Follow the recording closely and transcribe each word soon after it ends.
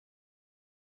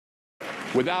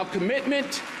Without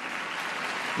commitment,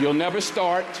 you'll never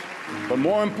start. But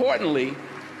more importantly,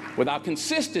 without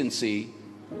consistency,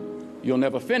 you'll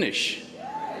never finish.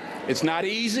 It's not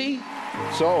easy,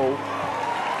 so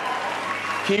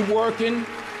keep working,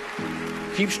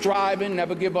 keep striving,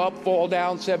 never give up, fall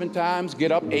down 7 times,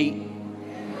 get up 8.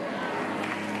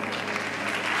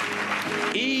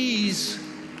 Ease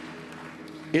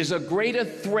is a greater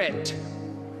threat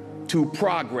to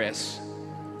progress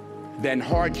than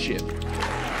hardship.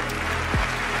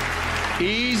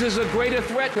 Ease is a greater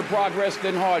threat to progress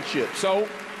than hardship. So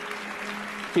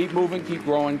keep moving, keep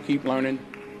growing, keep learning.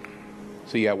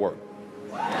 See you at work.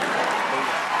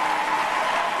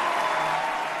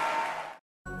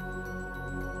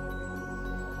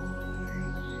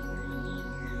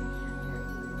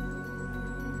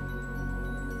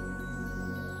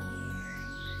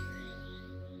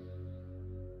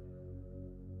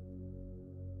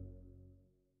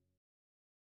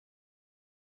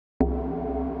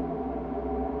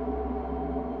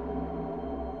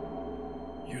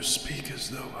 You speak as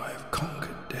though I have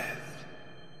conquered death.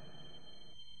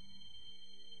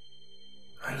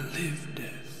 I live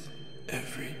death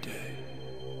every day.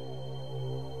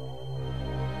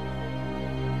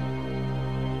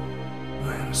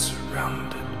 I am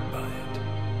surrounded by it,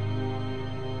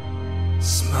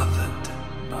 smothered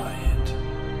by it.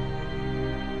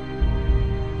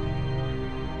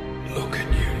 Look at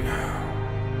you now.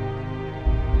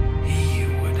 He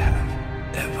would have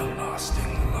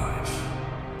everlasting life.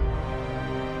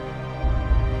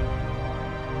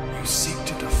 You seek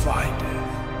to defy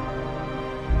death,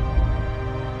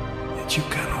 yet you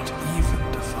cannot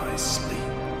even defy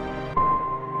sleep.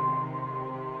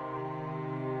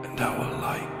 And our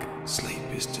like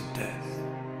sleep is to death.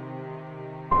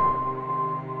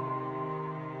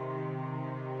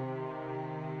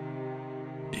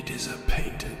 It is a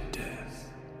painted death.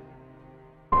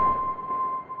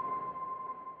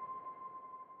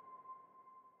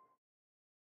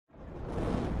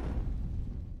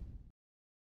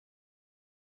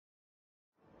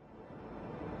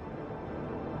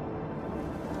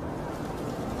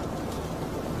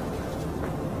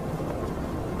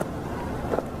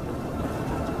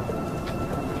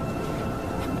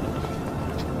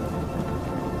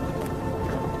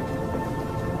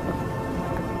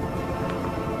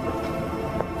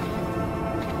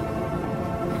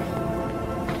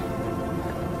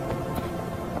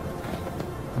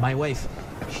 My wife,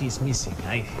 she's missing.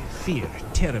 I fear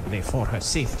terribly for her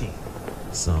safety.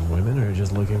 Some women are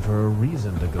just looking for a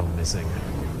reason to go missing.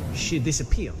 She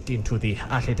disappeared into the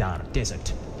Ahedar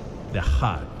Desert, the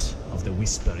heart of the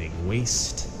Whispering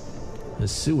Waste.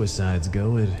 As suicides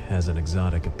go, it has an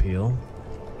exotic appeal.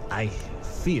 I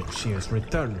fear she has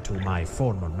returned to my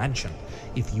former mansion.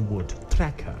 If you would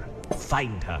track her,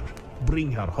 find her,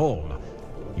 bring her home.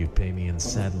 You'd pay me in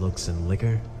sad looks and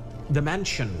liquor? The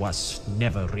mansion was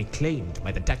never reclaimed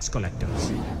by the tax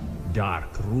collectors. Dark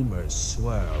rumors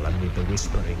swirl amid the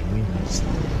whispering winds.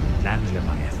 Land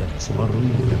leviathans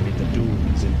maroon amid the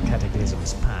dunes in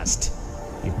cataclysms past.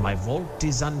 If my vault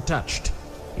is untouched,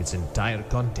 its entire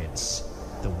contents,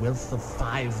 the wealth of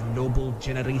 5 noble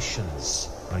generations,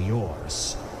 are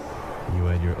yours. You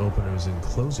had your openers and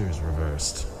closers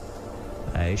reversed.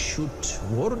 I should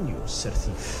warn you, Sir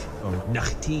Thief, or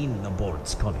Nachtin the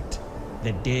boards call it.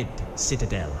 The dead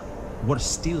citadel. Worse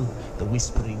still, the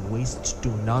Whispering Wastes do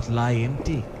not lie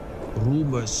empty.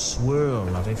 Rumors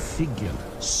swirl of a figure,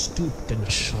 stooped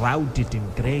and shrouded in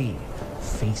grey,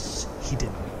 face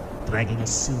hidden, dragging a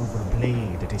silver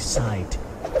blade at his side,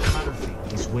 carving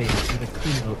his way through the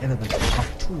criminal element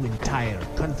of 2 entire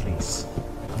countries.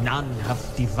 None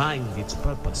have divined its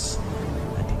purpose,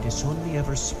 and it has only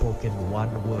ever spoken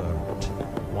one word,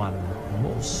 one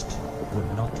most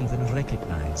would not even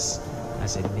recognize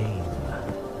as a name.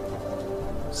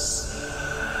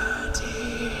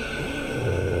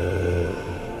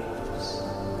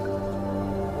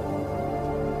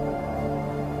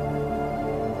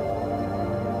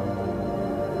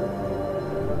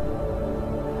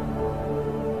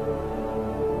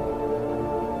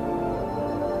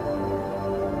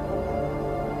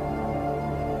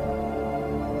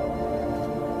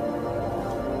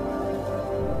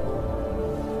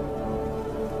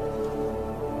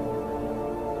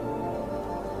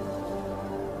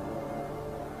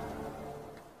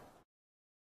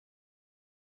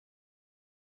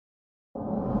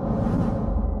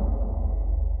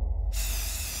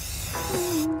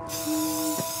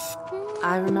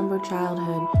 I remember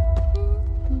childhood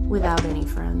without any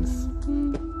friends.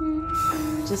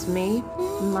 Just me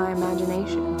and my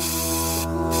imagination.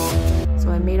 So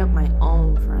I made up my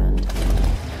own friend.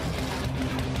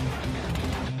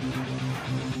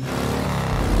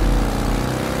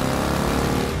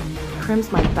 Crim's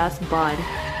my best bud.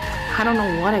 I don't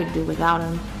know what I'd do without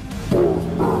him.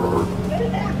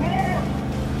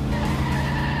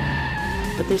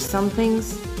 But there's some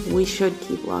things we should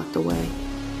keep locked away.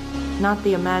 Not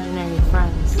the imaginary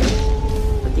friends,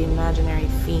 but the imaginary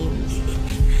fiends.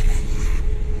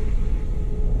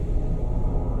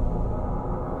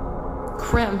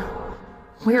 Crim,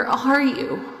 where are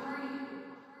you?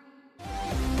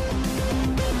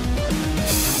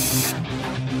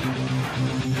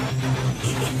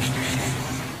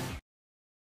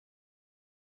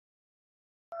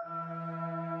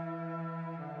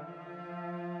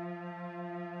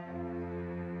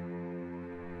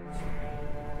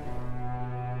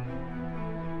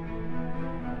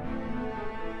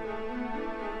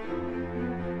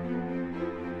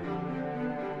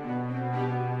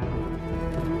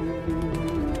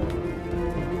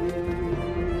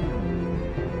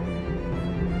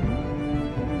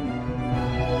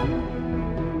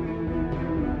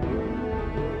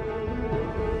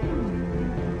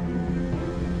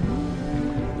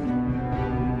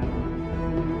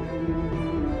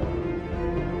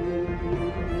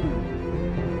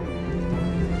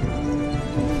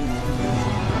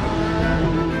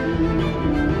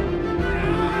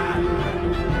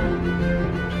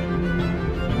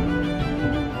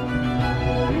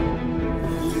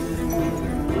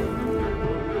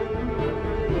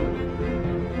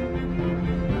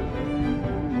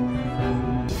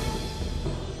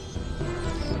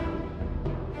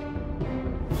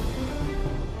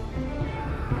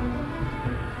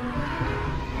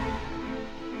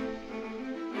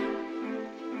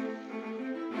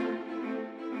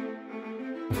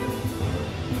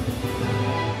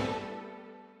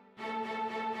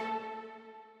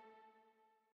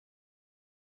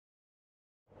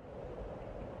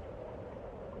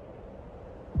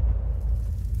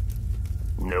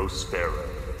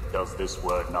 Nosfero. Does this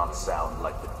word not sound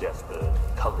like the death bird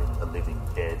culling the living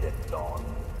dead at dawn?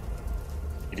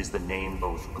 It is the name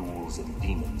both ghouls and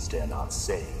demons dare not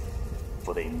say,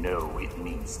 for they know it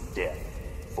means death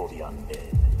for the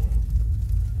undead.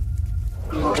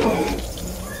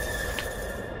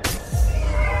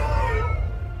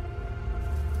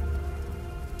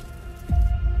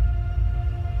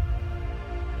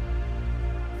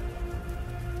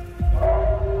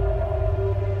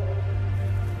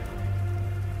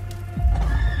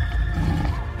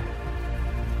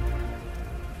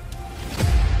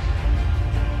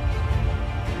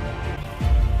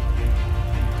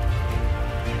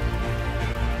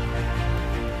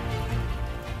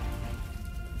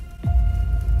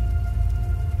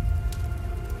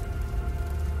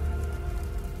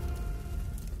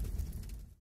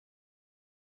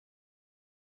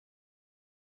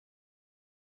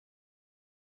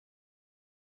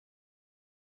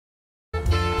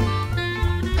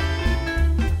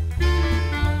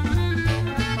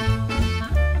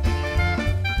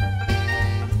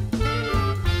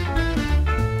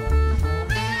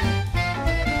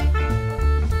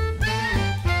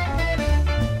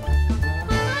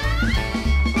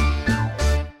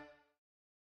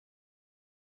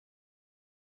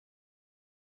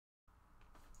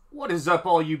 What is up,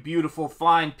 all you beautiful,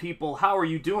 fine people? How are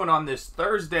you doing on this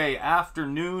Thursday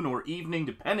afternoon or evening,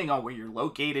 depending on where you're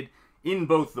located in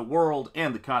both the world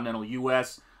and the continental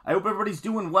U.S.? I hope everybody's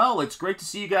doing well. It's great to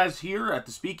see you guys here at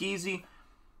the Speakeasy.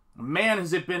 Man,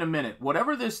 has it been a minute.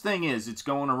 Whatever this thing is, it's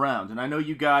going around. And I know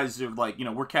you guys are like, you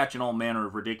know, we're catching all manner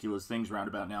of ridiculous things around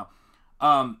about now.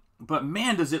 But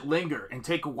man, does it linger and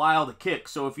take a while to kick.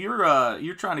 So if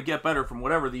you're trying to get better from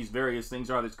whatever these various things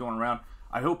are that's going around,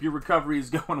 I hope your recovery is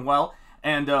going well,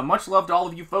 and much love to all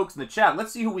of you folks in the chat.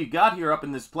 Let's see who we've got here up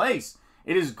in this place.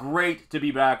 It is great to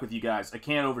be back with you guys. I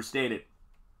can't overstate it.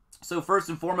 So first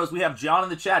and foremost, we have John in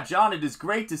the chat. John, it is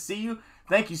great to see you.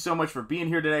 Thank you so much for being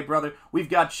here today, brother. We've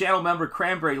got channel member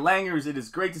Cranberry Langers. It is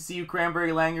great to see you,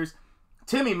 Cranberry Langers.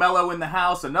 Timmy Mello in the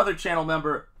house, another channel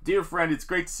member. Dear friend, it's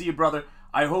great to see you, brother.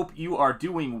 I hope you are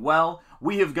doing well.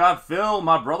 We have got Phil,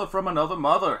 my brother from another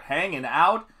mother, hanging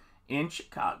out in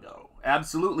Chicago.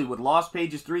 Absolutely, with Lost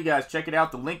Pages 3, guys. Check it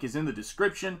out. The link is in the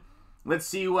description. Let's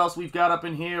see who else we've got up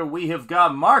in here. We have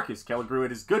got Marcus Kellegrew.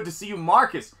 It is good to see you,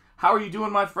 Marcus. How are you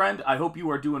doing, my friend? I hope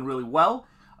you are doing really well.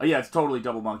 Yeah, it's totally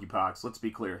double monkeypox. Let's be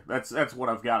clear. That's what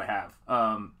I've got to have.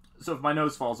 So if my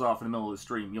nose falls off in the middle of the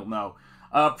stream, you'll know.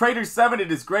 Prater7,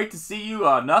 it is great to see you.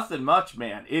 Nothing much,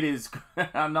 man. It is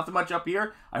nothing much up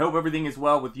here. I hope everything is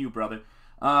well with you, brother.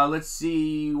 Let's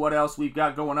see what else we've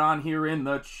got going on here in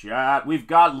the chat. We've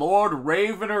got Lord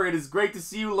Ravener. It is great to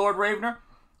see you, Lord Ravener.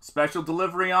 Special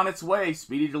delivery on its way.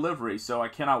 Speedy delivery. So I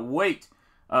cannot wait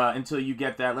until you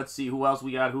get that. Let's see who else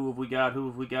we got. Who have we got? Who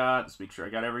have we got? Let's make sure I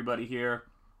got everybody here.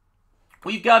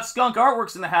 We've got Skunk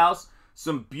Artworks in the house.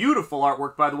 Some beautiful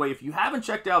artwork, by the way. If you haven't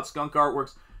checked out Skunk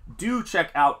Artworks, do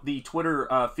check out the Twitter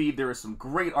feed. There is some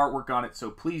great artwork on it,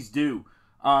 so please do.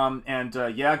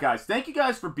 Yeah, guys, thank you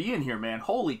guys for being here, man.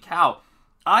 Holy cow.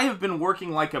 I have been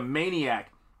working like a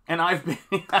maniac, and I've been...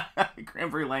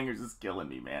 Cranberry Langers is killing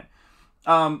me, man.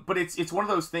 But it's one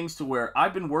of those things to where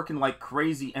I've been working like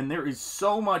crazy, and there is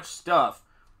so much stuff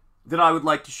that I would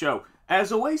like to show.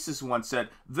 As Oasis once said,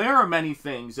 there are many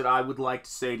things that I would like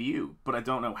to say to you, but I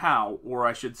don't know how, or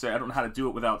I should say I don't know how to do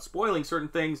it without spoiling certain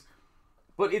things.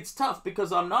 But it's tough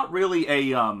because I'm not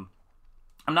really one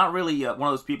of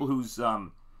those people who's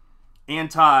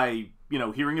anti,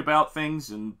 hearing about things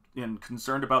and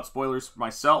concerned about spoilers for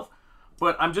myself.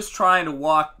 But I'm just trying to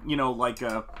walk, like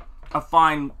a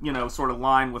fine, sort of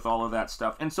line with all of that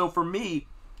stuff. And so for me,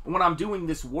 when I'm doing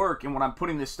this work and when I'm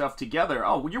putting this stuff together,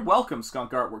 oh, well, you're welcome, Skunk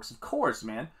Artworks, of course,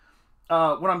 man.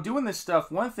 When I'm doing this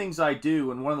stuff, one of the things I do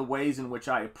and one of the ways in which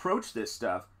I approach this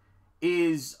stuff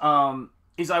is I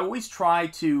always try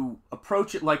to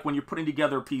approach it like when you're putting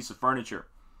together a piece of furniture.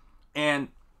 And,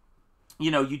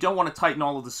 you don't want to tighten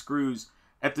all of the screws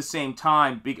at the same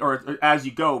time, or as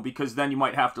you go, because then you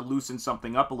might have to loosen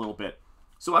something up a little bit.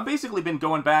 So I've basically been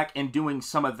going back and doing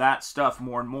some of that stuff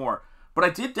more and more. But I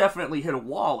did definitely hit a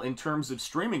wall in terms of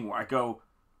streaming where I go,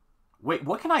 wait,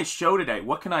 what can I show today?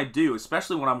 What can I do?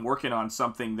 Especially when I'm working on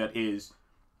something that is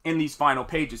in these final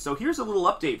pages. So here's a little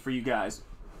update for you guys.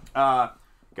 God,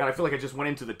 I feel like I just went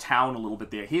into the town a little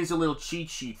bit there. Here's a little cheat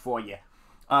sheet for you.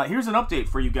 Here's an update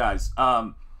for you guys.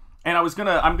 And I was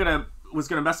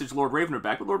gonna message Lord Ravener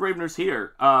back, but Lord Ravener's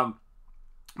here.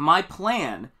 My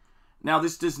plan, now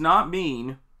this does not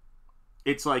mean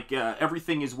it's like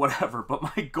everything is whatever, but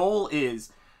my goal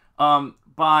is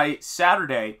by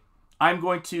Saturday, I'm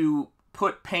going to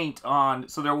put paint on,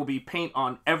 so there will be paint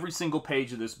on every single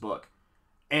page of this book.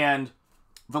 And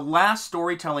the last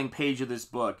storytelling page of this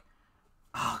book,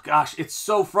 oh gosh, it's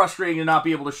so frustrating to not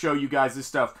be able to show you guys this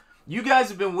stuff. You guys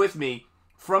have been with me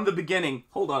from the beginning.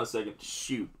 Hold on a second.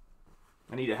 Shoot.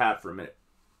 I need a hat for a minute.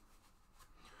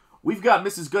 We've got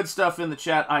Mrs. Good Stuff in the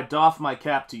chat. I doff my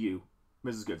cap to you,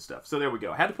 Mrs. Good Stuff. So there we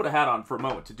go. I had to put a hat on for a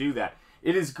moment to do that.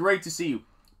 It is great to see you.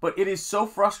 But it is so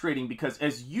frustrating because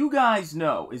as you guys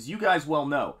know, as you guys well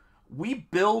know, we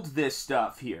build this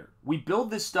stuff here. We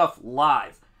build this stuff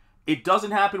live. It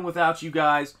doesn't happen without you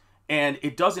guys. And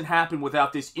it doesn't happen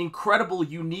without this incredible,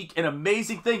 unique, and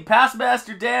amazing thing. Past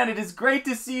Master Dan, it is great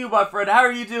to see you, my friend. How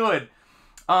are you doing?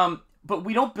 But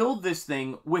we don't build this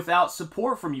thing without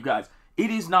support from you guys. It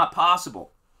is not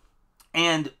possible.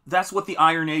 And that's what the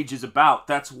Iron Age is about.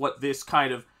 That's what this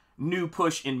kind of new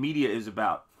push in media is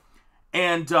about.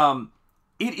 And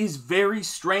it is very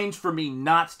strange for me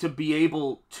not to be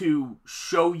able to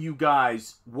show you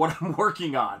guys what I'm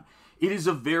working on. It is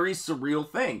a very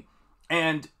surreal thing.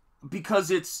 And because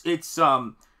it's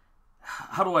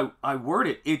how do I word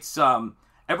it? It's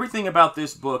everything about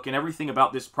this book and everything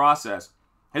about this process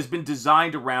has been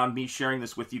designed around me sharing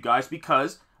this with you guys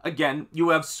because, again, you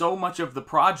have so much of the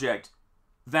project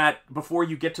that before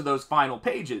you get to those final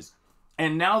pages.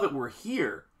 And now that we're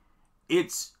here,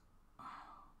 it's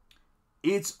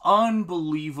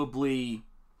unbelievably...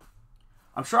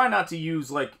 I'm trying not to use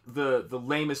like the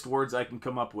lamest words I can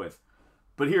come up with,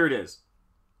 but here it is.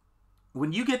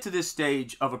 When you get to this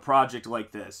stage of a project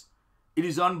like this, it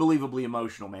is unbelievably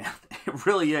emotional, man. It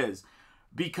really is.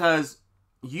 Because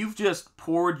you've just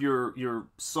poured your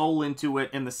soul into it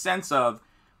in the sense of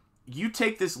you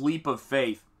take this leap of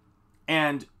faith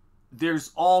and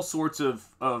there's all sorts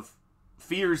of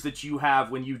fears that you have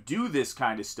when you do this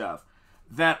kind of stuff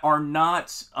that are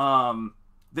not,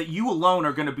 that you alone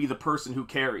are going to be the person who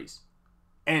carries.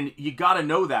 And you got to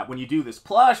know that when you do this.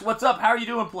 Plush, what's up? How are you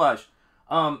doing, Plush?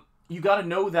 You got to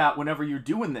know that whenever you're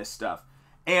doing this stuff.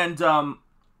 And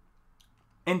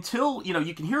until,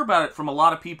 you can hear about it from a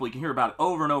lot of people. You can hear about it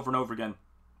over and over and over again.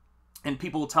 And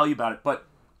people will tell you about it. But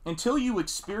until you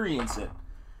experience it,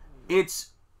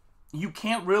 you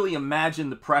can't really imagine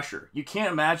the pressure. You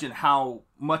can't imagine how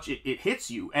much it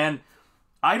hits you. And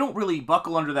I don't really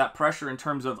buckle under that pressure in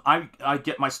terms of I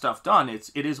get my stuff done. It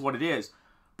is what it is.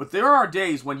 But there are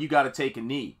days when you got to take a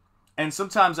knee. And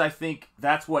sometimes I think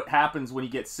that's what happens when you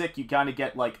get sick. You kind of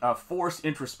get like a forced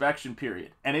introspection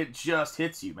period. And it just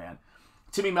hits you, man.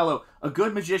 Timmy Mello, a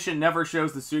good magician never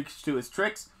shows the secrets to his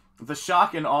tricks. The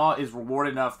shock and awe is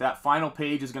rewarded enough. That final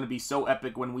page is going to be so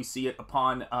epic when we see it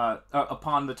upon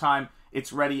the time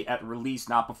it's ready at release,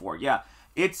 not before. Yeah,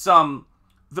 it's the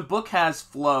book has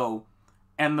flow,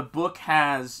 and the book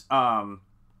has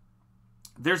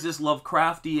there's this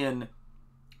Lovecraftian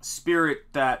spirit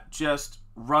that just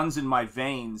runs in my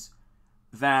veins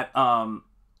that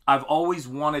I've always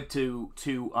wanted to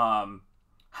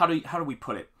how do we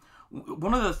put it?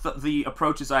 One of the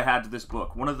approaches I had to this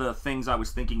book, one of the things I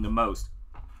was thinking the most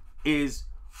is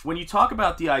when you talk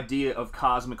about the idea of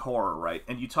cosmic horror, right?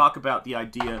 And you talk about the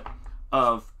idea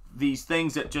of these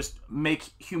things that just make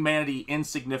humanity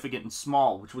insignificant and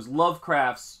small, which was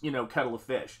Lovecraft's, kettle of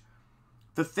fish.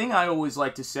 The thing I always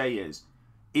like to say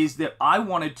is that I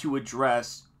wanted to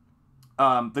address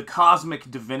the cosmic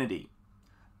divinity,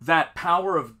 that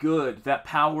power of good, that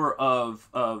power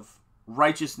of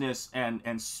righteousness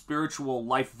and spiritual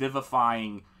life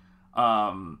vivifying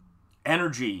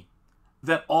energy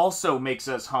that also makes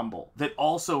us humble, that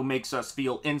also makes us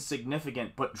feel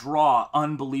insignificant, but draw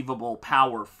unbelievable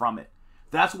power from it.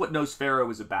 That's what Nosfero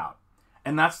is about.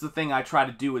 And that's the thing I try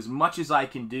to do as much as I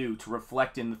can do to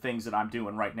reflect in the things that I'm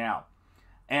doing right now.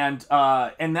 And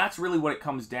that's really what it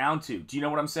comes down to. Do you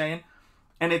know what I'm saying?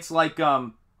 And it's like,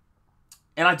 and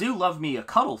I do love me a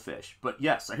cuttlefish, but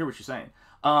yes, I hear what you're saying.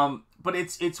 But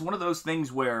it's one of those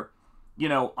things where,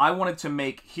 I wanted to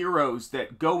make heroes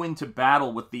that go into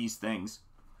battle with these things,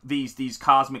 these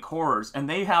cosmic horrors, and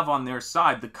they have on their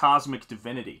side the cosmic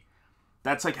divinity.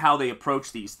 That's like how they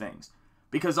approach these things.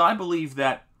 Because I believe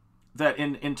that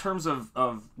in terms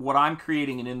of what I'm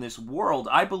creating and in this world,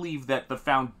 I believe that the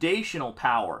foundational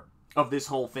power of this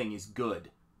whole thing is good.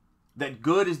 That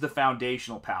good is the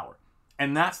foundational power.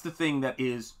 And that's the thing that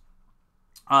is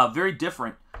very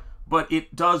different, but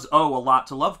it does owe a lot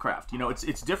to Lovecraft.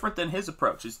 It's different than his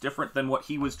approach. It's different than what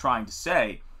he was trying to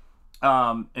say.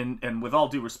 And with all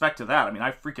due respect to that,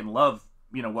 I freaking love,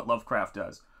 what Lovecraft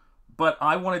does. But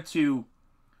I wanted to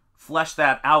flesh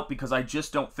that out because I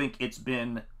just don't think it's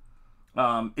been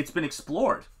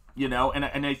explored, and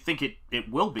I think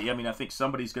it will be. I think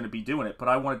somebody's going to be doing it, but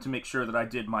I wanted to make sure that I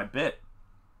did my bit,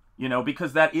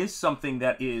 because that is something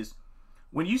that is,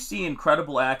 when you see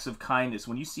incredible acts of kindness,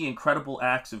 when you see incredible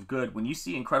acts of good, when you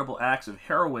see incredible acts of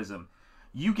heroism,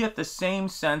 you get the same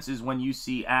sense as when you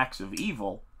see acts of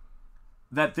evil,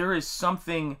 that there is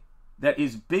something that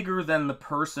is bigger than the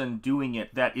person doing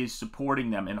it that is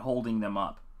supporting them and holding them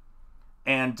up.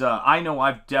 And I know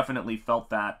I've definitely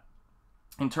felt that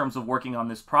in terms of working on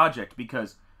this project,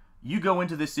 because you go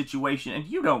into this situation and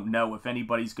you don't know if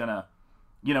anybody's gonna,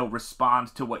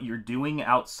 respond to what you're doing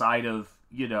outside of,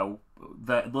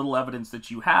 the little evidence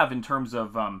that you have in terms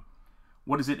of,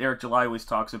 what is it Eric July always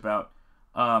talks about?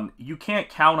 You can't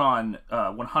count on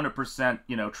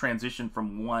 100%, transition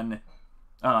from one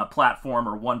platform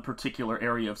or one particular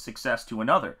area of success to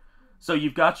another. So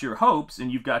you've got your hopes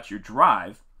and you've got your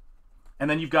drive, and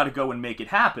then you've got to go and make it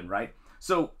happen, right?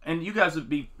 So, and you guys would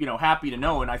be, happy to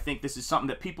know, and I think this is something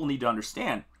that people need to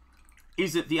understand,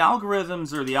 is that the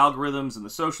algorithms are the algorithms and the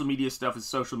social media stuff is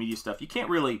social media stuff. You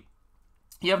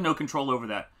have no control over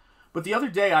that. But the other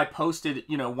day I posted,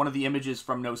 one of the images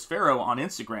from Nosfero on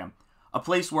Instagram, a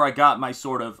place where I got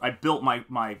I built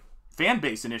my fan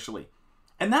base initially.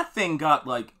 And that thing got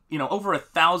over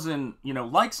 1,000,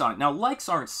 likes on it. Now, likes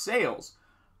aren't sales,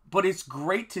 but it's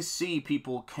great to see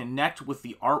people connect with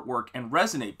the artwork and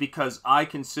resonate, because I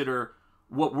consider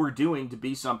what we're doing to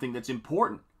be something that's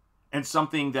important and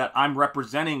something that I'm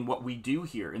representing what we do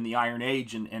here in the Iron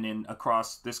Age and in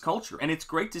across this culture. And it's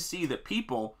great to see that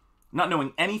people, not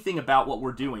knowing anything about what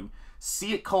we're doing,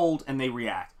 see it cold and they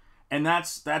react. And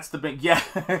that's the big,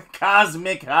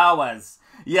 cosmic hours.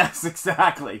 Yes,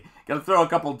 exactly. Got to throw a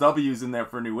couple W's in there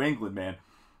for New England, man.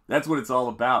 That's what it's all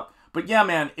about. But yeah,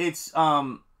 man, it's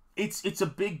a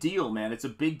big deal, man. It's a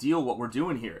big deal what we're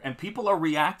doing here, and people are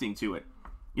reacting to it.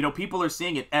 People are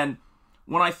seeing it. And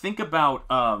when I think about,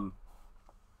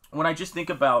 when I just think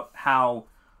about how,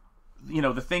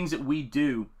 the things that we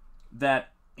do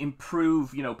that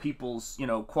improve, people's,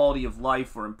 quality of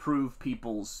life, or improve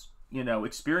people's,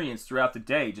 experience throughout the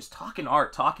day, just talking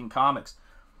art, talking comics.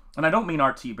 And I don't mean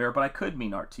Art T-Bear, but I could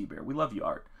mean Art T-Bear. We love you,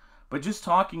 Art. But just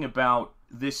talking about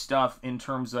this stuff in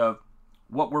terms of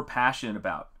what we're passionate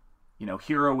about,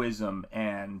 heroism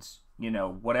and,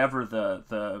 whatever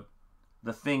the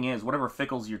thing is, whatever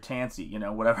fickles your tancy,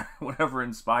 whatever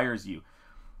inspires you.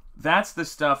 That's the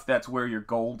stuff that's where your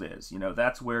gold is,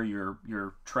 that's where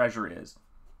your treasure is.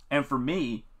 And for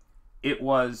me, it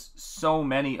was so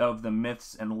many of the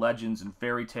myths and legends and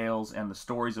fairy tales and the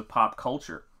stories of pop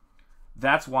culture.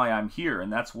 That's why I'm here,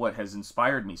 and that's what has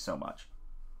inspired me so much.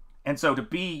 And so to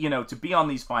be on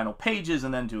these final pages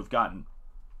and then to have gotten,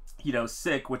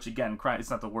 sick, which again, it's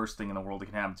not the worst thing in the world that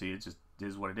can happen to you. It just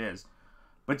is what it is.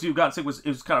 But to have gotten sick was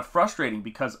kind of frustrating,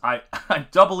 because I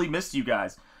doubly missed you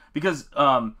guys. Because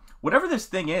whatever this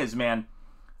thing is, man,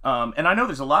 and I know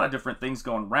there's a lot of different things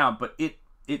going around, but it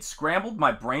it scrambled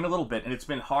my brain a little bit, and it's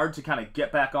been hard to kind of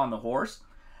get back on the horse.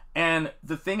 And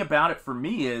the thing about it for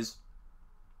me is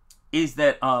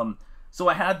that so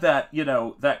I had that, you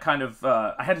know, that kind of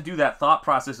I had to do that thought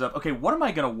process of, okay, what am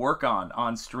I going to work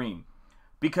on stream?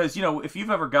 Because, you know, if you've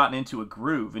ever gotten into a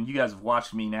groove, and you guys have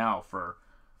watched me now for,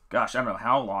 gosh, I don't know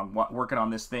how long, working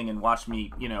on this thing, and watch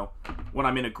me, you know, when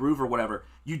I'm in a groove or whatever,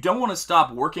 you don't want to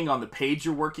stop working on the page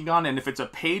you're working on. And if it's a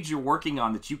page you're working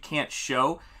on that you can't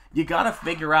show, you got to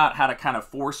figure out how to kind of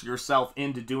force yourself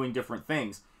into doing different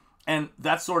things. And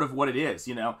that's sort of what it is,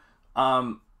 you know.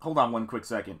 Hold on one quick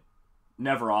second.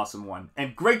 Never Awesome One.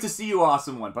 And great to see you,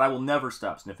 Awesome One, but I will never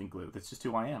stop sniffing glue. That's just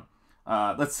who I am.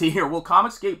 Let's see here. Will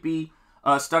Comicscape be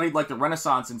studied like the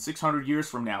Renaissance in 600 years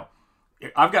from now?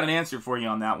 I've got an answer for you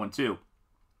on that one, too.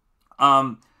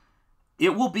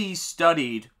 It will be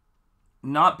studied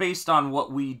not based on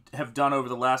what we have done over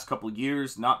the last couple of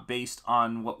years, not based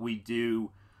on what we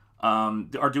do,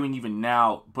 are doing even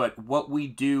now, but what we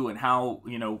do and how,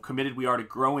 you know, committed we are to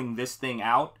growing this thing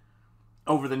out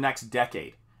over the next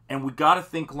decade. And we got to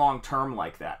think long-term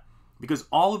like that, because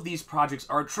all of these projects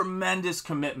are a tremendous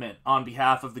commitment on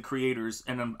behalf of the creators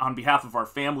and on behalf of our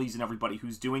families and everybody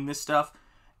who's doing this stuff.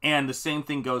 And the same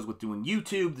thing goes with doing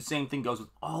YouTube. The same thing goes with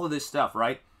all of this stuff,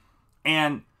 right?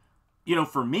 And, you know,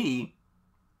 for me,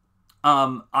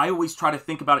 I always try to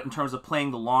think about it in terms of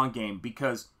playing the long game,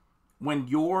 because when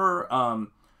you're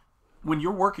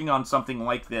working on something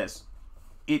like this,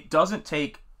 it doesn't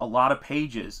take a lot of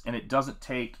pages, and it doesn't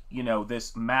take, you know,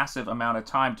 this massive amount of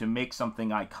time to make something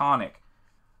iconic,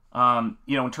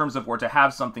 you know, in terms of, or to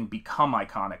have something become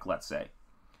iconic, let's say.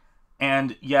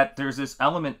 And yet there's this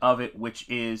element of it, which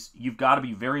is you've got to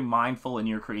be very mindful in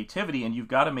your creativity, and you've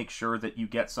got to make sure that you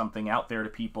get something out there to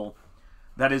people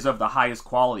that is of the highest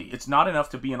quality. It's not enough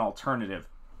to be an alternative.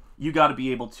 You got to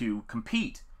be able to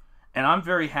compete. And I'm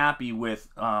very happy with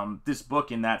this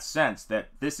book in that sense, that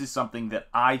this is something that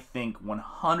I think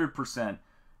 100%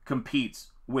 competes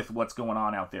with what's going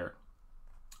on out there.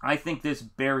 I think this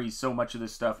buries so much of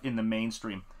this stuff in the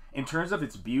mainstream. In terms of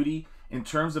its beauty, in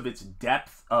terms of its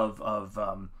depth of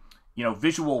you know,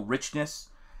 visual richness,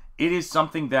 it is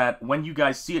something that when you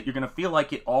guys see it, you're going to feel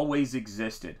like it always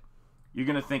existed. You're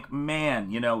going to think,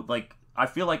 man, you know, like, I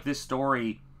feel like this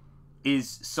story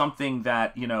is something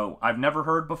that, you know, I've never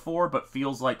heard before, but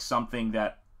feels like something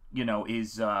that, you know,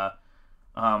 is that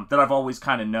I've always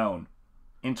kind of known,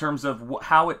 in terms of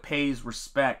how it pays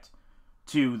respect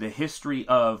to the history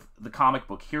of the comic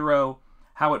book hero,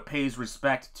 how it pays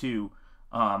respect to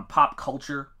pop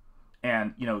culture,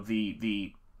 and, you know,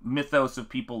 the mythos of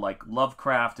people like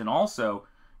Lovecraft, and also,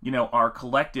 you know, our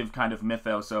collective kind of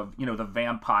mythos of, you know, the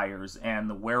vampires and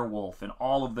the werewolf and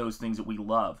all of those things that we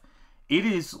love. It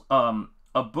is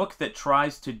a book that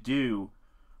tries to do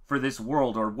for this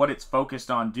world, or what it's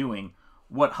focused on doing,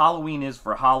 what Halloween is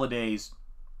for holidays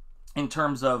in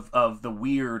terms of the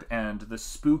weird and the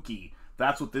spooky.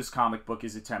 That's what this comic book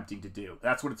is attempting to do.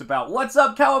 That's what it's about. What's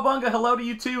up, Cowabunga? Hello to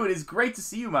you too. It is great to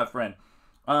see you, my friend.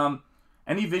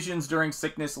 Any visions during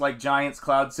sickness like giants,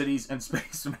 cloud cities, and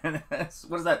space menace?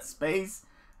 What is that, space?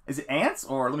 Is it ants?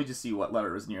 Or let me just see what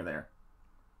letter is near there.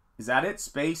 Is that it?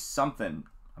 Space something.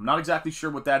 I'm not exactly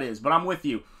sure what that is, but I'm with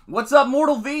you. What's up,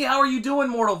 Mortal V? How are you doing,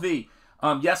 Mortal V?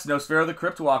 Yes, Nosfero the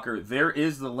Crypt Walker. There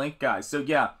is the link, guys. So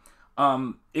yeah,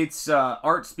 it's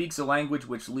art speaks a language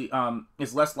which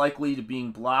is less likely to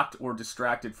being blocked or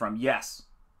distracted from. Yes,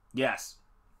 yes.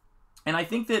 And I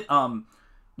think that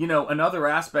you know, another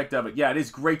aspect of it. Yeah, it is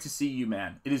great to see you,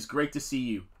 man. It is great to see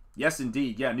you. Yes,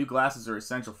 indeed. Yeah, new glasses are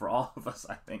essential for all of us,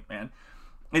 I think, man.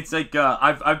 It's like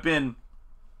I've been.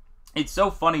 It's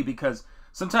so funny because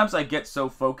sometimes I get so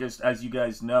focused, as you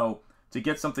guys know, to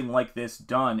get something like this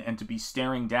done and to be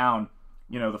staring down,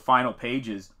 you know, the final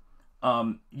pages.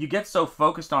 You get so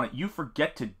focused on it, you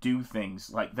forget to do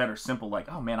things like that are simple,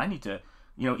 like, oh man, I need to,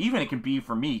 you know, even it can be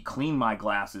for me, clean my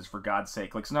glasses, for God's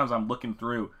sake. Like sometimes I'm looking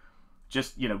through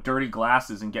just, you know, dirty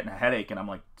glasses and getting a headache, and I'm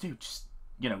like, dude, just,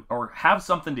 you know, or have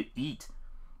something to eat.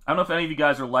 I don't know if any of you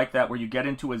guys are like that, where you get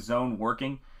into a zone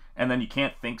working and then you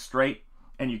can't think straight,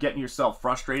 and you're getting yourself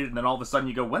frustrated, and then all of a sudden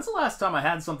you go, when's the last time I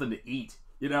had something to eat?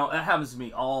 You know, that happens to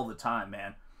me all the time,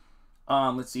 man.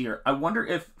 Let's see here. I wonder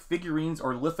if figurines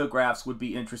or lithographs would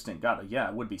be interesting. God, yeah,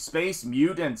 it would be. Space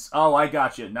Mutants. Oh, I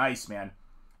got you. Nice, man.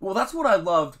 Well, that's what I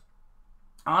loved.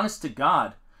 Honest to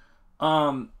God.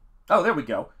 Oh, there we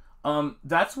go.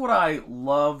 That's what I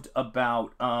loved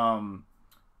about, oh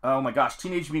my gosh,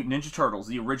 Teenage Mutant Ninja Turtles,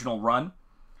 the original run.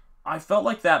 I felt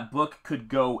like that book could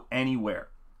go anywhere.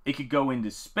 It could go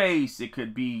into space. It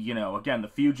could be, you know, again, the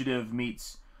fugitive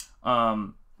meets,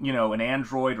 you know, an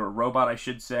android or a robot, I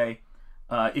should say.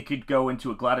 It could go into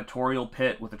a gladiatorial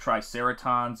pit with the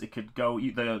Triceratons. It could go...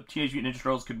 The Teenage Mutant Ninja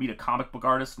Turtles could meet a comic book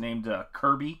artist named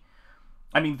Kirby.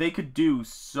 I mean, they could do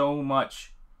so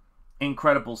much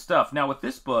incredible stuff. Now, with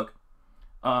this book,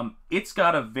 it's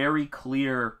got a very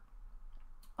clear...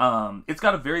 it's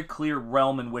got a very clear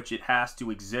realm in which it has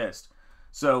to exist.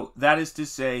 So that is to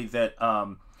say that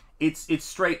it's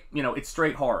straight, it's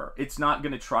straight horror. It's not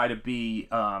going to try to be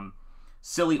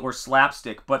silly or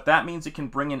slapstick, but that means it can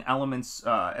bring in elements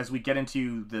as we get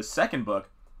into the second book.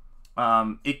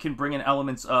 It can bring in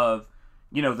elements of,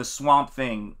 the Swamp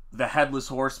Thing, the Headless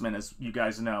Horseman, as you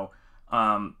guys know,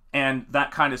 and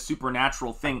that kind of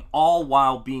supernatural thing, all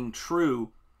while being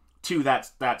true to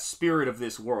that spirit of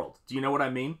this world. Do you know what I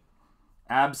mean?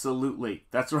 Absolutely.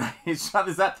 That's right. Is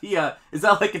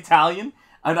that like Italian?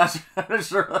 I'm not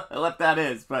sure what that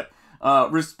is, but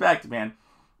respect, man.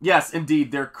 Yes,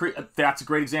 indeed. That's a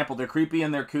great example. They're creepy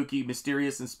and they're kooky,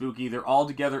 mysterious and spooky. They're all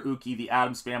together ooky, the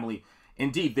Addams Family.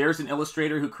 Indeed, there's an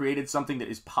illustrator who created something that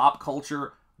is pop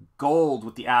culture gold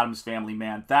with the Addams Family,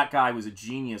 man. That guy was a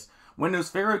genius. When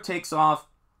Nosfero takes off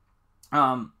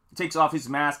his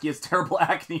mask, he has terrible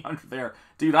acne under there.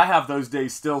 Dude, I have those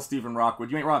days still, Stephen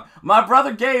Rockwood. You ain't wrong. My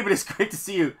brother Gabe, it is great to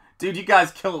see you. Dude, you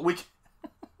guys kill it.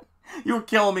 You were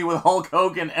killing me with Hulk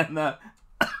Hogan and the...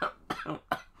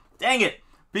 Dang it.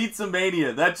 Pizza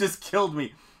Mania. That just killed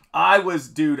me. I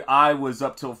was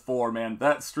up till 4, man.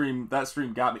 That stream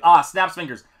got me. Snaps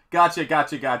fingers.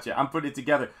 Gotcha. I'm putting it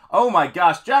together. Oh my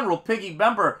gosh. General Piggy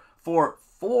member for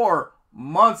 4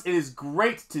 months. It is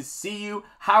great to see you.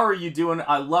 How are you doing?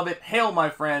 I love it. Hail, my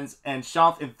friends and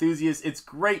Shanth enthusiasts. It's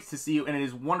great to see you, and it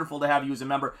is wonderful to have you as a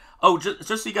member. Oh, just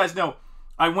so you guys know,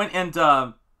 I went and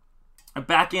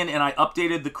back in and I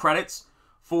updated the credits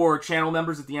for channel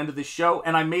members at the end of this show,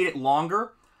 and I made it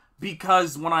longer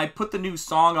because when I put the new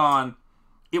song on,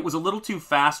 it was a little too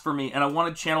fast for me, and I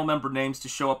wanted channel member names to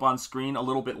show up on screen a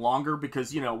little bit longer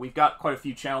because, we've got quite a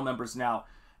few channel members now.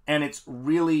 And it's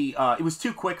really, it was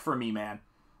too quick for me, man.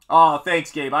 Oh,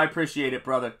 thanks, Gabe. I appreciate it,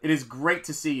 brother. It is great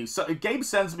to see you. So Gabe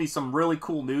sends me some really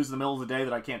cool news in the middle of the day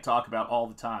that I can't talk about all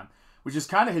the time, which is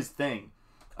kind of his thing.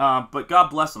 But God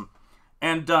bless him.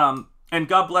 And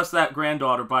God bless that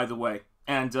granddaughter, by the way.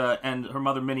 And her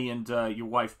mother, Minnie, and your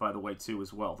wife, by the way, too,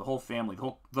 as well. The whole family,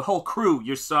 the whole crew,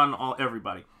 your son,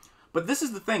 everybody. But this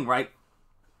is the thing, right?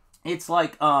 It's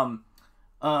like,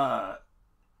 the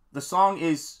song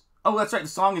is... Oh, that's right. The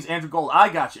song is Andrew Gold. I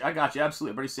got you. Absolutely.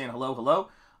 Everybody's saying hello.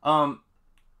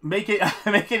 Make it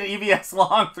an EVS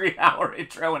long 3-hour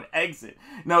intro and exit.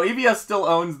 No, EVS still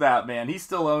owns that, man. He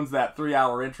still owns that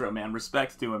 3-hour intro, man.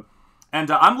 Respect to him.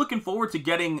 And I'm looking forward to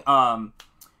getting my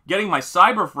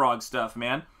Cyberfrog stuff,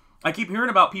 man. I keep hearing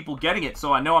about people getting it,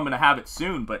 so I know I'm going to have it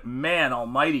soon. But man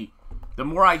almighty, the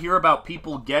more I hear about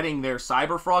people getting their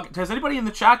Cyberfrog... Has anybody in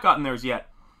the chat gotten theirs yet?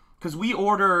 Because we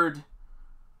ordered...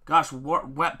 Gosh,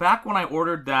 back when I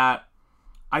ordered that,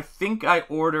 I think I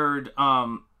ordered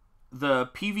the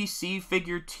PVC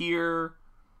figure tier.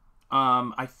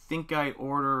 I think I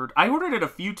ordered it a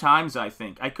few times, I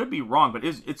think. I could be wrong, but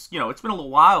it's it's been a little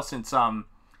while since I've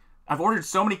ordered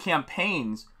so many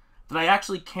campaigns that I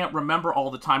actually can't remember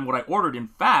all the time what I ordered. In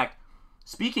fact,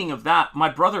 speaking of that, my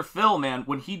brother Phil, man,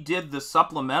 when he did the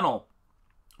supplemental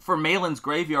for Malin's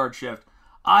Graveyard Shift,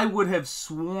 I would have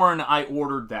sworn I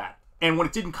ordered that. And when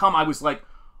it didn't come, I was like,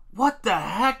 what the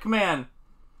heck, man?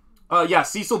 Yeah,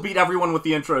 Cecil beat everyone with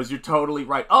the intros. You're totally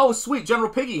right. Oh, sweet. General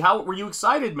Piggy, how were you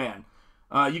excited, man?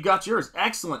 You got yours.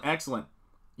 Excellent.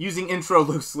 Using intro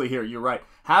loosely here. You're right.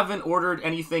 Haven't ordered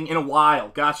anything in a while.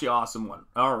 Gotcha. Awesome one.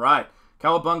 All right.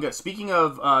 Cowabunga. Speaking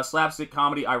of slapstick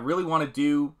comedy, I really want to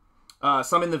do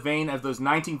some in the vein of those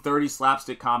 1930s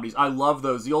slapstick comedies. I love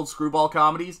those. The old screwball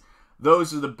comedies.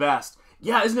 Those are the best.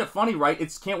 Yeah, isn't it funny, right?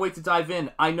 Can't wait to dive in.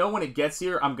 I know when it gets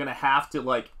here, I'm going to have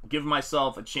to, give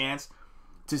myself a chance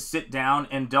to sit down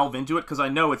and delve into it, because I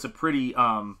know it's a pretty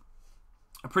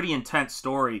intense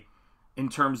story in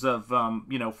terms of,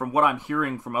 from what I'm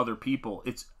hearing from other people.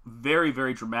 It's very,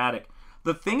 very dramatic.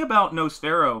 The thing about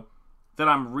Nosfero that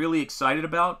I'm really excited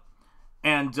about,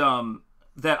 and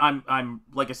that I'm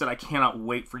like I said, I cannot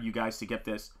wait for you guys to get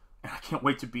this, and I can't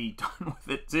wait to be done with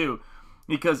it, too.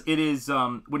 Because it is,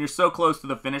 when you're so close to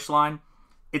the finish line,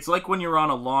 it's like when you're on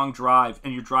a long drive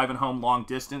and you're driving home long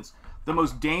distance. The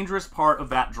most dangerous part of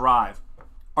that drive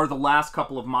are the last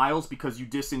couple of miles because you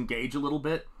disengage a little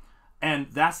bit. And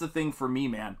that's the thing for me,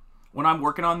 man. When I'm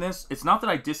working on this, it's not that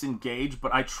I disengage,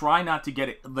 but I try not to get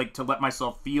it, to let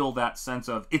myself feel that sense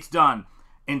of it's done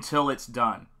until it's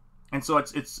done. And so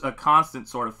it's a constant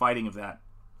sort of fighting of that.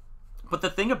 But the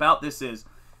thing about this is,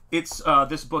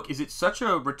 this book is such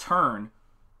a return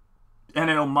and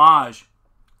an homage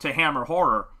to Hammer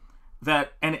Horror,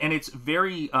 that and it's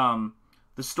very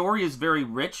the story is very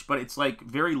rich, but it's like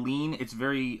very lean. It's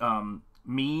very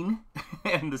mean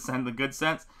in the good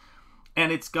sense,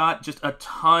 and it's got just a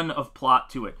ton of plot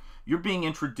to it. You're being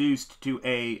introduced to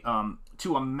a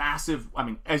massive, I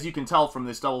mean, as you can tell from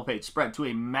this double page spread, to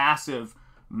a massive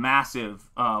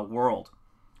world,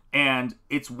 and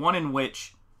it's one in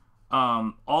which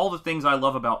all the things I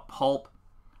love about Pulp,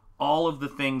 all of the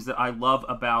things that I love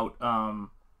about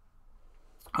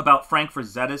Frank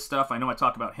Frazetta's stuff. I know I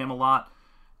talk about him a lot.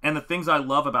 And the things I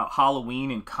love about Halloween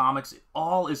and comics, it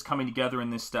all is coming together in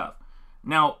this stuff.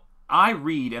 Now, I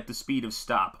read at the speed of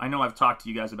stop. I know I've talked to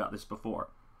you guys about this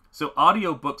before. So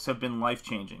audiobooks have been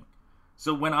life-changing.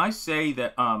 So when I say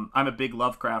that I'm a big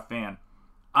Lovecraft fan,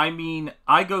 I mean,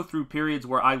 I go through periods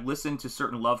where I listen to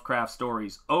certain Lovecraft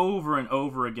stories over and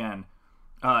over again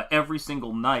every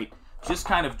single night, just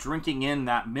kind of drinking in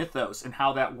that mythos and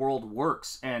how that world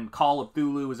works. And Call of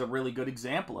Cthulhu is a really good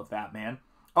example of that, man.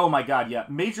 Oh my god, yeah.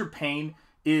 Major Pain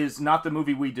is not the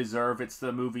movie we deserve. It's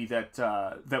the movie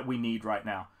that we need right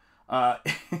now.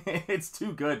 It's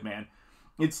too good, man.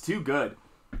 It's too good.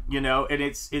 You know, and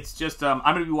it's just, I'm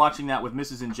going to be watching that with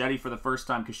Mrs. Enjeti for the first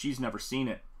time because she's never seen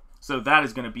it. So that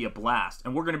is going to be a blast.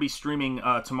 And we're going to be streaming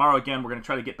tomorrow again. We're going to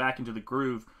try to get back into the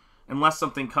groove unless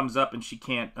something comes up and she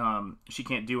can't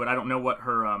do it. I don't know what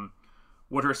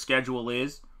her schedule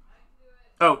is.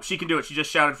 Oh, she can do it. She just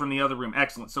shouted from the other room.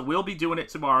 Excellent. So we'll be doing it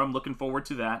tomorrow. I'm looking forward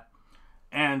to that.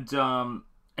 And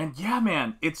yeah,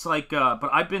 man, it's like, but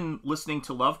I've been listening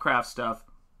to Lovecraft stuff,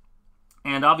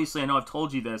 and obviously I know I've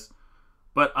told you this,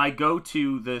 but I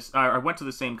went to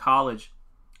the same college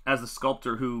as the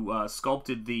sculptor who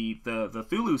sculpted the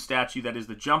Cthulhu statue that is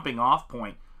the jumping off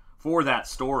point for that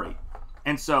story.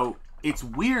 And so it's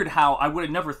weird how I would have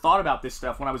never thought about this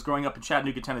stuff when I was growing up in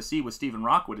Chattanooga, Tennessee with Stephen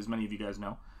Rockwood, as many of you guys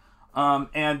know.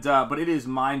 But it is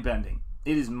mind-bending.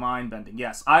 It is mind-bending.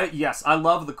 Yes, I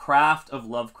love the craft of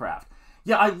Lovecraft.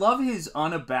 Yeah, I love his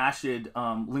unabashed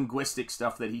linguistic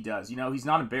stuff that he does. You know, he's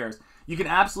not embarrassed. You can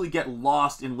absolutely get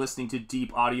lost in listening to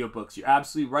deep audiobooks. You're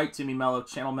absolutely right, Timmy Mello,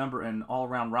 channel member and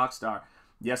all-around rock star.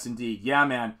 Yes, indeed. Yeah,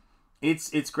 man.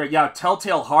 It's great. Yeah,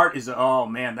 Telltale Heart is, oh,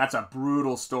 man, that's a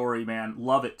brutal story, man.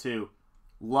 Love it, too.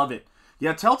 Love it.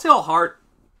 Yeah, Telltale Heart,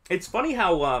 it's funny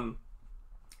how,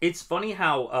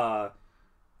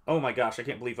 oh my gosh, I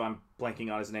can't believe I'm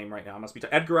blanking on his name right now. I must be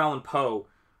Edgar Allan Poe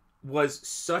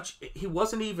he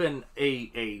wasn't even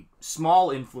a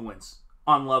small influence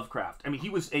on Lovecraft. I mean, he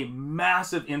was a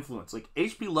massive influence. Like,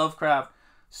 H.P. Lovecraft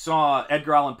saw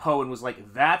Edgar Allan Poe and was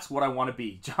like, that's what I want to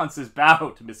be. John says,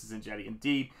 bow to Mrs. Enjeti.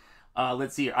 Indeed.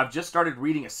 Let's see here. I've just started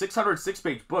reading a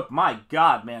 606-page book. My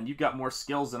God, man, you've got more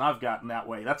skills than I've got in that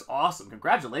way. That's awesome.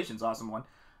 Congratulations, awesome one.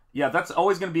 Yeah, that's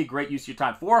always going to be a great use of your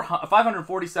time.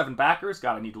 547 backers.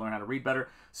 God, I need to learn how to read better.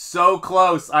 So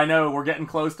close. I know. We're getting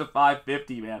close to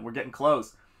 550, man. We're getting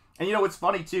close. And you know what's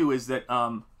funny, too, is that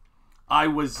I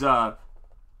was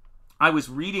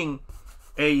reading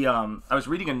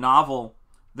a novel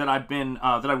that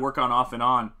I work on off and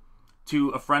on to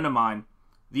a friend of mine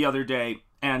the other day.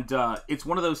 And it's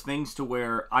one of those things to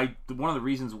where one of the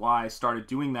reasons why I started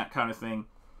doing that kind of thing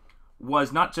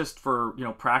was not just for,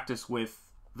 practice with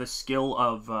the skill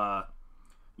of writing,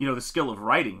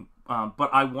 but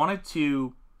I wanted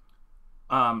to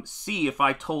see if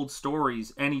I told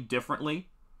stories any differently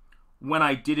when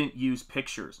I didn't use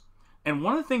pictures. And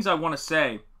one of the things I want to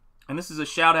say, and this is a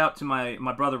shout out to my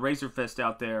brother RAZÖRFIST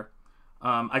out there.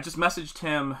 I just messaged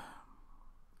him,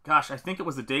 gosh, I think it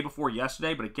was the day before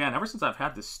yesterday, but again, ever since I've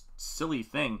had this silly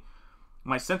thing,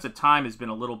 my sense of time has been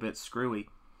a little bit screwy.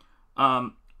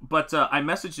 But I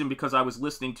messaged him because I was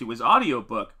listening to his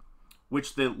audiobook,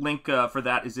 which the link for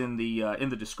that is in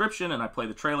the description, and I play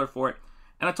the trailer for it.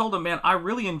 And I told him, man, I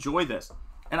really enjoy this.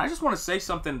 And I just want to say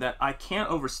something that I can't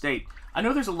overstate. I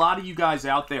know there's a lot of you guys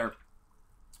out there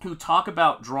who talk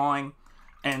about drawing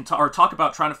and or talk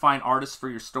about trying to find artists for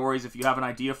your stories if you have an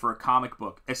idea for a comic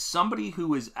book. As somebody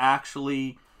who is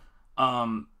actually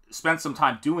spent some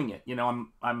time doing it,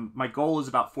 my goal is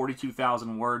about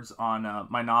 42,000 words on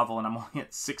my novel, and I'm only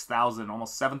at 6,000,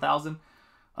 almost 7,000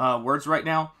 words right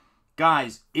now.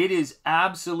 Guys, it is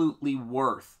absolutely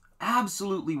worth,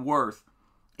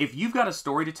 if you've got a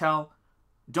story to tell,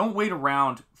 don't wait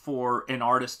around for an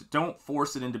artist. Don't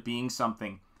force it into being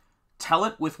something. Tell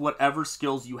it with whatever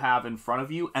skills you have in front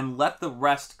of you and let the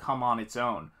rest come on its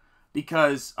own.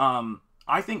 Because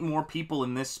I think more people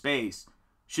in this space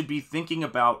should be thinking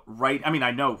about I mean,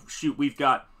 I know, shoot, we've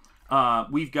got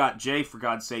Jay, for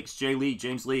God's sakes,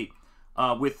 James Lee,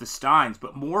 with the Steins,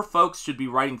 but more folks should be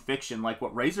writing fiction like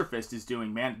what RAZÖRFIST is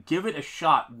doing, man. Give it a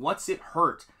shot. What's it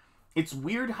hurt? it's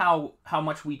weird how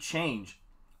much we change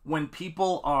when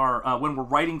people are when we're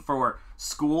writing for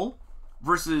school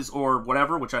versus or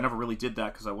whatever, which I never really did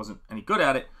that because I wasn't any good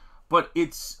at it. But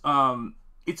it's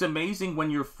amazing when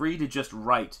you're free to just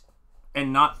write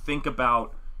and not think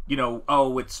about, you know,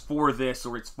 oh, it's for this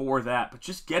or it's for that, but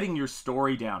just getting your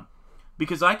story down.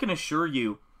 Because I can assure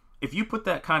you, if you put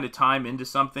that kind of time into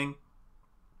something,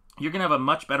 you're going to have a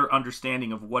much better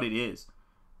understanding of what it is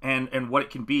and what it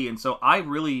can be. And so I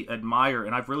really admire,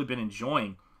 and I've really been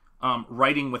enjoying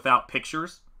writing without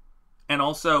pictures, and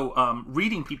also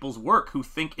reading people's work who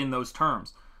think in those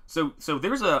terms. So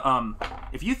there's a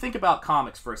if you think about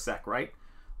comics for a sec, right?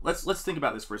 Let's think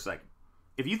about this for a second.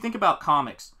 If you think about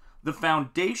comics, the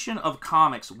foundation of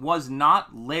comics was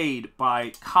not laid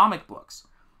by comic books.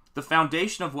 The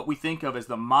foundation of what we think of as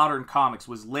the modern comics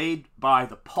was laid by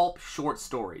the pulp short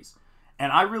stories.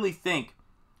 And I really think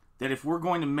that if we're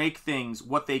going to make things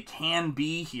what they can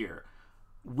be here,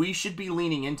 we should be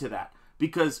leaning into that.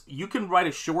 Because you can write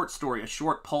a short story, a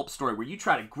short pulp story, where you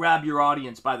try to grab your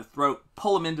audience by the throat,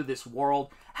 pull them into this world,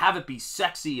 have it be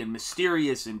sexy and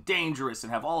mysterious and dangerous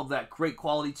and have all of that great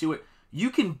quality to it. You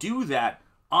can do that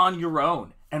on your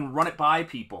own and run it by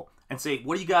people and say,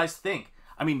 what do you guys think?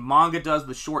 I mean, manga does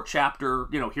the short chapter,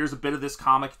 you know, here's a bit of this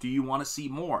comic. Do you want to see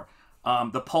more?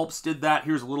 The pulps did that.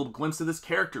 Here's a little glimpse of this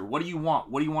character. What do you want?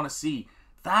 What do you want to see?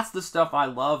 That's the stuff I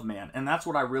love, man. And that's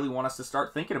what I really want us to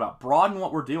start thinking about. Broaden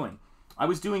what we're doing. I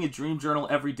was doing a dream journal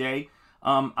every day.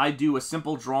 I do a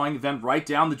simple drawing, then write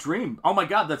down the dream. Oh my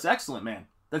God, that's excellent, man.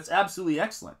 That's absolutely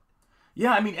excellent.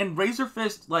 Yeah, I mean, and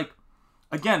RAZÖRFIST, like,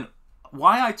 again,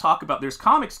 why I talk about, there's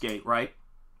Comicsgate, right?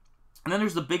 And then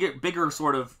there's the bigger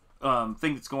sort of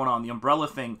thing that's going on, the umbrella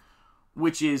thing,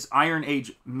 which is Iron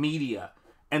Age media.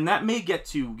 And that may get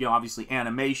to, you know, obviously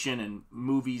animation and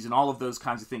movies and all of those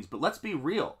kinds of things. But let's be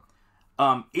real.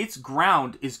 Its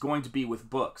ground is going to be with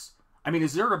books. I mean,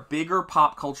 is there a bigger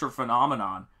pop culture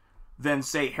phenomenon than,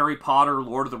 say, Harry Potter,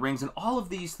 Lord of the Rings, and all of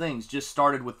these things just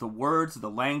started with the words, the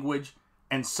language,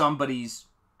 and somebody's,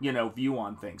 you know, view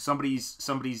on things,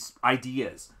 somebody's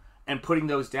ideas, and putting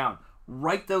those down.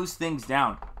 Write those things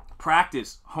down.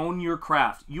 Practice. Hone your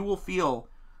craft. You will feel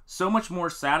so much more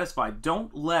satisfied.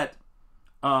 Don't let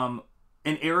an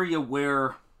area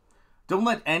where... Don't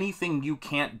let anything you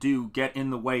can't do get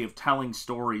in the way of telling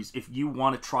stories if you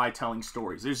want to try telling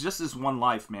stories. There's just this one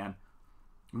life, man.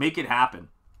 Make it happen.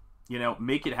 You know,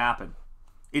 make it happen.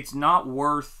 It's not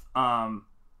worth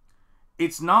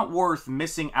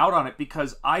missing out on it,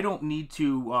 because I don't need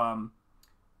to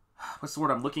what's the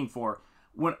word I'm looking for?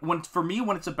 When for me,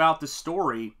 when it's about the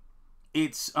story,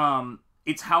 it's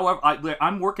however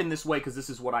I'm working this way because this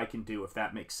is what I can do, if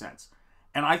that makes sense.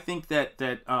 And I think that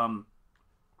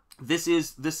this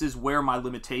is where my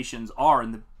limitations are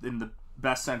in the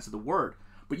best sense of the word.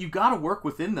 But you got to work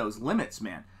within those limits,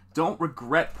 man. Don't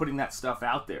regret putting that stuff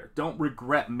out there. Don't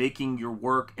regret making your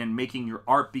work and making your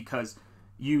art because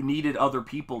you needed other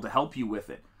people to help you with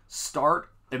it. Start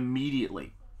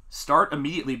immediately. Start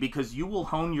immediately, because you will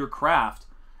hone your craft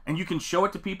and you can show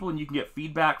it to people and you can get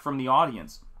feedback from the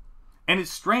audience. And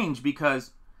it's strange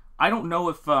because I don't know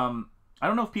if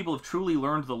people have truly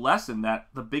learned the lesson that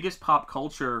the biggest pop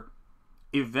culture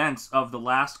events of the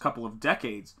last couple of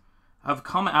decades have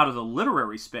come out of the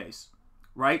literary space,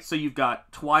 right? So you've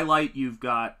got Twilight, you've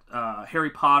got Harry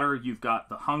Potter, you've got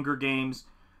The Hunger Games,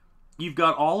 you've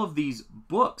got all of these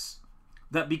books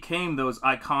that became those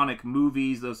iconic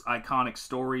movies, those iconic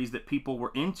stories that people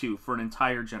were into for an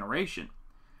entire generation.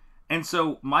 And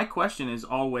so my question is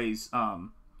always,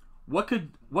 what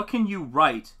can you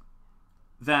write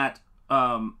that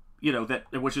that,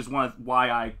 which is one of why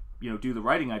I do the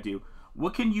writing I do.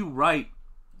 What can you write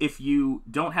if you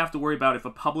don't have to worry about if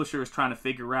a publisher is trying to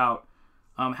figure out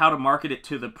how to market it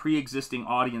to the pre-existing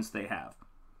audience they have?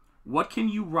 What can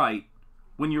you write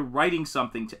when you're writing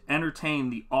something to entertain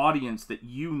the audience that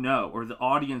you know, or the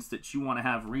audience that you want to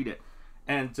have read it?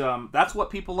 And that's what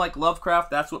people like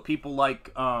Lovecraft, that's what people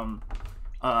like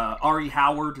R.E.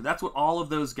 Howard, that's what all of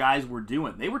those guys were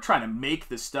doing. They were trying to make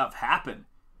this stuff happen.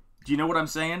 Do you know what I'm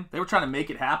saying? They were trying to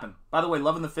make it happen. By the way,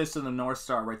 loving the fist of the North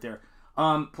Star right there.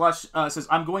 Plush says,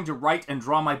 I'm going to write and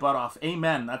draw my butt off.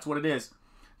 Amen. That's what it is.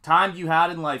 Time you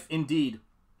had in life, indeed.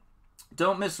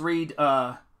 Don't misread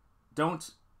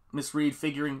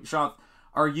figuring. Shanth,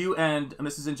 are you and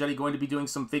Mrs. Enjeti going to be doing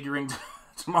some figuring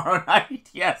tomorrow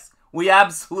night? Yes, we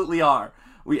absolutely are.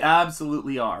 We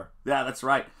absolutely are. Yeah, that's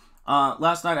right.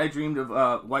 Last night I dreamed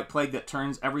of white plague that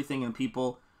turns everything in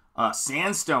people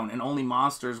sandstone, and only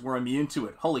monsters were immune to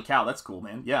it. Holy cow, that's cool,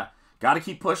 man. Yeah, got to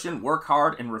keep pushing, work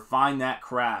hard, and refine that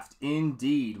craft.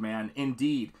 Indeed, man,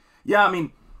 indeed. Yeah, I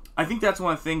mean, I think that's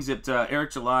one of the things that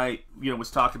Eric July, was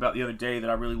talking about the other day that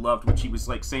I really loved, which he was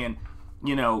like saying,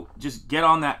 just get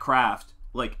on that craft,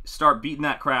 like start beating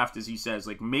that craft, as he says,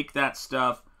 like make that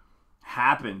stuff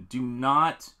happen. Do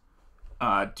not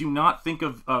think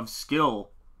of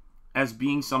skill as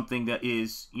being something that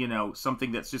is,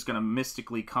 something that's just going to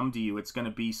mystically come to you. It's going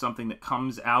to be something that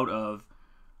comes out of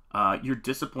your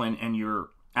discipline and your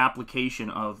application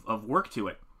of work to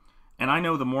it. And I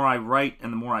know the more I write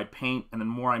and the more I paint and the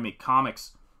more I make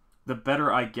comics, the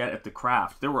better I get at the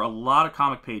craft. There were a lot of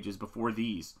comic pages before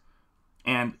these,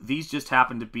 and these just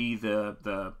happen to be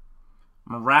the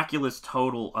miraculous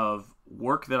total of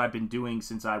work that I've been doing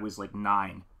since I was like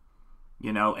 9,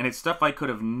 and it's stuff I could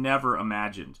have never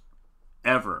imagined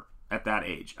ever at that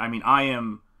age. I mean, I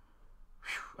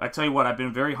tell you what, I've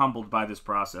been very humbled by this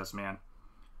process, man.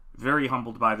 Very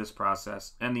humbled by this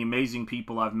process and the amazing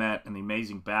people I've met and the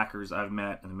amazing backers I've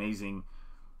met and amazing,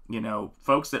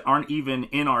 folks that aren't even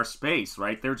in our space,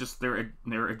 right?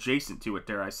 They're adjacent to it,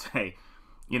 dare I say.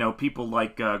 People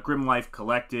like Grim Life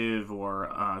Collective or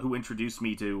who introduced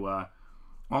me to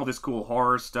all this cool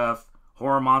horror stuff,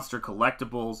 Horror Monster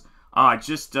Collectibles. I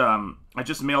just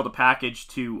mailed a package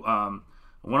to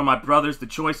one of my brothers, the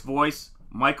Choice Voice,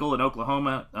 Michael in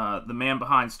Oklahoma, the man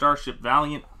behind Starship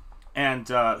Valiant, and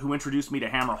who introduced me to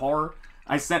Hammer Horror.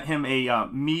 I sent him a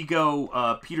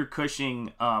Mego Peter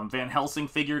Cushing Van Helsing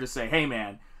figure to say, hey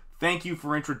man, thank you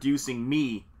for introducing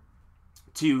me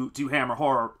to Hammer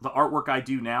Horror. The artwork I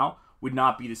do now would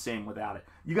not be the same without it.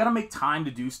 You got to make time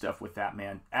to do stuff with that,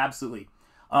 man. Absolutely.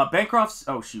 Bancroft's...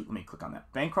 Oh, shoot. Let me click on that.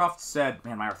 Bancroft said...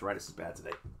 Man, my arthritis is bad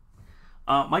today.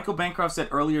 Michael Bancroft said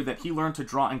earlier that he learned to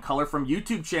draw and color from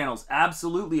YouTube channels.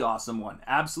 Absolutely awesome one.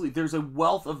 Absolutely. There's a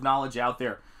wealth of knowledge out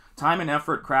there. Time and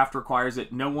effort, craft requires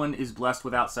it. No one is blessed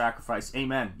without sacrifice.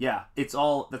 Amen. Yeah, it's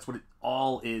all... That's what it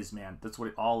all is, man. That's what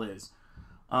it all is.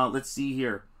 Let's see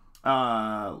here.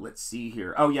 Oh,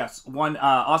 yes. One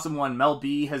awesome one. Mel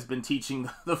B has been teaching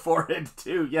the forehead,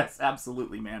 too. Yes,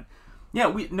 absolutely, man.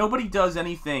 Yeah, nobody does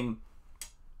anything...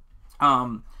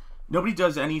 Nobody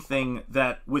does anything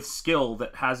that with skill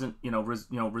that hasn't,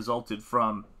 resulted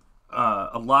from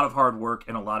a lot of hard work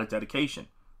and a lot of dedication,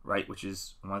 right? Which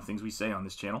is one of the things we say on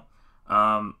this channel.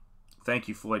 Thank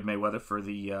you, Floyd Mayweather, for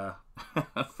the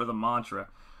for the mantra.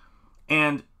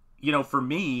 And for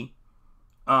me,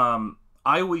 I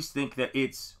always think that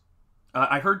it's.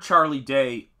 I heard Charlie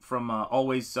Day from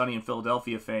Always Sunny in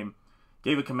Philadelphia fame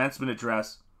gave a commencement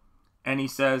address, and he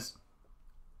says.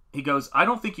 He goes, I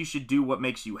don't think you should do what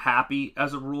makes you happy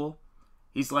as a rule.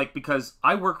 He's like, because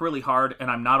I work really hard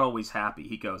and I'm not always happy.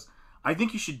 He goes, I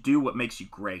think you should do what makes you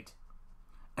great.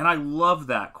 And I love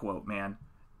that quote, man.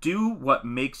 Do what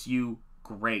makes you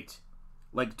great.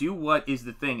 Like, do what is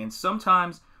the thing. And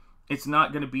sometimes it's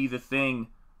not going to be the thing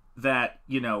that,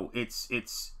 it's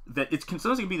sometimes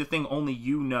going to be the thing only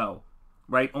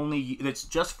right? Only that's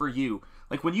just for you.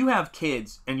 Like when you have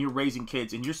kids and you're raising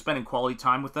kids and you're spending quality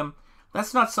time with them,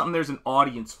 that's not something there's an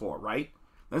audience for, right?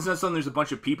 That's not something there's a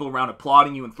bunch of people around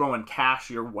applauding you and throwing cash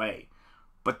your way.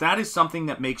 But that is something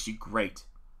that makes you great.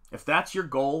 If that's your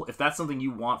goal, if that's something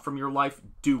you want from your life,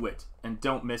 do it. And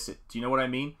don't miss it. Do you know what I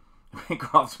mean?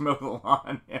 Bancroft's mow the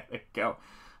lawn. There we go.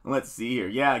 Let's see here.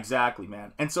 Yeah, exactly,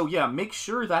 man. And so, yeah, make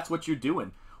sure that's what you're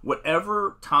doing.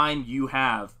 Whatever time you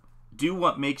have, do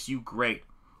what makes you great.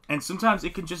 And sometimes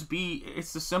it can just be,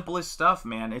 it's the simplest stuff,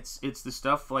 man. It's the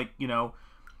stuff like,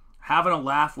 having a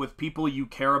laugh with people you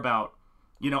care about.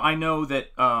 I know that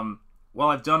while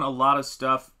I've done a lot of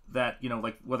stuff that,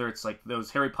 like whether it's like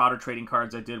those Harry Potter trading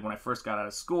cards I did when I first got out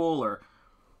of school or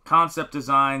concept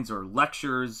designs or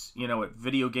lectures, at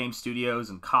video game studios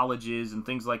and colleges and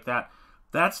things like that,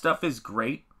 that stuff is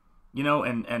great,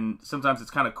 and sometimes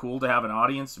it's kind of cool to have an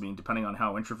audience. I mean, depending on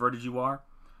how introverted you are.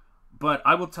 But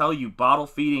I will tell you, bottle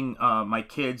feeding my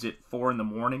kids at 4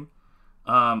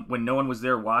 a.m, when no one was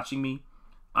there watching me,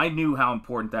 I knew how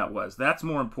important that was. That's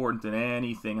more important than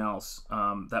anything else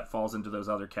that falls into those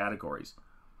other categories.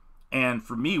 And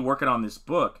for me, working on this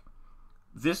book,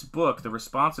 the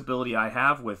responsibility I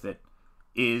have with it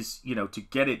is, to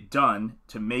get it done,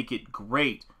 to make it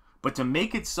great, but to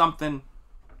make it something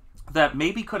that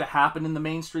maybe could have happened in the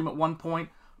mainstream at one point,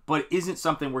 but isn't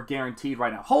something we're guaranteed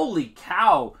right now. Holy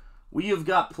cow! We have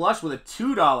got Plush with a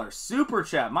 $2 super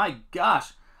chat. My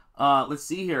gosh. Let's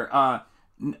see here.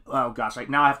 Oh gosh,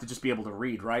 now I have to just be able to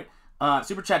read, right?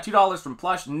 Super chat, $2 from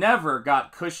Plush. Never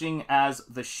got Cushing as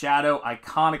the Shadow.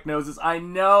 Iconic noses. I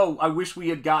know. I wish we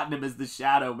had gotten him as the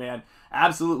Shadow, man.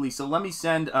 Absolutely. So let me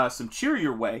send some cheer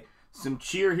your way. Some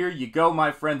cheer. Here you go,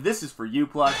 my friend. This is for you,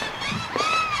 Plush.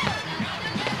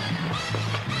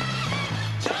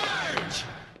 Charge!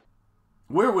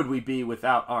 Where would we be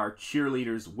without our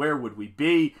cheerleaders? Where would we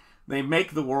be? They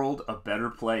make the world a better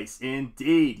place.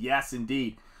 Indeed. Yes,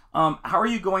 indeed. How are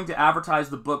you going to advertise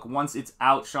the book once it's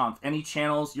out, Shanth? Any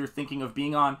channels you're thinking of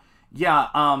being on? Yeah,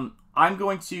 I'm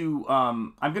going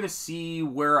to see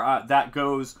where that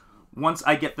goes. Once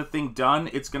I get the thing done,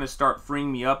 it's going to start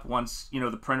freeing me up once, you know,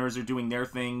 the printers are doing their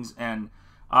things, and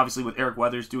obviously with Eric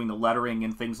Weathers doing the lettering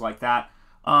and things like that.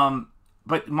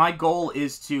 But my goal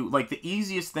is to, like, the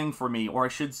easiest thing for me, or I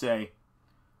should say,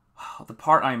 the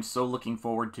part I am so looking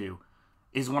forward to,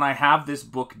 is when I have this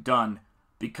book done,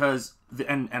 because,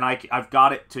 I've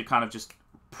got it to kind of just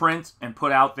print and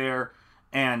put out there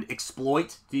and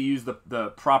exploit, to use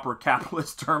the proper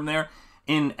capitalist term there,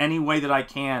 in any way that I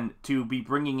can to be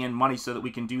bringing in money so that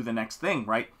we can do the next thing,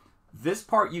 right? This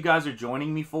part you guys are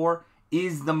joining me for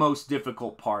is the most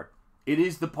difficult part. It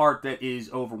is the part that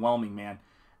is overwhelming, man.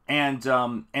 And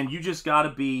you just got to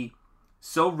be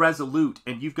so resolute,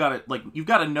 and you've got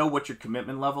to know what your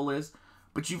commitment level is,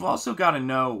 but you've also got to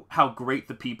know how great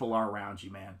the people are around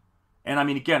you, man. And I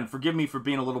mean, again, forgive me for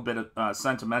being a little bit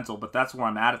sentimental, but that's where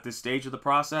I'm at this stage of the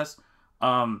process.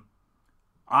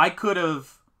 I could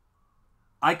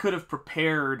have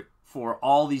prepared for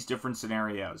all these different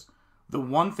scenarios. The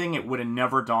one thing it would have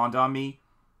never dawned on me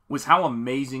was how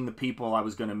amazing the people I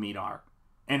was going to meet are,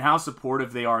 and how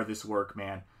supportive they are of this work,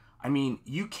 man. I mean,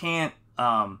 you can't,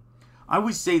 I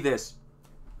always say this,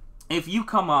 if you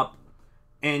come up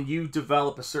and you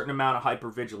develop a certain amount of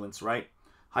hypervigilance, right?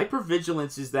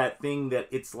 Hypervigilance is that thing that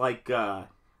it's like,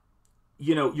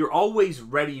 you know, you're always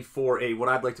ready for what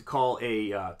I'd like to call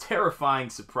a terrifying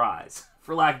surprise,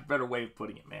 for lack of a better way of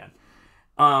putting it, man.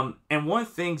 And one of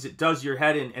the things that does your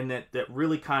head in, and that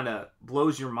really kind of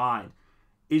blows your mind,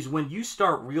 is when you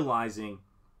start realizing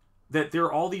that there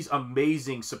are all these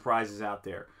amazing surprises out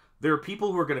there. There are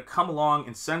people who are going to come along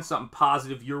and send something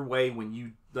positive your way when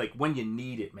you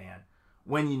need it, man.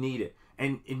 When you need it.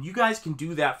 And you guys can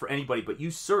do that for anybody, but you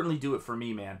certainly do it for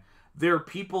me, man. There are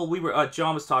people,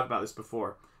 John was talking about this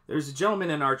before. There's a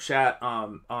gentleman in our chat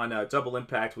on Double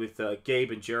Impact with Gabe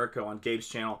and Jericho on Gabe's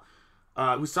channel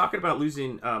who was talking about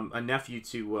losing a nephew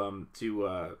to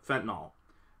fentanyl,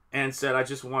 and said, I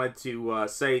just wanted to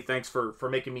say thanks for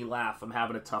making me laugh. I'm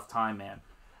having a tough time, man.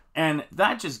 And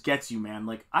that just gets you, man.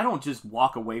 Like, I don't just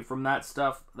walk away from that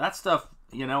stuff. That stuff,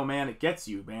 you know, man, it gets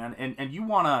you, man. And you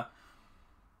want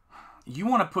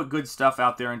to put good stuff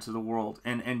out there into the world.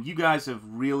 And you guys have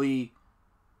really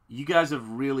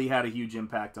had a huge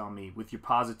impact on me with your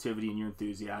positivity and your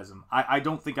enthusiasm. I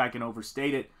don't think I can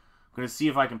overstate it. I'm going to see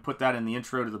if I can put that in the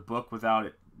intro to the book without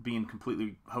it being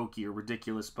completely hokey or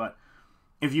ridiculous. But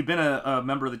if you've been a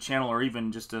member of the channel, or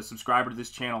even just a subscriber to this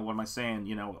channel, what am I saying?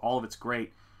 You know, all of it's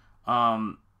great.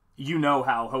 You know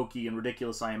how hokey and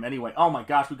ridiculous I am anyway. Oh my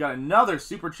gosh, we got another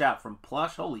super chat from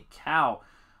Plush. Holy cow.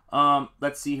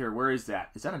 Let's see here. Where is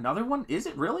that? Is that another one? Is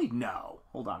it really? No.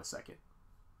 Hold on a second.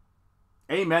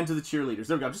 Amen to the cheerleaders.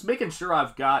 There we go. Just making sure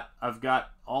I've got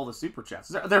all the super chats.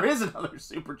 There is another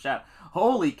super chat.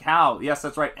 Holy cow. Yes,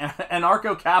 that's right.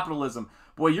 Anarcho-capitalism.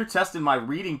 Boy, you're testing my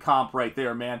reading comp right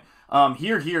there, man.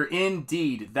 Here,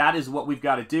 indeed. That is what we've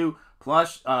got to do.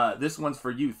 Plush, this one's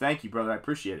for you. Thank you, brother. I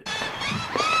appreciate it.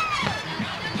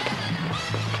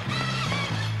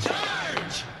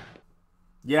 Charge!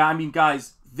 Yeah, I mean,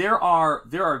 guys, there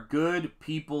are good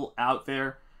people out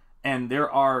there, and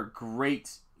there are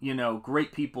great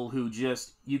people who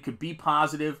just, you could be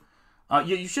positive.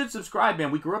 You should subscribe, man.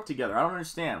 We grew up together. I don't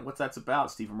understand what that's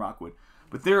about, Stephen Rockwood.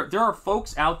 But there are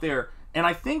folks out there, and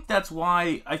I think that's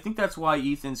why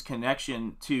Ethan's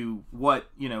connection to what,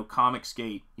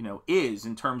 Comicsgate, is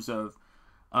in terms of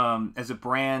as a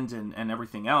brand and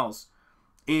everything else,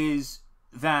 is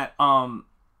that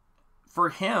for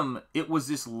him it was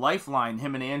this lifeline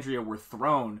him and Andrea were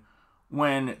thrown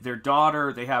when their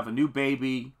daughter, they have a new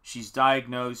baby, she's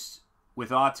diagnosed with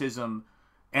autism,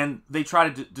 and they try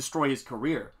to destroy his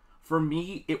career. For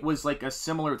me, it was like a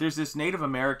similar, there's this Native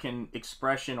American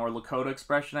expression, or Lakota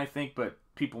expression, I think, but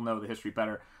people know the history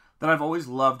better, that I've always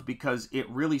loved because it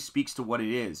really speaks to what it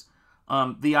is.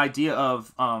 The idea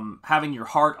of having your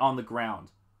heart on the ground.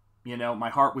 My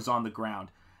heart was on the ground.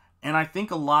 And I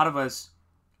think a lot of us,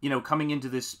 coming into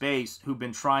this space, who've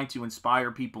been trying to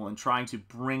inspire people and trying to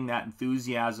bring that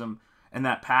enthusiasm and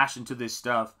that passion to this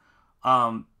stuff,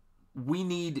 we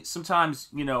need, sometimes,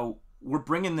 we're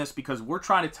bringing this because we're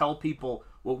trying to tell people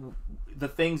the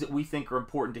things that we think are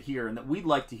important to hear and that we'd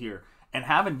like to hear. And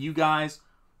having you guys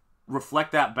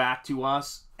reflect that back to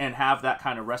us and have that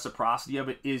kind of reciprocity of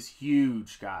it is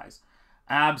huge, guys.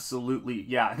 Absolutely.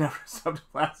 Yeah, I never subbed to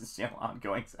Glasses channel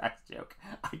ongoing sex joke.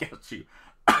 I got you.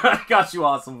 I got you,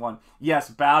 awesome one. Yes,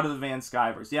 bow to the Van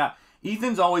Skyvers. Yeah,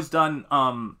 Ethan's always done.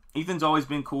 Ethan's always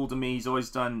been cool to me. He's always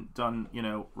done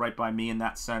right by me in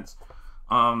that sense.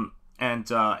 And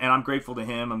I'm grateful to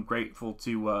him. I'm grateful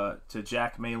to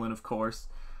Jack Malin, of course,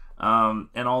 and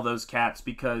all those cats,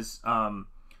 because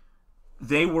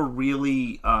they were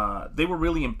really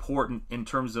important in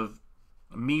terms of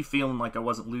me feeling like I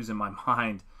wasn't losing my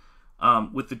mind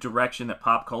with the direction that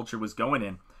pop culture was going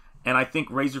in. And I think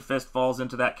RAZÖRFIST falls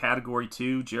into that category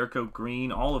too. Jericho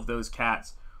Green, all of those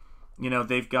cats,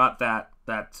 they've got that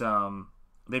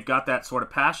sort of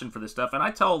passion for this stuff. And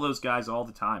I tell those guys all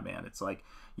the time, man. It's like,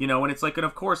 and it's like, and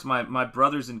of course my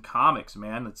brothers in comics,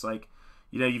 man. It's like,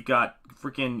 you've got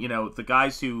freaking, the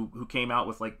guys who came out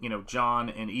with like, John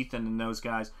and Ethan and those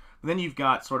guys. And then you've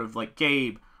got sort of like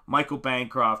Gabe, Michael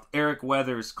Bancroft, Eric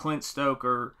Weathers, Clint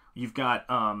Stoker. You've got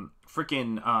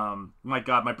my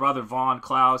God, my brother Vaughn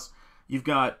Klaus. You've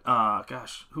got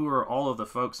who are all of the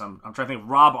folks? I'm trying to think.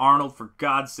 Rob Arnold, for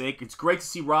God's sake. It's great to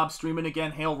see Rob streaming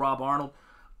again. Hail Rob Arnold.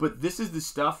 But this is the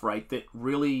stuff, right, that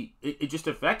really it just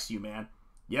affects you, man.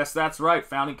 Yes, that's right.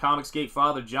 Founding Comicsgate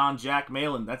father John Jack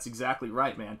Malin. That's exactly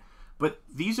right, man. But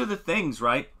these are the things,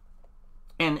 right?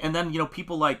 And then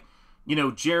people like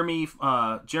Jeremy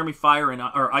Fire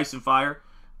or Ice and Fire.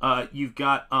 You've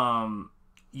got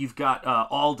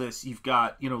Aldous, you've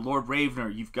got, Lord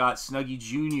Ravener, you've got Snuggy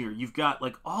Jr., you've got,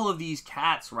 like, all of these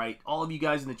cats, right? All of you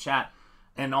guys in the chat,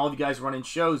 and all of you guys running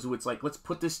shows who it's like, let's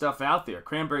put this stuff out there.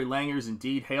 Cranberry Langers,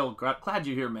 indeed. Hail, glad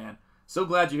you're here, man. So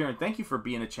glad you're here, and thank you for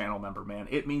being a channel member, man.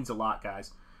 It means a lot,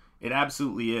 guys. It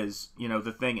absolutely is,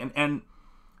 the thing. And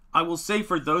I will say,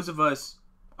 for those of us,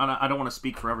 and I don't want to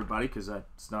speak for everybody, because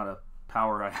it's not a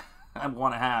power I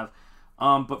want to have,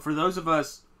 but for those of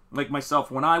us, like myself,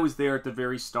 when I was there at the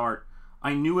very start,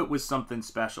 I knew it was something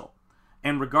special.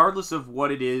 And regardless of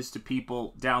what it is to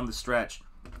people down the stretch,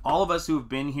 all of us who have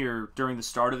been here during the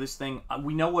start of this thing,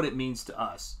 we know what it means to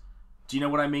us. Do you know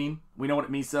what I mean? We know what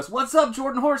it means to us. What's up,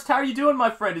 Jordan Horst? How are you doing, my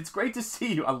friend? It's great to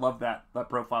see you. I love that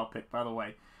profile pic, by the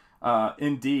way.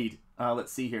 Indeed.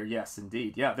 Let's see here. Yes,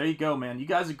 indeed. Yeah, there you go, man. You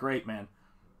guys are great, man.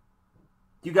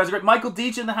 You guys are great. Michael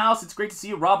Deitch in the house. It's great to see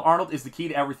you. Rob Arnold is the key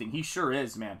to everything. He sure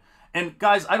is, man. And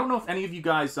guys, I don't know if any of you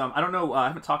guys, I don't know, I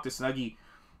haven't talked to Snuggy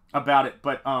about it,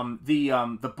 but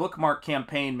the bookmark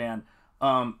campaign, man,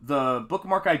 the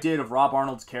bookmark I did of Rob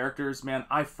Arnold's characters, man,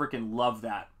 I freaking love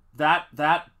that.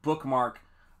 That bookmark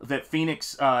that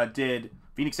Phoenix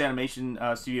Animation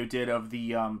Studio did of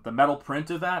the metal print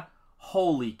of that,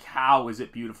 holy cow, is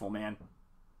it beautiful, man.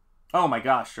 Oh my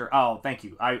gosh, sure. Oh, thank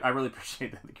you. I really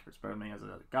appreciate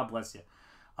that. God bless you.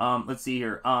 Let's see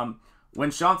here. When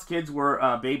Shanth's kids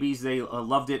were babies, they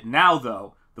loved it. Now,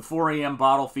 though, the 4 a.m.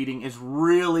 bottle feeding is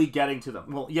really getting to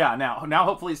them. Well, yeah, now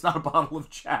hopefully it's not a bottle of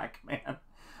Jack,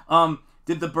 man.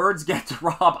 Did the birds get to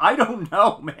Rob? I don't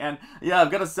know, man. Yeah,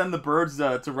 I've got to send the birds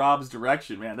to Rob's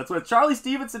direction, man. That's what Charlie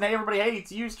Stevenson. Hey, everybody. Hey,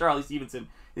 it's you, Charlie Stevenson.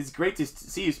 It's great to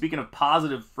see you. Speaking of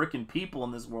positive freaking people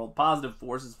in this world, positive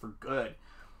forces for good.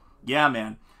 Yeah,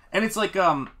 man. And it's like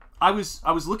I was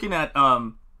looking at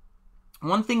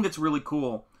one thing that's really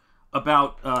cool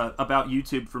about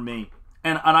YouTube for me,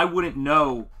 and I wouldn't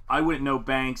know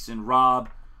Banks and Rob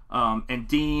and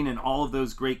Dean and all of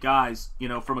those great guys,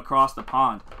 from across the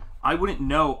pond. I wouldn't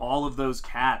know all of those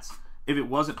cats if it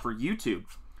wasn't for YouTube.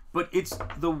 But it's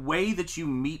the way that you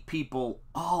meet people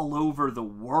all over the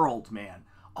world, man.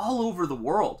 All over the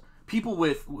world. People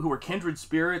who are kindred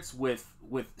spirits with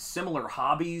similar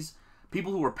hobbies.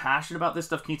 People who are passionate about this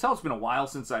stuff. Can you tell it's been a while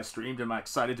since I streamed, and I'm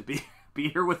excited to be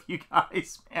here with you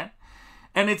guys, man.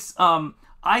 And it's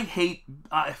I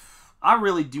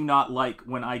really do not like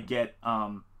when I get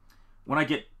come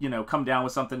down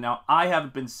with something. Now, I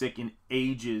haven't been sick in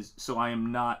ages, so I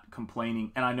am not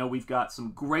complaining. And I know we've got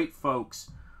some great folks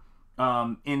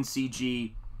in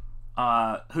CG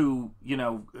who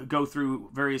go through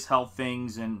various health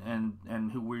things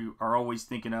and who we are always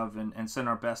thinking of and send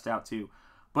our best out to.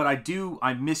 But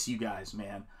I miss you guys,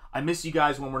 man. I miss you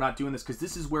guys when we're not doing this, because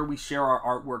this is where we share our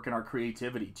artwork and our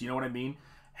creativity. Do you know what I mean?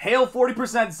 Hail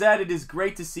 40% Zed. It is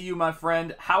great to see you, my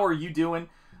friend. How are you doing?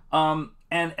 And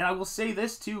I will say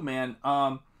this too, man.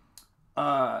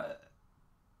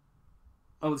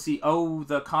 Let's see. Oh,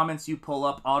 the comments you pull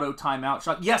up auto timeout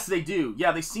shot. Yes, they do.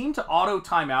 Yeah, they seem to auto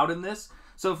timeout in this.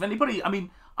 So if anybody,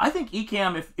 I think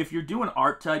Ecamm, if you're doing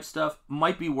art type stuff,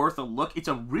 might be worth a look. It's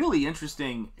a really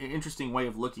interesting way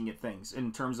of looking at things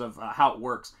in terms of how it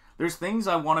works. There's things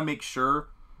I want to make sure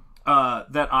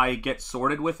that I get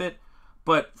sorted with it.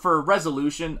 But for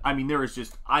resolution, there is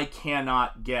just, I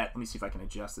cannot get, let me see if I can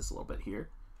adjust this a little bit here.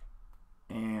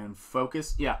 And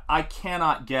focus. Yeah, I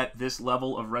cannot get this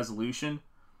level of resolution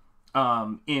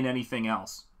in anything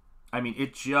else. I mean,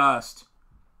 it just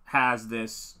has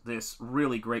this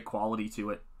really great quality to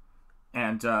it.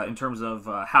 And in terms of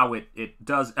how it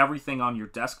does everything on your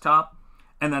desktop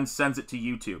and then sends it to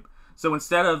YouTube. So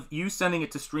instead of you sending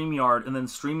it to StreamYard and then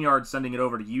StreamYard sending it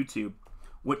over to YouTube,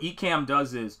 what Ecamm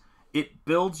does is it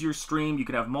builds your stream. You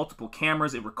can have multiple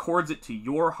cameras. It records it to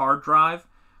your hard drive.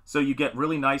 So you get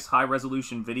really nice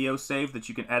high-resolution video saved that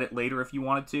you can edit later if you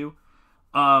wanted to.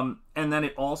 And then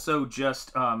it also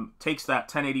just takes that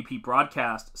 1080p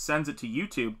broadcast, sends it to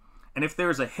YouTube, and if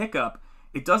there's a hiccup,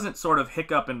 it doesn't sort of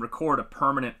hiccup and record a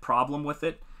permanent problem with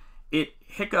it. It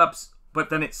hiccups, but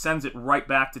then it sends it right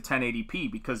back to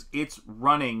 1080p because it's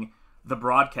running the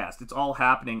broadcast. It's all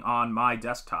happening on my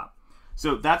desktop.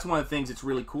 So that's one of the things that's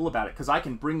really cool about it, because I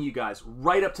can bring you guys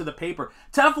right up to the paper.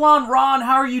 Teflon Ron,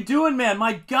 how are you doing, man?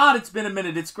 My God, it's been a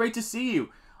minute. It's great to see you.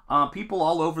 People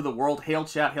all over the world, hail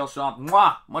chat, hail Sean.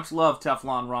 Mwah! Much love,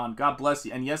 Teflon Ron. God bless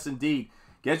you. And yes, indeed,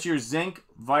 get your zinc,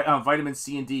 vitamin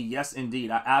C and D. Yes,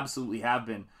 indeed, I absolutely have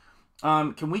been.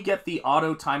 Can we get the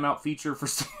auto timeout feature for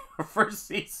for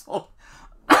Cecil?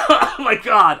 Oh my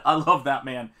God, I love that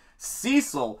man.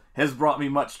 Cecil has brought me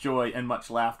much joy and much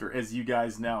laughter, as you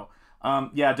guys know.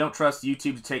 Yeah, don't trust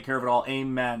YouTube to take care of it all.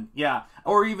 Amen. Yeah,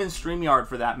 or even StreamYard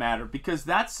for that matter, because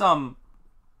that's a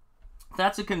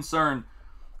concern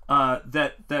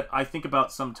that I think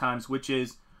about sometimes, which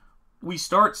is we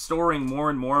start storing more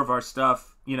and more of our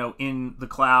stuff, you know, in the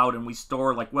cloud, and we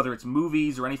store, like, whether it's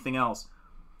movies or anything else.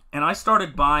 And I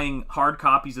started buying hard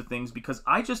copies of things because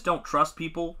I just don't trust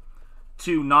people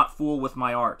to not fool with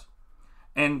my art.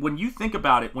 And when you think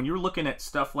about it, when you're looking at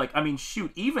stuff like, I mean,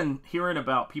 shoot, even hearing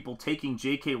about people taking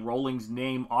J.K. Rowling's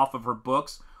name off of her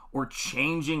books or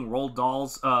changing Roald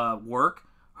Dahl's work,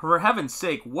 for heaven's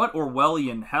sake, what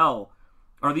Orwellian hell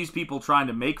are these people trying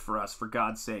to make for us, for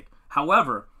God's sake?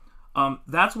 However,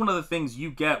 that's one of the things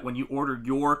you get when you order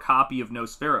your copy of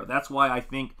Nosfero. That's why I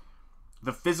think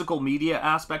the physical media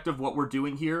aspect of what we're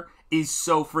doing here is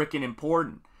so freaking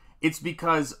important. It's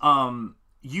because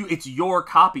it's your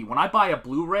copy. When I buy a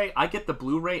Blu-ray, I get the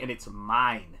Blu-ray and it's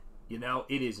mine. You know,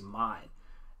 it is mine.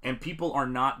 And people are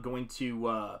not going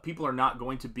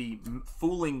to be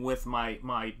fooling with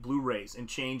my Blu-rays and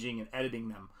changing and editing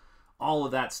them. All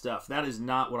of that stuff. That is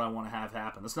not what I want to have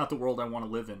happen. That's not the world I want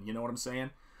to live in. You know what I'm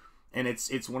saying? And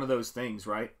it's one of those things,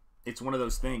 right? It's one of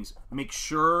those things. Make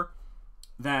sure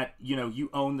that, you know, you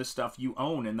own the stuff you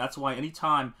own. And that's why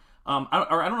anytime, I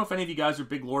don't know if any of you guys are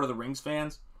big Lord of the Rings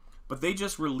fans, but they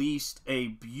just released a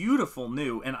beautiful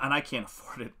new, and I can't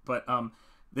afford it, but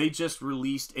they just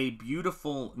released a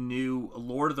beautiful new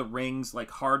Lord of the Rings, like,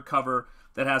 hardcover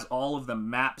that has all of the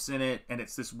maps in it, and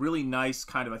it's this really nice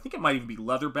kind of, I think it might even be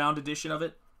leather-bound edition of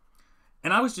it.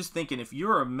 And I was just thinking, if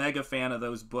you're a mega fan of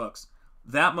those books,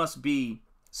 that must be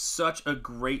such a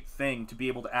great thing to be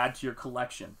able to add to your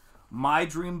collection. My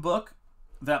dream book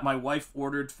that my wife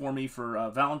ordered for me for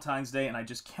Valentine's Day, and I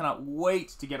just cannot wait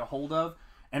to get a hold of,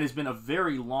 and has been a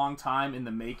very long time in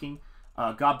the making,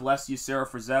 God bless you, Sarah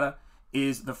Frazetta,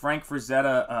 is the Frank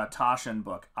Frazetta Taschen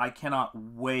book. I cannot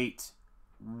wait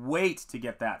to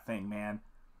get that thing, man.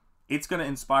 It's going to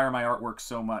inspire my artwork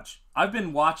so much. I've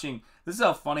been watching, this is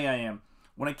how funny I am.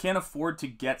 When I can't afford to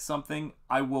get something,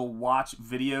 I will watch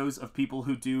videos of people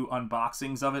who do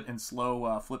unboxings of it and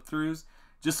slow flip-throughs.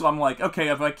 Just so I'm like,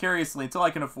 okay, vicariously, until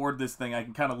I can afford this thing, I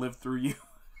can kind of live through you.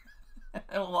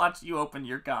 And watch you open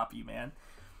your copy, man.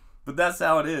 But that's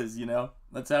how it is, you know?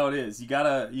 That's how it is. You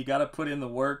gotta put in the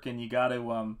work, and you gotta,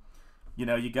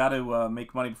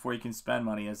 make money before you can spend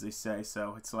money, as they say.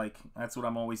 So it's like, that's what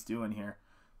I'm always doing here,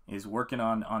 is working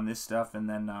on this stuff. And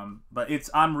then, but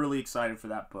I'm really excited for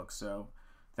that book. So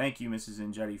thank you, Mrs.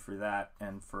 Enjeti, for that,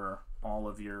 and for all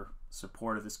of your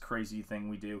support of this crazy thing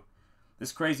we do.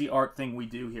 This crazy art thing we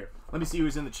do here. Let me see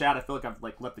who's in the chat. I feel like I've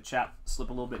let the chat slip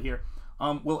a little bit here.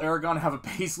 Will Aragon have a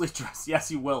paisley dress? Yes,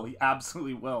 he will. He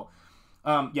absolutely will.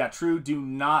 Yeah, true. Do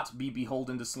not be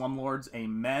beholden to slumlords.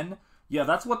 Amen. Yeah,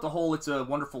 that's what the whole It's a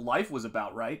Wonderful Life was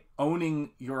about, right?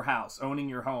 Owning your house, owning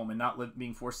your home, and not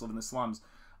being forced to live in the slums.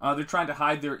 They're trying to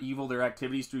hide their evil, their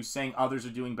activities, through saying others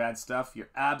are doing bad stuff. You're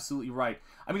absolutely right.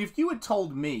 I mean, if you had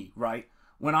told me, right,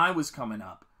 when I was coming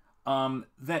up,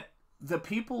 that the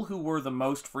people who were the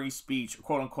most free speech,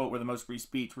 quote unquote, were the most free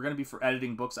speech, were going to be for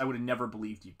editing books, I would have never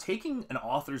believed you. Taking an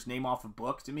author's name off a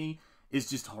book, to me, is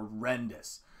just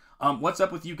horrendous. What's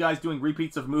up with you guys doing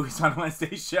repeats of movies on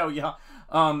Wednesday's show? Yeah.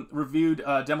 Reviewed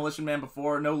Demolition Man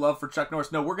before. No love for Chuck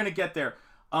Norris. No, we're going to get there.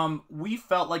 We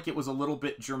felt like it was a little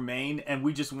bit germane, and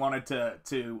we just wanted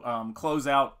to close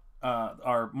out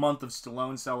our month of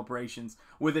Stallone celebrations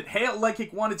with it. Hail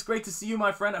Legkick 1, it's great to see you,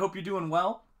 my friend. I hope you're doing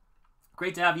well.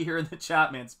 Great to have you here in the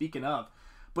chat, man. Speaking of.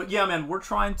 But yeah, man, we're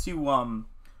trying to,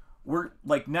 we're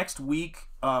like next week,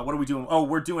 what are we doing? Oh,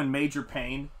 we're doing Major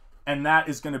Pain. And that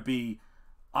is going to be,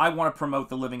 I want to promote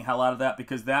the living hell out of that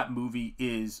because that movie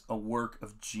is a work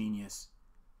of genius.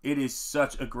 It is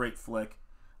such a great flick.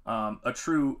 A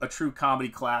true comedy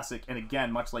classic. And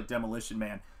again, much like Demolition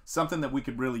Man, something that we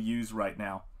could really use right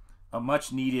now. A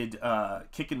much needed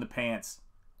kick in the pants.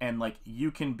 And like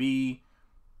you can be,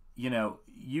 you know,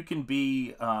 you can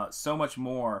be so much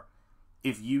more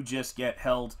if you just get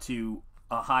held to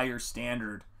a higher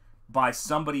standard by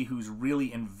somebody who's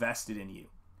really invested in you,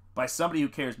 by somebody who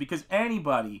cares, because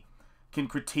anybody can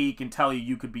critique and tell you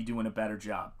you could be doing a better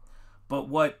job. But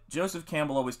what Joseph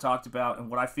Campbell always talked about, and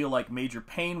what I feel like Major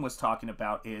Pain was talking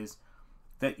about, is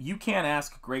that you can't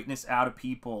ask greatness out of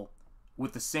people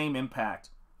with the same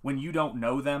impact when you don't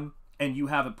know them and you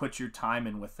haven't put your time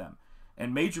in with them.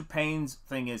 And Major Pain's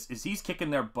thing is he's kicking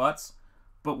their butts,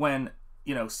 but when,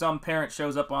 you know, some parent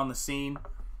shows up on the scene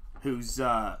who's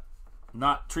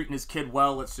not treating his kid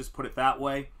well, let's just put it that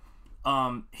way,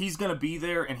 he's going to be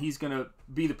there and he's going to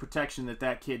be the protection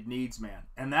that kid needs, man.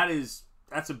 And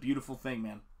that's a beautiful thing,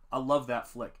 man. I love that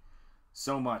flick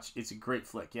so much. It's a great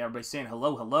flick. Yeah, everybody's saying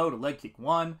hello to Leg Kick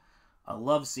 1. I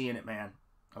love seeing it, man.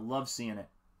 I love seeing it.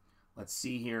 Let's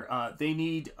see here.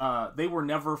 They were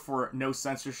never for no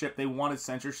censorship. They wanted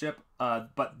censorship,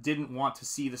 but didn't want to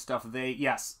see the stuff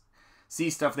see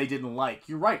stuff they didn't like.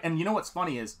 You're right. And you know what's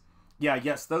funny is,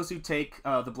 yes, those who take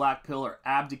the black pill are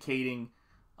abdicating,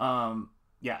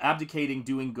 abdicating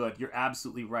doing good. You're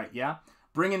absolutely right. Yeah.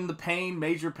 Bringing the pain,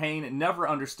 Major Pain, and never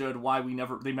understood why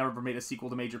they never made a sequel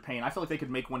to Major Pain. I feel like they could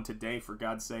make one today, for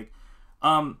God's sake.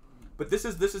 But this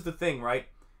is the thing, right?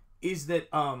 Is that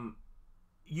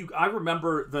I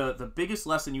remember the biggest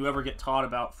lesson you ever get taught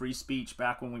about free speech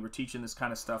back when we were teaching this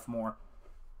kind of stuff more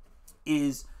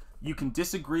is you can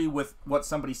disagree with what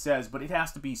somebody says, but it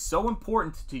has to be so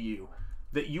important to you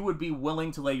that you would be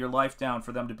willing to lay your life down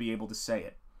for them to be able to say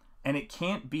it. And it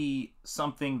can't be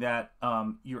something that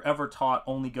you're ever taught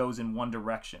only goes in one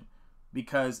direction,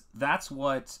 because that's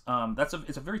what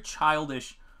it's a very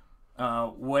childish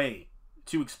way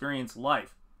to experience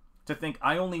life. To think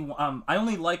I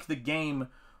only like the game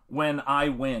when I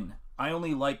win. I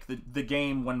only like the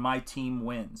game when my team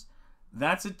wins.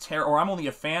 That's or I'm only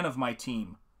a fan of my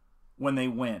team when they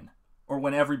win, or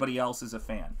when everybody else is a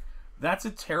fan. That's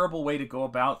a terrible way to go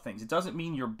about things. It doesn't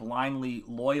mean you're blindly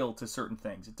loyal to certain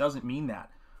things. It doesn't mean that.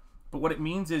 But what it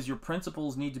means is your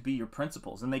principles need to be your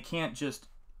principles, and they can't just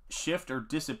shift or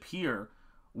disappear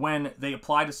when they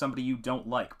apply to somebody you don't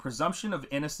like. Presumption of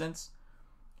innocence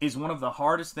is one of the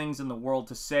hardest things in the world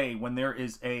to say when there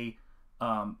is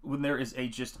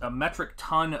just a metric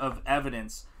ton of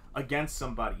evidence against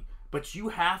somebody. But you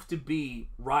have to be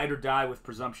ride or die with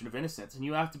presumption of innocence, and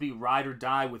you have to be ride or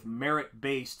die with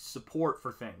merit-based support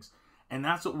for things. And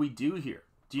that's what we do here.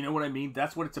 Do you know what I mean?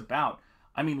 That's what it's about.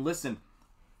 I mean, listen,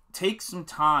 take some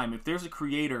time. If there's a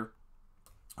creator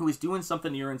who is doing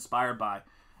something you're inspired by,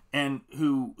 and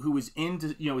who is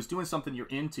into, is doing something you're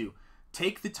into,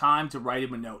 take the time to write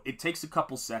him a note. It takes a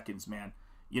couple seconds, man.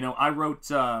 I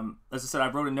wrote, as I said, I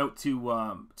wrote a note to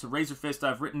RAZÖRFIST.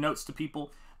 I've written notes to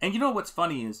people. And you know what's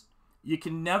funny is, you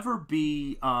can never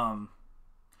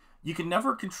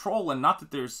control, and not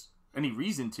that there's any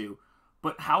reason to,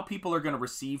 but how people are going to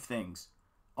receive things.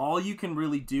 All you can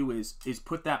really do is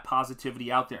put that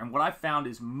positivity out there. And what I found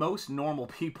is most normal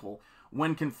people,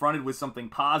 when confronted with something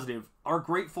positive, are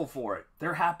grateful for it.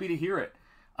 They're happy to hear it.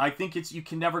 I think you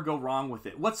can never go wrong with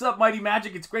it. What's up, Mighty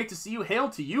Magic? It's great to see you. Hail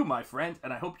to you, my friend,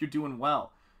 and I hope you're doing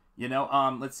well.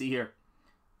 Let's see here.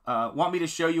 Want me to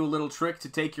show you a little trick to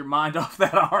take your mind off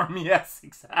that arm? Yes,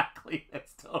 exactly.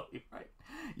 That's totally right.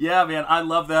 Yeah, man, I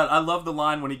love that. I love the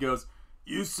line when he goes,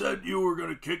 "You said you were going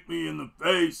to kick me in the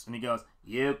face." And he goes,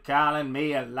 "You calling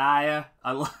me a liar?"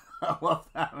 I love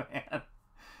that, man.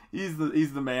 He's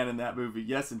the man in that movie.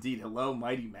 Yes, indeed. Hello,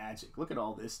 Mighty Magic. Look at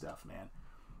all this stuff, man.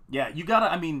 Yeah, you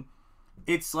gotta,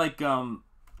 it's like,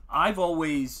 I've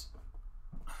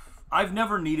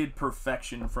never needed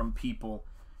perfection from people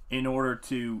in order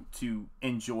to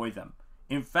enjoy them.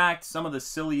 In fact, some of the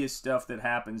silliest stuff that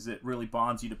happens that really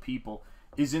bonds you to people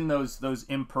is in those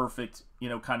imperfect,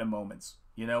 kind of moments,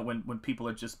 when people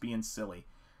are just being silly.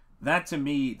 That, to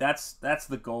me, that's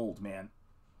the gold, man.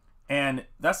 And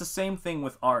that's the same thing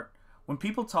with art. When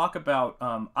people talk about,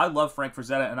 I love Frank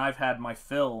Frazetta, and I've had my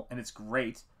fill, and it's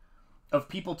great, of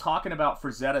people talking about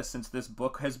Frazetta since this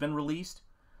book has been released.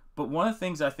 But one of the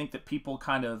things I think that people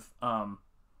kind of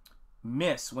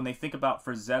miss when they think about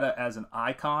Frazetta as an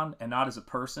icon and not as a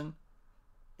person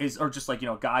or just like,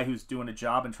 a guy who's doing a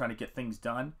job and trying to get things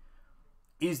done,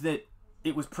 is that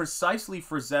it was precisely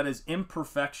Frazetta's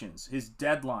imperfections, his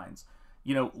deadlines,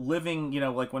 you know, living, you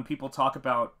know, like when people talk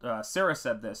about, Sarah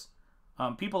said this,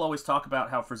 people always talk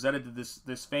about how Frazetta did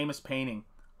this famous painting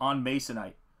on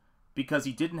Masonite because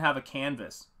he didn't have a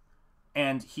canvas,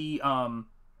 and he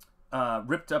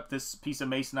ripped up this piece of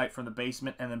Masonite from the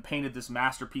basement and then painted this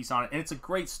masterpiece on it, and it's a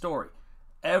great story.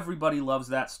 Everybody loves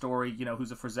that story, you know,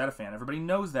 who's a Frazetta fan. Everybody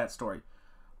knows that story.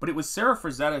 But it was Sarah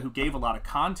Frazetta who gave a lot of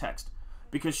context,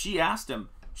 because she asked him,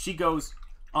 she goes,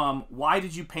 why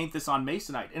did you paint this on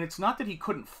Masonite? And it's not that he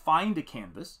couldn't find a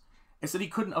canvas, it's that he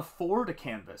couldn't afford a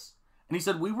canvas. And he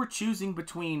said, we were choosing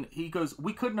between, he goes,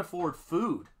 we couldn't afford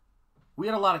food. We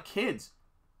had a lot of kids.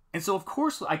 And so, of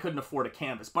course, I couldn't afford a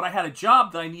canvas, but I had a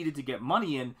job that I needed to get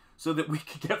money in so that we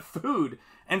could get food.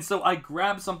 And so I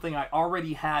grabbed something I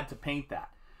already had to paint that.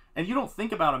 And you don't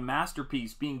think about a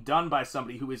masterpiece being done by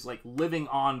somebody who is like living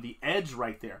on the edge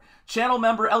right there. Channel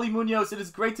member Ellie Munoz, it is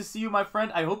great to see you, my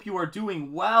friend. I hope you are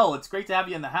doing well. It's great to have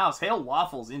you in the house. Hail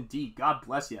waffles, indeed. God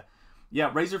bless you. Yeah,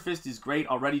 RAZÖRFIST is great.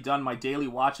 Already done my daily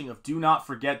watching of Do Not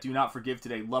Forget, Do Not Forgive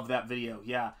today. Love that video.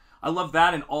 Yeah, I love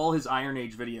that and all his Iron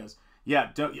Age videos.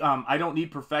 Yeah, I don't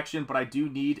need perfection, but I do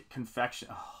need confection.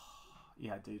 Oh,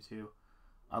 yeah, I do too.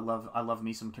 I love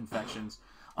me some confections.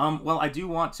 Well, I do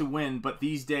want to win, but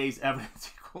these days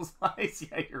evidence equals lies.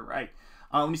 Yeah, you're right.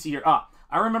 Let me see here.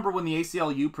 I remember when the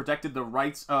ACLU protected the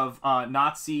rights of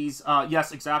Nazis.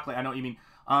 Yes, exactly. I know what you mean.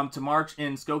 To march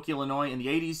in Skokie, Illinois in the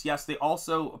 80s. Yes, they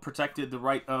also protected the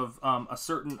right of a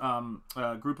certain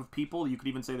group of people. You could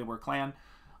even say they were a Klan.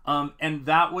 And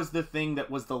that was the thing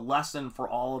that was the lesson for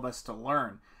all of us to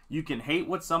learn. You can hate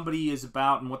what somebody is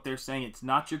about and what they're saying. It's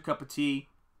not your cup of tea,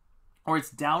 or it's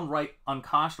downright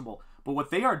unconscionable. But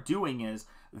what they are doing is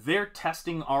they're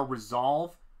testing our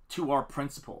resolve to our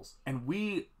principles. And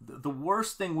the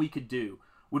worst thing we could do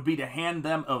would be to hand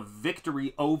them a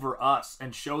victory over us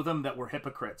and show them that we're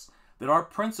hypocrites, that our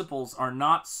principles are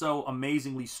not so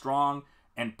amazingly strong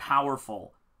and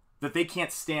powerful that they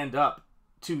can't stand up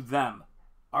to them.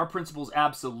 Our principles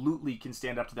absolutely can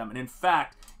stand up to them. And in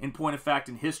fact, in point of fact,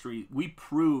 in history, we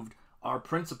proved our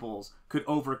principles could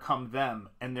overcome them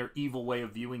and their evil way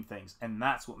of viewing things. And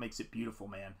that's what makes it beautiful,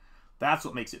 man. That's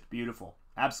what makes it beautiful.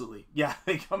 Absolutely. Yeah,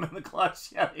 they come in the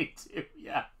clutch. Yeah, they do.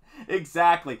 Yeah,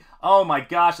 exactly. Oh my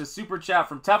gosh, a super chat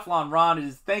from Teflon Ron. It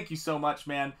is, thank you so much,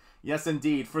 man. Yes,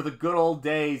 indeed. For the good old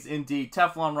days, indeed.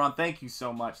 Teflon Ron, thank you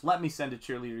so much. Let me send a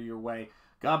cheerleader your way.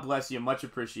 God bless you. Much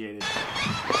appreciated.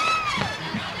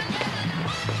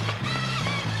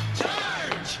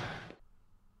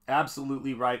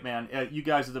 Absolutely right, man. You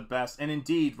guys are the best. And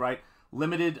indeed, right,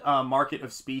 limited market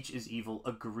of speech is evil.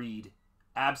 Agreed.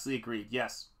 Absolutely agreed.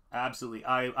 Yes, absolutely.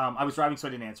 I was driving, so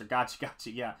I didn't answer.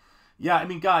 Gotcha. Yeah. Yeah, I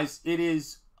mean, guys, it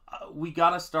is, we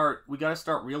gotta start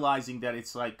realizing that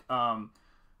it's like,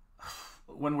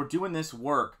 when we're doing this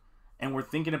work and we're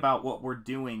thinking about what we're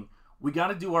doing, we got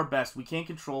to do our best. We can't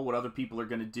control what other people are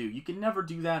going to do. You can never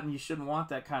do that, and you shouldn't want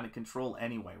that kind of control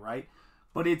anyway, right?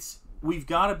 But we've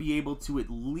got to be able to at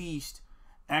least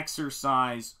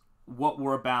exercise what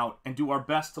we're about and do our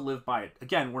best to live by it.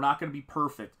 Again, we're not going to be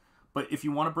perfect, but if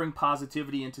you want to bring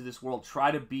positivity into this world, try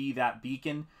to be that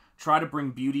beacon. Try to bring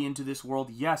beauty into this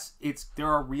world. Yes, there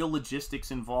are real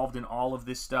logistics involved in all of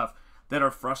this stuff that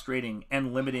are frustrating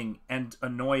and limiting and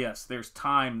annoy us. There's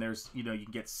time. You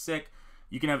can get sick.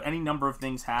 You can have any number of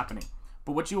things happening.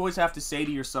 But what you always have to say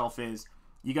to yourself is,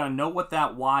 you got to know what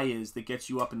that why is that gets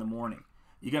you up in the morning.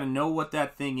 You got to know what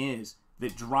that thing is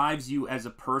that drives you as a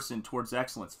person towards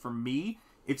excellence. For me,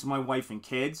 it's my wife and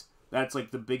kids. That's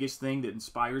like the biggest thing that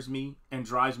inspires me and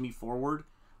drives me forward.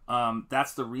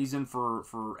 That's the reason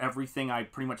for everything I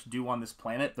pretty much do on this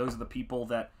planet. Those are the people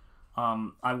that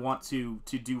I want to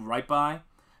do right by.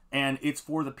 And it's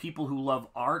for the people who love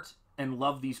art and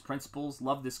love these principles,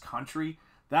 love this country.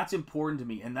 That's important to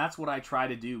me, and that's what I try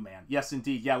to do, man. Yes,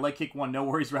 indeed. Yeah, leg kick one, no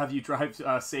worries. Rather you drive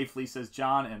safely, says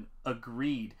John, and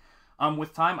agreed.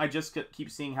 With time, I just keep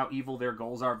seeing how evil their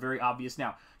goals are. Very obvious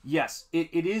now. Yes,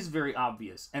 it is very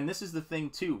obvious, and this is the thing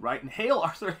too, right? And hail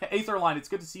Arthur Aetherline, it's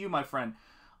good to see you, my friend.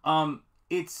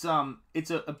 It's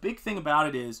a big thing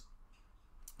about it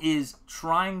is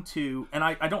trying to, and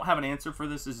I don't have an answer for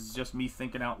this. This is just me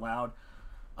thinking out loud.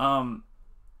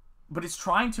 But it's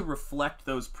trying to reflect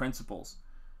those principles.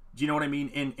 Do you know what I mean?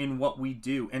 In what we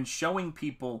do and showing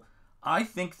people. I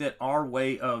think that our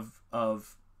way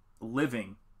of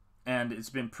living, and it's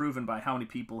been proven by how many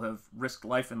people have risked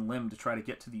life and limb to try to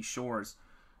get to these shores,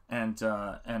 and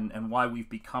why we've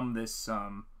become this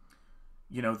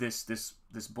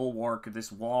this bulwark,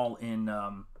 this wall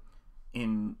in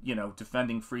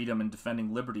defending freedom and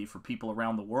defending liberty for people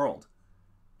around the world.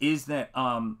 is that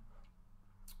our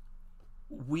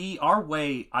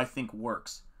way, I think,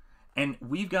 works. And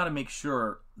we've got to make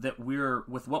sure that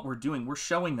with what we're doing, we're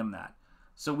showing them that.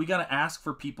 So we got to ask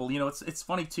for people, it's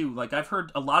funny too. Like, I've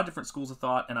heard a lot of different schools of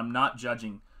thought, and I'm not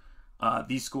judging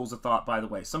these schools of thought, by the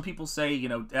way. Some people say,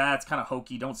 it's kind of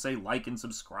hokey. Don't say like and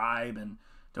subscribe, and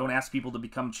don't ask people to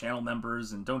become channel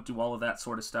members, and don't do all of that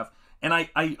sort of stuff. And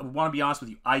I want to be honest with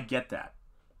you. I get that.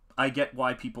 I get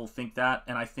why people think that,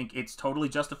 and I think it's totally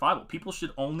justifiable. People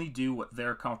should only do what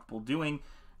they're comfortable doing,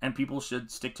 and people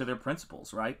should stick to their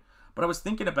principles, right? But I was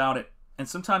thinking about it, and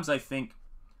sometimes I think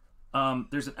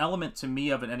there's an element to me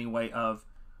of it anyway of,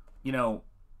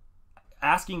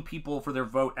 asking people for their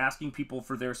vote, asking people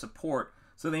for their support,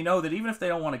 so they know that even if they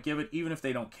don't want to give it, even if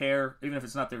they don't care, even if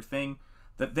it's not their thing,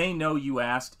 that they know you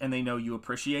asked and they know you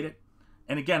appreciate it.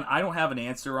 And again, I don't have an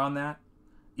answer on that,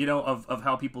 of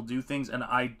how people do things, and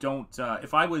I don't,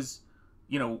 if I was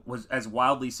as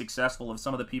wildly successful as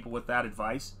some of the people with that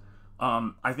advice,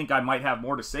 I think I might have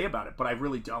more to say about it, but I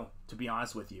really don't, to be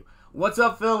honest with you. What's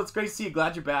up, Phil? It's great to see you.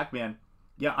 Glad you're back, man.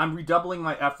 Yeah, I'm redoubling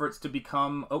my efforts to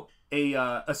become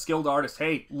a skilled artist.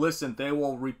 Hey, listen, they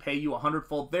will repay you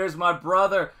 100-fold. There's my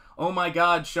brother. Oh my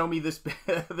God, show me this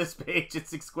this page.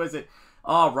 It's exquisite.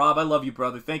 Oh, Rob, I love you,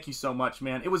 brother. Thank you so much,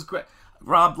 man. It was great.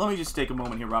 Rob, let me just take a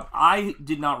moment here, Rob. I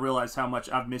did not realize how much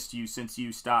I've missed you since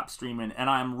you stopped streaming, and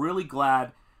I'm really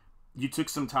glad you took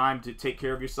some time to take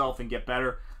care of yourself and get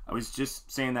better. I was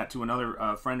just saying that to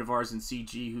another friend of ours in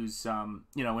CG who's,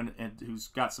 and who's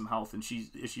got some health and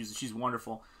issues. She's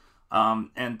wonderful.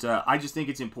 I just think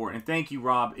it's important. And thank you,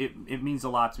 Rob. It means a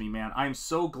lot to me, man. I am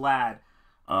so glad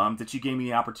that you gave me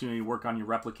the opportunity to work on your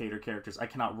replicator characters. I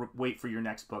cannot wait for your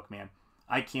next book, man.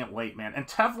 I can't wait, man. And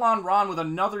Teflon Ron with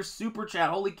another super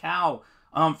chat. Holy cow.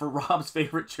 For Rob's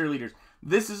favorite cheerleaders.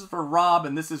 This is for Rob,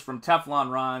 and this is from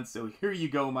Teflon Ron. So here you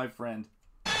go, my friend.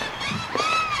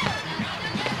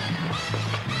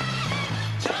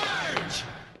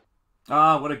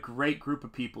 Ah, what a great group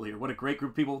of people here. What a great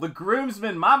group of people. The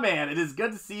groomsman, my man. It is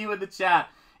good to see you in the chat.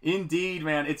 Indeed,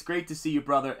 man. It's great to see you,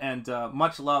 brother, and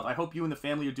much love. I hope you and the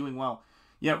family are doing well.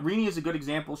 Yeah, Rini is a good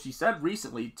example. She said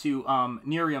recently to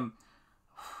Miriam,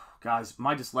 guys,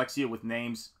 my dyslexia with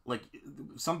names, like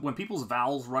when people's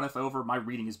vowels runneth over, my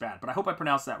reading is bad. But I hope I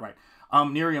pronounced that right.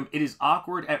 Miriam, it is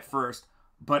awkward at first,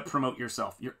 but promote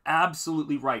yourself. You're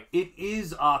absolutely right. It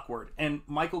is awkward. And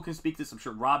Michael can speak to this. I'm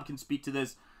sure Rob can speak to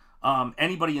this.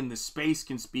 Anybody in this space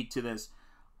can speak to this.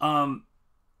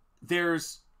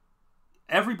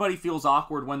 Everybody feels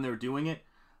awkward when they're doing it.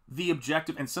 The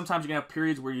objective, and sometimes you're going to have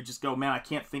periods where you just go, man, I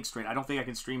can't think straight. I don't think I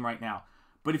can stream right now.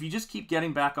 But if you just keep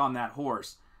getting back on that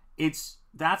horse,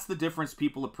 that's the difference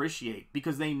people appreciate,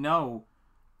 because they know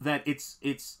that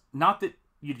it's not that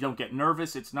you don't get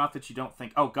nervous. It's not that you don't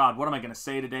think, oh God, what am I going to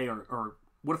say today? Or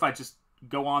what if I just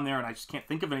go on there and I just can't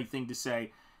think of anything to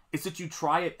say? It's that you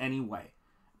try it anyway.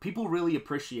 People really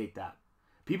appreciate that.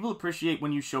 People appreciate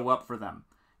when you show up for them.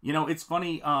 It's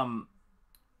funny,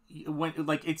 when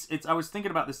I was thinking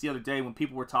about this the other day when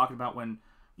people were talking about when,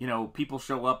 people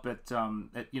show up at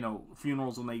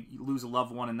funerals when they lose a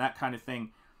loved one and that kind of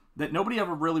thing, that nobody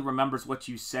ever really remembers what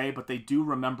you say, but they do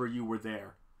remember you were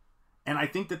there. And I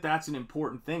think that that's an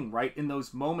important thing, right? In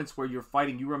those moments where you're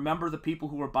fighting, you remember the people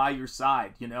who are by your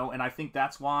side, and I think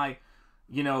that's why,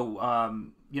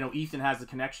 Ethan has the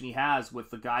connection he has with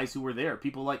the guys who were there.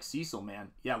 People like Cecil,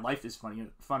 man. Yeah, life is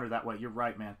funner that way. You're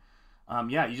right, man.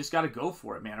 Yeah, you just got to go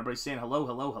for it, man. Everybody's saying hello,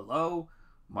 hello, hello.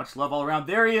 Much love all around.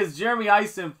 There he is, Jeremy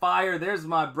Ice and Fire. There's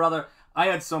my brother. I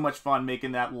had so much fun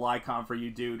making that little icon for you,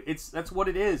 dude. That's what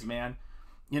it is, man.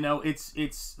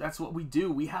 That's what we do.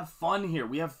 We have fun here.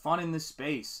 We have fun in this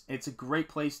space. It's a great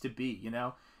place to be,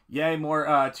 Yay,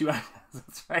 more, 2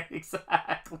 That's right,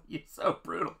 exactly. You're so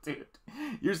brutal, dude.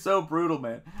 You're so brutal,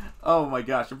 man. Oh, my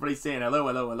gosh. Everybody's saying hello,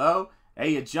 hello, hello.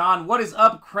 Hey, John, what is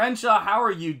up? Crenshaw, how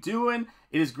are you doing?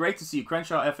 It is great to see you.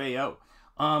 Crenshaw, FAO.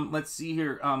 Let's see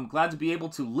here. I'm glad to be able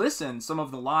to listen some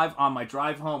of the live on my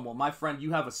drive home. Well, my friend,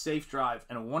 you have a safe drive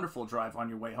and a wonderful drive on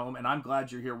your way home, and I'm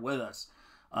glad you're here with us.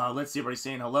 Let's see. Everybody's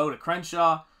saying hello to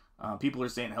Crenshaw. People are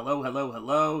saying hello, hello,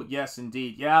 hello. Yes,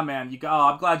 indeed. Yeah, man.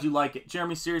 I'm glad you like it.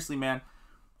 Jeremy, seriously, man.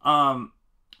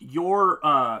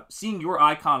 Seeing your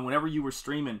icon whenever you were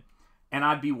streaming, and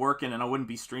I'd be working and I wouldn't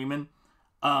be streaming,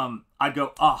 I'd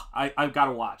go, I've got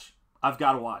to watch. I've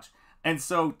got to watch. And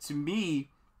so to me,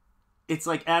 it's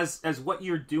like as what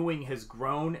you're doing has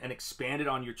grown and expanded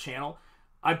on your channel,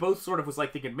 I both sort of was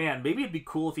like thinking, man, maybe it'd be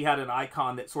cool if he had an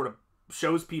icon that sort of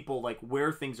shows people like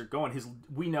where things are going.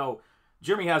 We know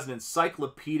Jeremy has an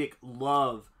encyclopedic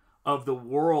love of the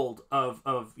world of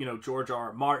George R.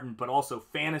 R. Martin, but also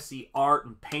fantasy art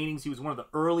and paintings. He was one of the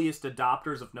earliest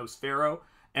adopters of Nosfero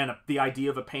and the idea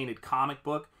of a painted comic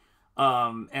book.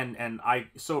 And I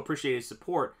so appreciate his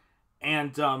support.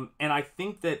 And I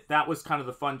think that was kind of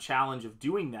the fun challenge of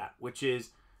doing that, which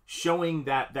is showing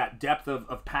that depth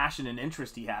of passion and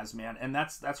interest he has, man. And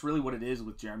that's really what it is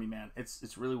with Jeremy, man.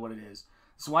 It's really what it is.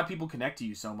 It's why people connect to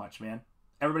you so much, man.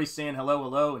 Everybody's saying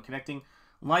hello and connecting.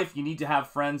 Life, you need to have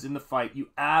friends in the fight. You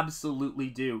absolutely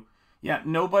do. Yeah,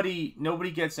 nobody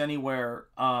gets anywhere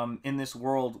in this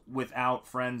world without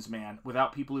friends, man.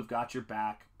 Without people who've got your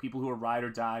back, people who are ride or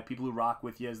die, people who rock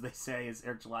with you, as they say, as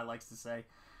Eric July likes to say.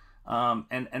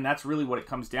 And that's really what it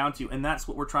comes down to. And that's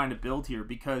what we're trying to build here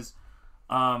because,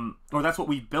 or that's what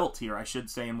we've built here, I should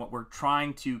say, and what we're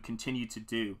trying to continue to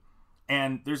do.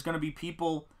 And there's going to be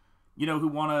people, who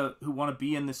want to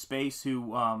be in this space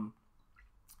who,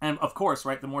 and of course,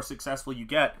 right, the more successful you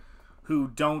get, who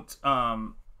don't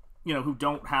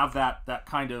have that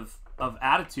kind of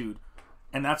attitude.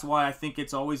 And that's why I think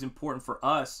it's always important for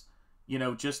us,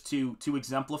 just to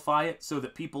exemplify it so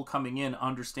that people coming in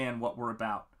understand what we're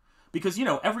about. Because,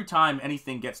 every time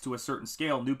anything gets to a certain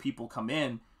scale, new people come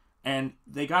in and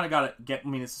they gotta get,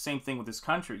 it's the same thing with this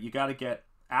country. You gotta get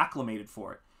acclimated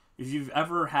for it. If you've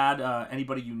ever had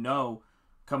anybody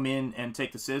come in and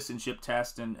take the citizenship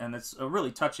test, and it's a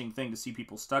really touching thing to see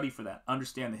people study for that,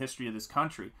 understand the history of this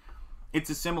country. It's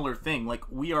a similar thing. Like,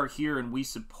 we are here and we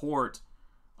support,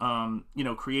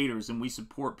 creators, and we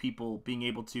support people being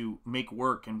able to make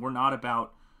work, and we're not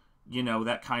about,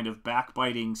 that kind of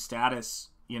backbiting status,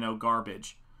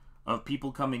 garbage of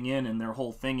people coming in and their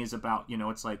whole thing is about,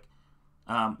 it's like,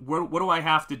 what do I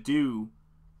have to do,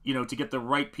 to get the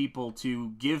right people to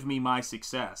give me my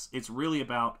success? It's really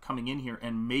about coming in here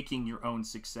and making your own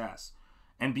success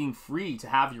and being free to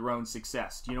have your own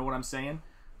success. Do you know what I'm saying?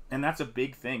 And that's a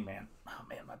big thing, man. Oh,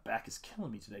 man, my back is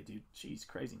killing me today, dude. Jeez,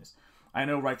 craziness. I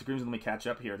know, right? The Groomsmen, let me catch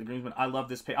up here. The Groomsmen, I love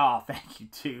this page. Oh, thank you,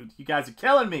 dude. You guys are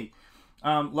killing me.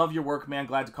 Love your work, man.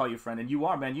 Glad to call you a friend. And you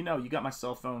are, man. You got my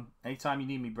cell phone. Anytime you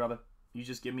need me, brother, you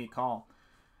just give me a call.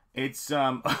 It's,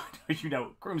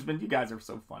 Groomsmen, you guys are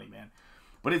so funny, man.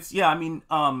 But it's,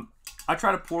 I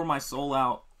try to pour my soul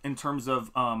out in terms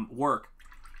of work.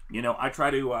 I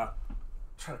try to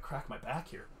crack my back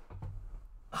here.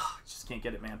 Oh, I just can't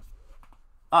get it, man.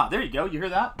 Ah, there you go. You hear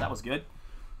that? That was good.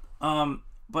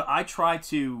 But I try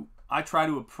to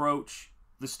approach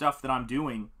the stuff that I'm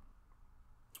doing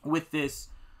with this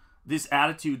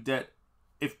attitude that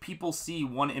if people see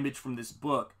one image from this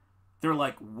book, they're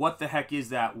like, what the heck is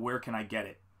that? Where can I get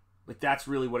it? Like, that's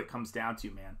really what it comes down to,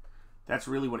 man. That's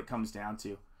really what it comes down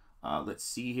to. Let's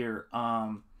see here.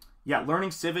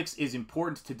 Learning civics is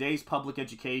important. Today's public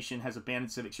education has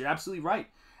abandoned civics. You're absolutely right.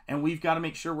 And we've got to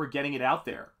make sure we're getting it out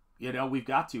there. We've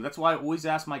got to. That's why I always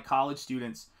ask my college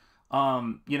students,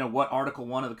 what Article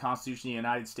 1 of the Constitution of the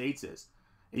United States is.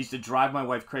 It used to drive my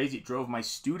wife crazy. It drove my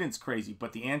students crazy.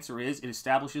 But the answer is it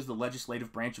establishes the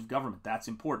legislative branch of government. That's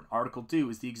important. Article 2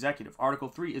 is the executive. Article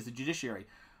 3 is the judiciary.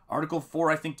 Article 4,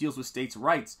 I think, deals with states'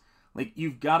 rights. Like,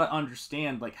 you've got to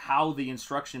understand, like, how the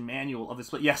instruction manual of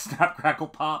this... Yes, Snap, Crackle,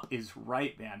 Pop is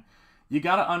right, man. You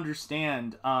got to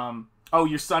understand... Oh,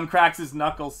 your son cracks his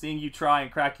knuckles. Seeing you try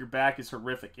and crack your back is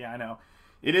horrific. Yeah, I know.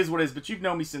 It is what it is. But you've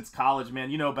known me since college, man.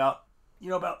 You know about...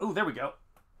 Oh, there we go.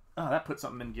 Oh, that put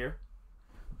something in gear.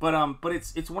 But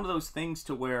it's one of those things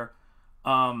to where...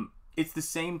 it's the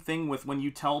same thing with when you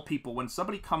tell people... When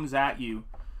somebody comes at you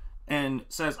and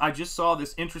says, I just saw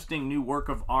this interesting new work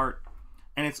of art...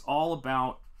 And it's all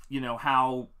about,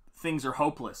 how things are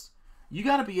hopeless. You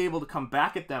got to be able to come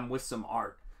back at them with some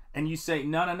art. And you say,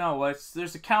 no,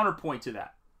 there's a counterpoint to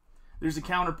that. There's a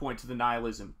counterpoint to the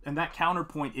nihilism. And that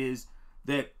counterpoint is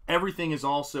that everything is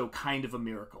also kind of a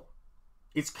miracle.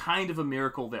 It's kind of a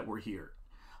miracle that we're here.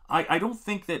 I don't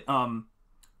think that, how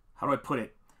do I put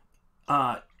it?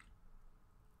 I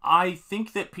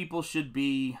think that people should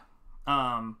be,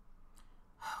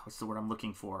 what's the word I'm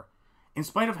looking for? In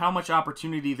spite of how much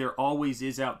opportunity there always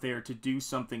is out there to do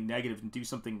something negative and do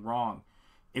something wrong,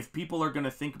 if people are going to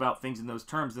think about things in those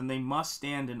terms, then they must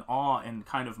stand in awe and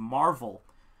kind of marvel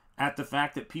at the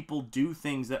fact that people do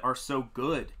things that are so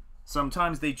good.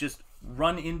 Sometimes they just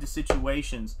run into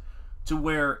situations to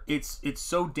where it's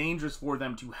so dangerous for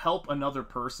them to help another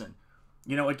person.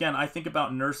 Again, I think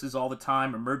about nurses all the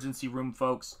time, emergency room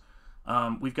folks.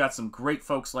 We've got some great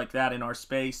folks like that in our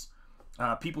space.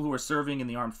 People who are serving in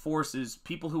the armed forces,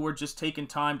 people who are just taking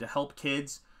time to help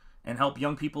kids and help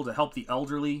young people, to help the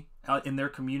elderly out in their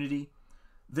community.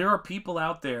 There are people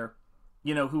out there,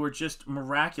 who are just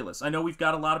miraculous. I know we've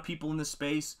got a lot of people in this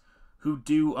space who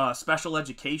do special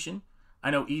education. I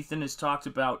know Ethan has talked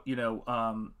about, you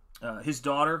know, his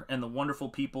daughter and the wonderful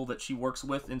people that she works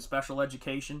with in special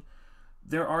education.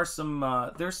 There's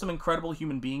some incredible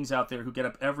human beings out there who get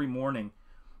up every morning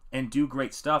and do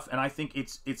great stuff. And I think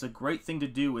it's a great thing to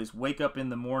do, is wake up in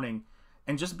the morning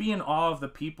and just be in awe of the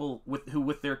people who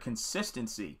with their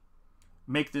consistency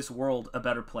make this world a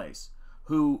better place,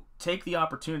 who take the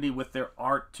opportunity with their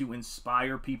art to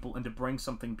inspire people and to bring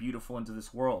something beautiful into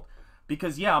this world.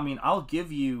 Because yeah, I mean, I'll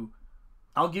give you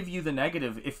the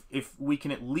negative if we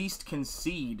can at least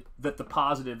concede that the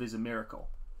positive is a miracle.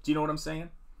 Do you know what I'm saying?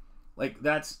 Like,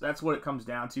 that's what it comes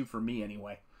down to for me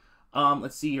anyway.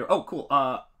 Let's see here. Oh, cool.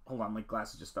 Hold on, my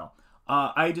glasses just fell.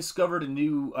 I discovered a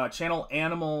new channel,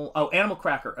 Animal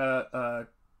Cracker,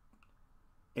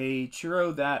 a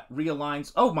churro that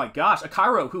realigns. Oh my gosh, a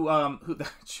Cairo who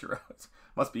that churro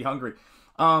must be hungry.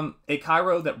 A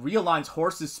Cairo that realigns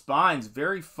horses' spines.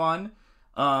 Very fun,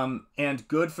 and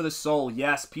good for the soul.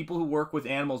 Yes, people who work with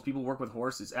animals, people who work with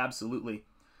horses, absolutely.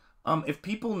 If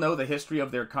people know the history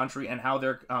of their country and how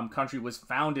their country was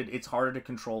founded, it's harder to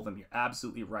control them. You're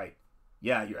absolutely right.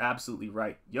 Yeah, you're absolutely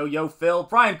right. Yo, Phil.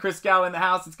 Brian Christgau in the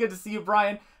house. It's good to see you,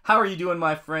 Brian. How are you doing,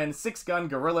 my friend? Six Gun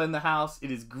Gorilla in the house.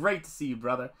 It is great to see you,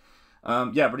 brother.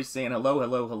 Yeah, but he's saying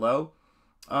hello.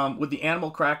 Would the animal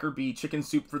cracker be chicken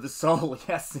soup for the soul?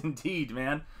 Yes, indeed,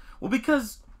 man. Well,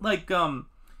 because, like,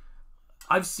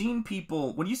 I've seen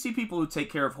people, when you see people who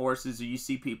take care of horses, or you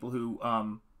see people who,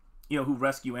 you know, who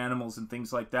rescue animals and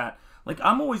things like that, like,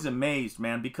 I'm always amazed,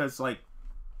 man, because, like,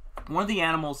 one of the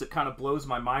animals that kind of blows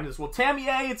my mind is, well, Tammy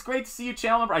A, it's great to see you,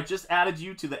 channel member. I just added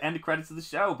you to the end credits of the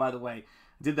show, by the way.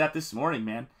 I did that this morning,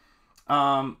 man.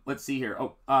 Let's see here.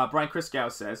 Oh, Brian Christgau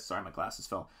says, sorry, my glasses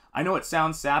fell. I know it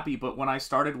sounds sappy, but when I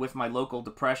started with my local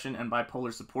Depression and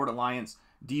Bipolar Support Alliance,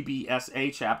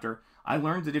 DBSA chapter, I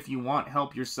learned that if you want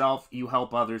help yourself, you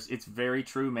help others. It's very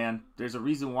true, man. There's a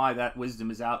reason why that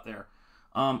wisdom is out there.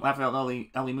 Rafael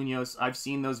Eli Munoz, I've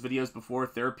seen those videos before.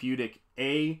 Therapeutic.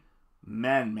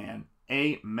 Amen, man.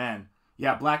 Amen.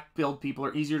 Yeah, black-pilled people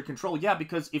are easier to control. Yeah,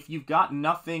 because if you've got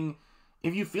nothing,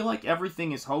 if you feel like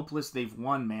everything is hopeless, they've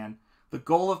won, man. The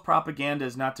goal of propaganda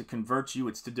is not to convert you,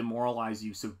 it's to demoralize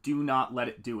you, so do not let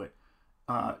it do it.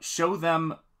 Show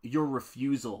them your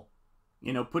refusal.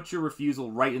 You know, put your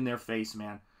refusal right in their face,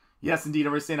 man. Yes, indeed.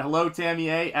 Everybody's saying, hello, Tammy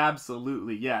A.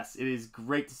 Absolutely. Yes, it is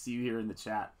great to see you here in the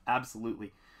chat.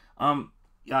 Absolutely.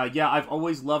 Yeah, I've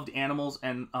always loved animals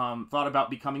and thought about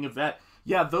becoming a vet.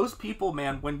 Yeah, those people,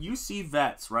 man, when you see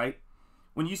vets, right?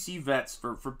 When you see vets,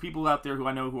 for people out there who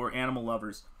I know who are animal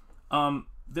lovers,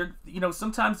 they're, you know,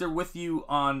 sometimes they're with you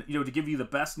on, you know, to give you the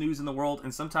best news in the world,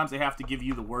 and sometimes they have to give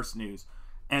you the worst news.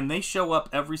 And they show up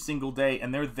every single day,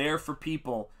 and they're there for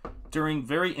people during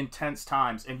very intense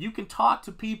times. And you can talk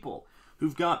to people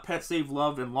who've got pet saved,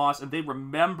 loved, and lost, and they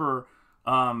remember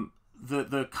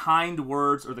the kind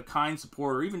words or the kind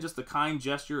support or even just the kind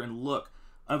gesture and look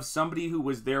of somebody who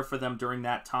was there for them during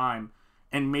that time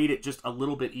and made it just a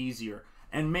little bit easier.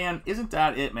 And man, isn't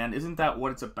that it, man? Isn't that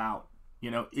what it's about? You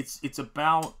know, it's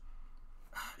about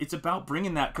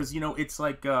bringing that, because, you know, it's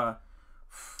like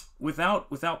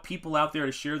without people out there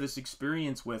to share this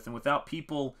experience with, and without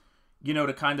people, you know,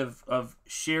 to kind of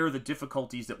share the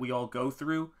difficulties that we all go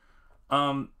through,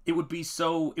 it would be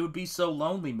so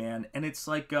lonely, man. And it's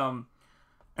like,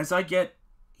 as I get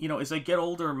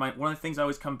older, one of the things I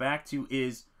always come back to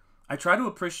is I try to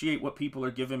appreciate what people are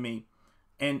giving me,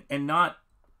 and not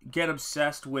get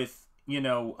obsessed with, you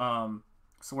know,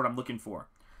 what's the word I'm looking for?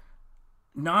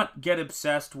 Not get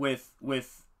obsessed with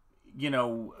you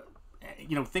know,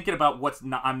 thinking about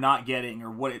I'm not getting,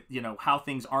 or what you know, how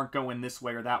things aren't going this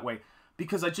way or that way,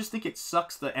 because I just think it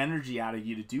sucks the energy out of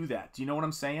you to do that. Do you know what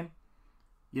I'm saying?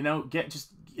 You know,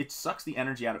 it sucks the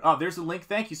energy out of it. Oh, there's a link.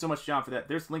 Thank you so much, John, for that.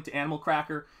 There's a link to Animal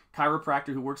Cracker,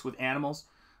 chiropractor who works with animals.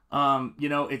 You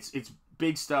know, it's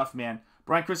big stuff, man.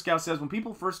 Brian Christgau says, when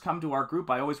people first come to our group,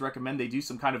 I always recommend they do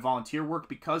some kind of volunteer work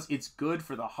because it's good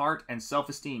for the heart and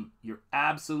self-esteem. You're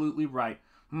absolutely right.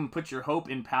 Put your hope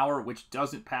in power, which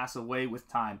doesn't pass away with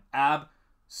time.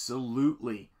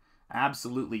 Absolutely.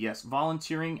 Absolutely, yes.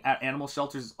 Volunteering at animal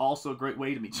shelters is also a great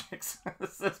way to meet chicks.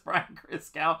 Says Brian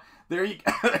Christgau. There you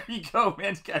go,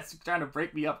 man. You guys are trying to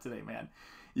break me up today, man.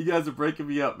 You guys are breaking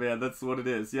me up, man. That's what it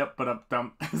is. Yep, but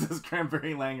says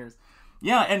Cranberry Langers.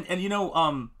 Yeah, and you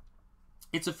know,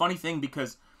 it's a funny thing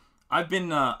because I've been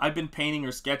painting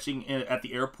or sketching at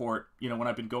the airport, you know, when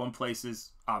I've been going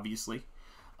places, obviously.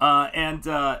 And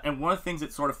one of the things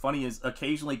that's sort of funny is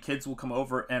occasionally kids will come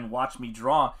over and watch me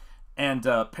draw, and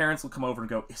parents will come over and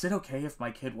go, "Is it okay if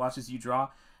my kid watches you draw?"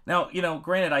 Now, you know,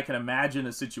 granted, I can imagine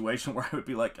a situation where I would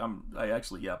be like,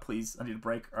 yeah, please, I need a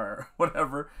break or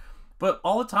whatever. But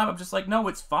all the time, I'm just like, no,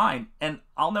 it's fine. And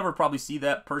I'll never probably see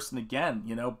that person again,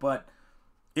 you know, but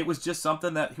it was just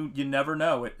something that you never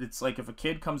know. It's like if a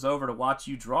kid comes over to watch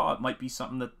you draw, it might be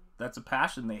something that's a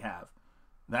passion they have.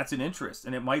 That's an interest,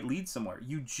 and it might lead somewhere.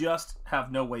 You just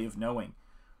have no way of knowing.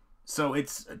 So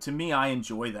it's, to me, I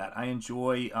enjoy that. I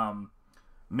enjoy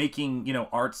making, you know,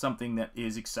 art something that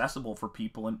is accessible for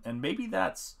people. And maybe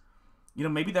that's, you know,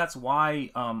 maybe that's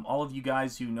why all of you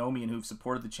guys who know me and who've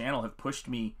supported the channel have pushed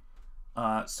me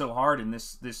so hard in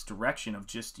this direction of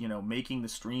just, you know, making the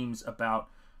streams about,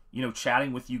 you know,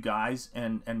 chatting with you guys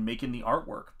and making the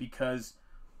artwork, because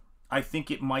I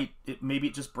think maybe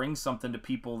it just brings something to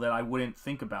people that I wouldn't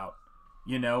think about,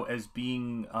 you know, as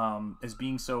being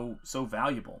so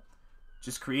valuable.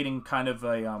 Just creating kind of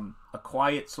a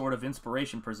quiet sort of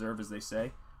inspiration preserve, as they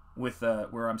say, with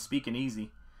where I'm speaking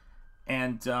easy,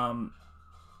 and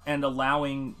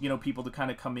allowing, you know, people to kind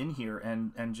of come in here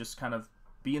and just kind of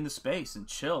be in the space and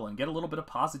chill and get a little bit of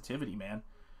positivity, man.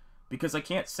 Because I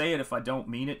can't say it if I don't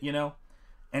mean it, you know.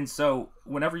 And so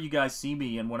whenever you guys see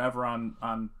me and whenever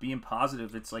I'm being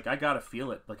positive, it's like I gotta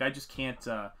feel it. Like I just can't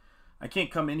I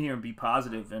can't come in here and be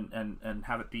positive and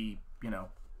have it be, you know,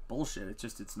 bullshit.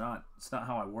 It's not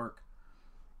how I work.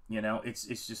 You know, it's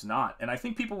just not. And I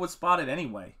think people would spot it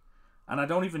anyway. And I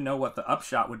don't even know what the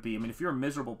upshot would be. I mean, if you're a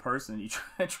miserable person and you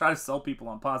try to sell people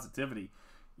on positivity,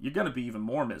 you're gonna be even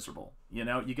more miserable. You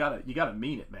know, you gotta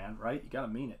mean it, man, right? You gotta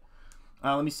mean it.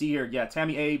 Let me see here. Yeah,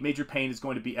 Tammy A, Major Pain is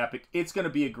going to be epic. It's going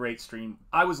to be a great stream.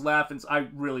 I was laughing. I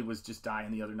really was just dying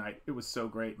the other night. It was so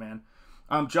great, man.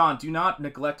 John, do not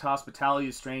neglect hospitality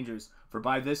to strangers, for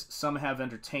by this some have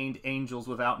entertained angels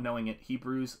without knowing it.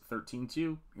 Hebrews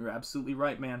 13:2. You're absolutely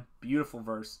right, man. Beautiful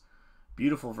verse.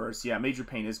 Beautiful verse. Yeah, Major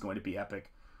Pain is going to be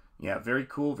epic. Yeah, very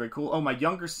cool, very cool. Oh, my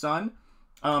younger son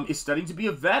is studying to be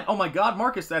a vet. Oh my God,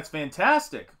 Marcus, that's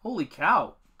fantastic. Holy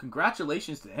cow.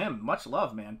 Congratulations to him. Much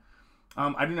love, man.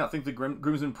 I do not think the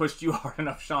groomsman pushed you hard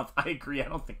enough, Shanth. I agree. I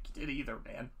don't think he did either,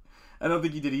 man. I don't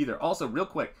think he did either. Also, real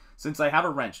quick, since I have a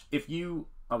wrench, if you...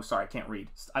 Oh, sorry, I can't read.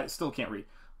 I still can't read.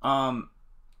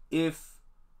 If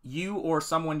you or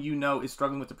someone you know is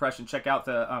struggling with depression, check out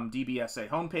the DBSA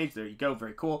homepage. There you go.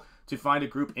 Very cool. To find a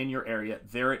group in your area.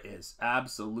 There it is.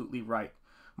 Absolutely right.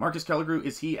 Marcus Kellegrew,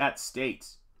 is he at State?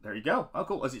 There you go. Oh,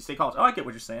 cool. Is he at State College? Oh, I get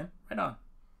what you're saying. Right on.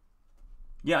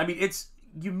 Yeah, I mean, it's...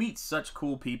 You meet such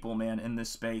cool people, man, in this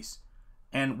space.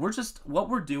 And what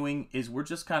we're doing is we're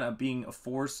just kind of being a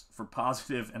force for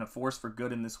positive and a force for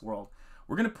good in this world.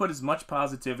 We're going to put as much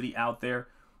positivity out there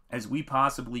as we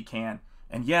possibly can.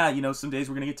 And yeah, you know, some days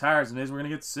we're going to get tired, some days we're going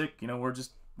to get sick. You know, we're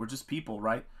just people,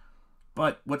 right?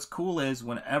 But what's cool is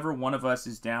whenever one of us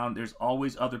is down, there's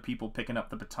always other people picking up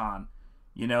the baton.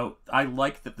 You know, I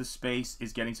like that the space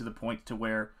is getting to the point to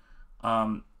where,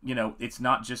 you know, it's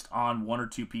not just on one or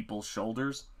two people's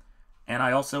shoulders. And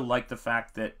I also like the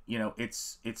fact that, you know,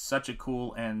 it's such a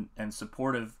cool and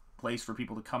supportive place for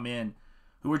people to come in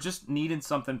who are just needing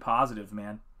something positive,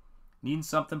 man. Needing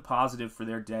something positive for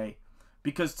their day.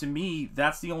 Because to me,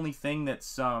 that's the only thing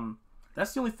that's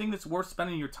worth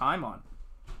spending your time on.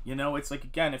 You know, it's like,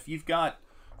 again, if you've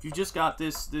just got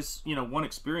this, you know, one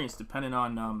experience, depending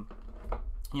on,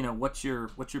 you know, what your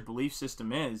belief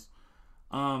system is,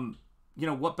 you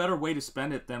know, what better way to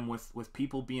spend it than with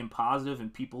people being positive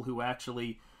and people who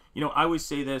actually, you know, I always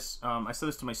say this, I said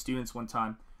this to my students one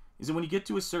time, is that when you get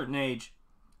to a certain age,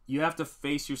 you have to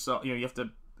face yourself, you know, you have to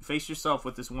face yourself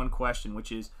with this one question,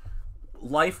 which is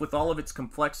life with all of its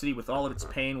complexity, with all of its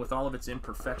pain, with all of its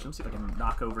imperfection. Let's see if I can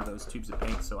knock over those tubes of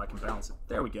paint so I can balance it.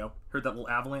 There we go. Heard that little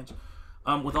avalanche?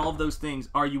 With all of those things,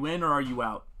 are you in or are you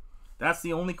out? That's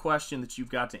the only question that you've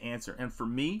got to answer. And for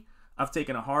me, I've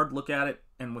taken a hard look at it,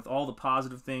 and with all the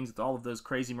positive things, with all of those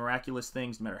crazy, miraculous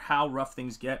things, no matter how rough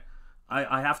things get,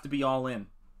 I have to be all in.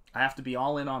 I have to be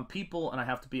all in on people, and I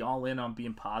have to be all in on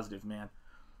being positive, man.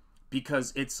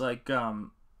 Because it's like,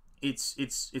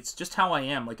 it's just how I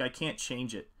am. Like, I can't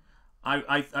change it.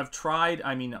 I've tried.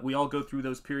 I mean, we all go through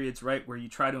those periods, right, where you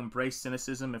try to embrace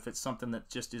cynicism if it's something that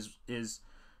just is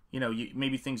you know,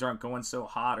 maybe things aren't going so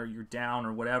hot or you're down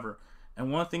or whatever.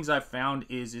 And one of the things I've found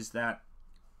is that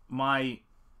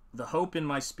the hope in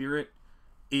my spirit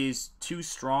is too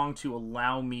strong to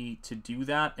allow me to do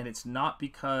that. And it's not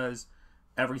because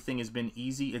everything has been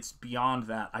easy. It's beyond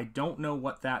that. I don't know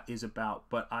what that is about,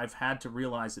 but I've had to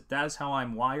realize that is how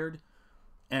I'm wired,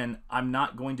 and I'm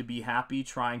not going to be happy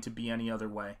trying to be any other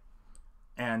way.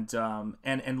 And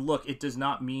look, it does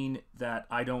not mean that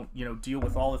I don't, you know, deal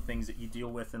with all the things that you deal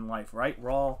with in life, right?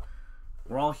 We're all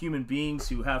We're all human beings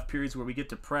who have periods where we get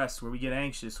depressed, where we get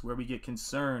anxious, where we get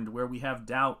concerned, where we have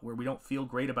doubt, where we don't feel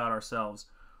great about ourselves.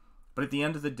 But at the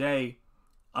end of the day,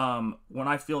 when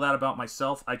I feel that about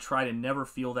myself, I try to never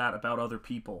feel that about other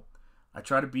people. I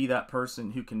try to be that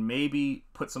person who can maybe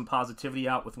put some positivity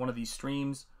out with one of these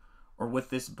streams or with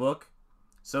this book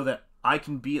so that I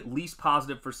can be at least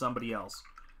positive for somebody else.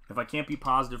 If I can't be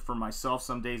positive for myself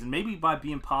some days, and maybe by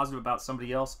being positive about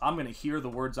somebody else, I'm going to hear the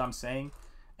words I'm saying,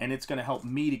 and it's going to help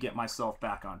me to get myself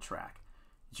back on track.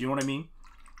 Do you know what I mean?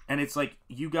 And it's like,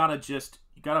 you got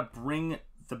to bring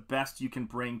the best you can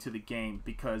bring to the game,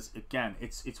 because again,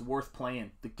 it's worth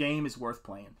playing. The game is worth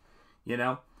playing, you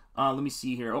know. Let me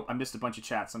see here. Oh, I missed a bunch of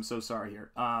chats. I'm so sorry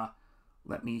here.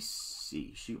 Let me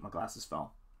see. Shoot, my glasses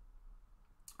fell.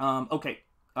 Okay.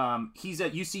 He's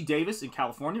at UC Davis in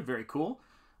California. Very cool.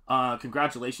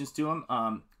 Congratulations to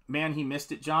him. Man, he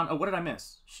missed it, John. Oh, what did I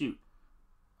miss? Shoot.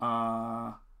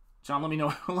 John, let me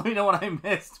know. Let me know what I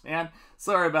missed, man.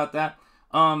 Sorry about that.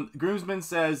 Groomsman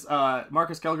says,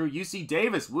 Marcus Kelleher, UC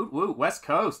Davis, woot woot, West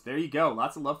Coast. There you go.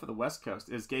 Lots of love for the West Coast.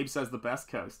 As Gabe says, the best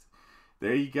coast.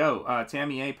 There you go.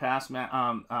 Tammy A.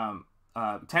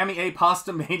 Tammy A.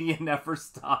 Pasta Mania never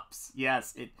stops.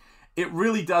 Yes, it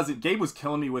really doesn't. Gabe was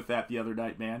killing me with that the other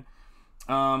night, man.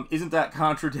 Isn't that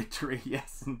contradictory?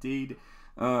 Yes, indeed.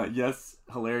 Yes,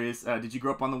 hilarious. Did you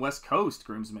grow up on the West Coast,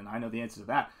 Groomsman? I know the answer to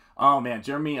that. Oh, man.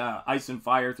 Jeremy, Ice and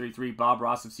Fire 33, Bob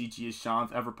Ross of CG is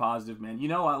Shanth, ever positive, man. You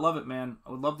know, I love it, man.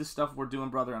 I would love this stuff we're doing,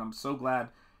 brother, and I'm so glad,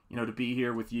 you know, to be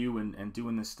here with you and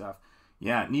doing this stuff.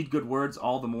 Yeah, need good words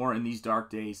all the more in these dark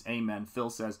days. Amen.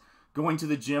 Phil says, going to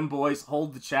the gym, boys.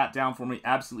 Hold the chat down for me.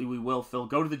 Absolutely, we will, Phil.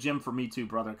 Go to the gym for me, too,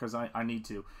 brother, because I need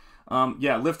to.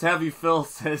 Yeah, lift heavy, Phil,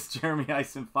 says Jeremy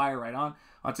Ice and Fire. Right on.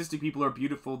 Autistic people are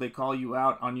beautiful. They call you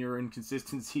out on your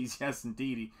inconsistencies. Yes,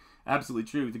 indeed. Absolutely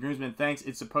true. The Groomsman, thanks.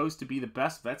 It's supposed to be the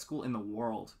best vet school in the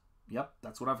world. Yep,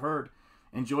 that's what I've heard.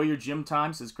 Enjoy your gym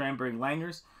time, says Cranberry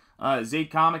Langers. Zaid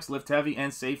Comics, lift heavy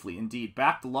and safely. Indeed.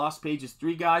 Back to Lost Pages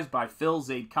 3, guys, by Phil,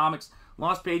 Zaid Comics.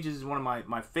 Lost Pages is one of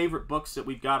my favorite books that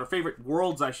we've got, or favorite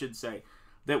worlds, I should say,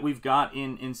 that we've got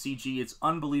in CG. It's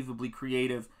unbelievably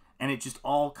creative, and it just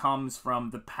all comes from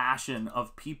the passion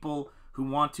of people who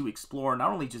want to explore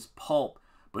not only just pulp,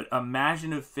 but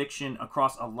imaginative fiction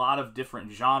across a lot of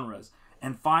different genres,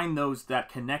 and find that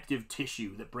connective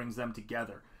tissue that brings them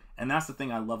together. And that's the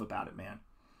thing I love about it, man.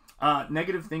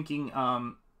 Negative thinking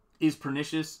is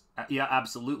pernicious. Yeah,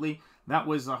 absolutely. That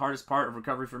was the hardest part of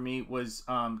recovery for me, was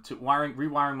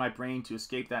rewiring my brain to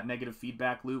escape that negative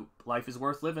feedback loop. Life is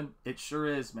worth living. It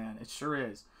sure is, man. It sure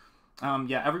is.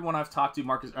 Yeah, everyone I've talked to,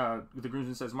 Marcus, the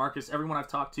Groomsman says, Marcus, everyone I've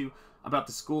talked to about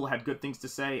the school had good things to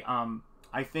say.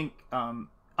 I think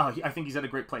he's at a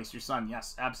great place. Your son,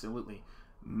 yes, absolutely.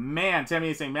 Man, Tammy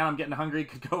is saying, man, I'm getting hungry.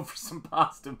 Could go for some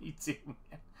pasta. Me too,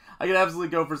 man. I could absolutely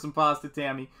go for some pasta,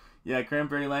 Tammy. Yeah,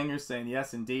 Cranberry Langer's saying,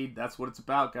 yes, indeed. That's what it's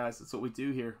about, guys. That's what we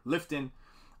do here. Lifting.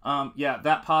 Yeah,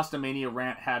 that Pasta Mania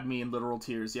rant had me in literal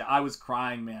tears. Yeah, I was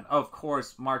crying, man. Oh, of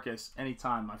course, Marcus.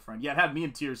 Anytime, my friend. Yeah, it had me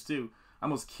in tears, too. I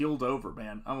almost keeled over,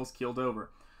 man. I almost keeled over.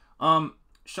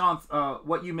 Shanth,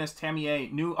 what you missed, Tammy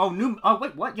A.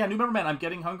 Wait, what? Yeah, new member, man. I'm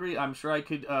getting hungry. I'm sure I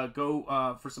could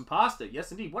go for some pasta.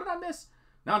 Yes, indeed. What did I miss?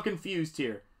 Now I'm confused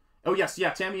here. Oh, yes,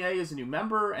 yeah, Tammy A is a new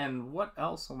member, and what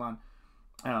else? Hold on.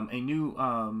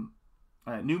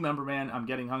 A new member, man. I'm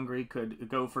getting hungry. Could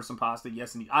go for some pasta.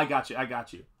 Yes, indeed. I got you.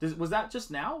 Was that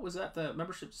just now? Was that the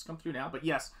membership just come through now? But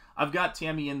yes, I've got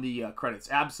Tammy in the credits.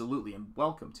 Absolutely, and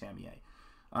welcome, Tammy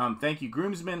A. Thank you,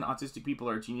 Groomsman. Autistic people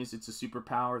are a genius. It's a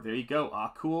superpower. There you go.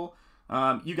 Ah, cool.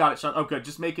 You got it, Sean. Oh, good.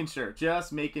 Just making sure.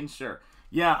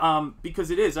 Yeah, because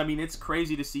it is. I mean, it's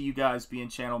crazy to see you guys being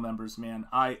channel members, man.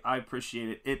 I appreciate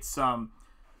it. It's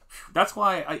that's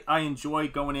why I enjoy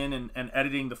going in and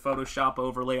editing the Photoshop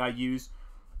overlay I use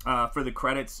for the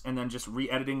credits, and then just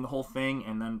re-editing the whole thing,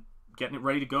 and then getting it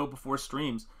ready to go before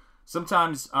streams.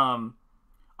 Sometimes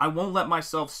I won't let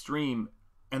myself stream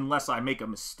unless I make a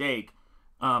mistake,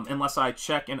 unless I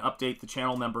check and update the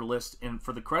channel member list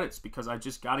for the credits, because I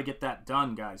just got to get that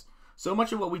done, guys. So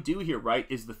much of what we do here, right,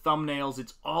 is the thumbnails.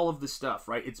 It's all of the stuff,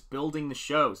 right? It's building the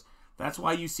shows. That's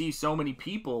why you see so many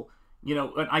people, you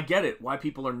know, and I get it, why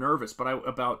people are nervous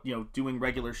about, you know, doing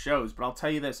regular shows. But I'll tell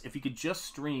you this, if you could just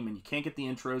stream and you can't get the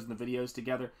intros and the videos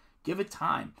together, give it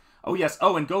time. Oh, yes.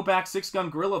 Oh, and go back, Six Gun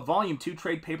Gorilla Volume 2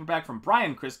 trade paperback from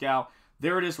Brian Christgau.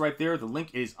 There it is right there. The link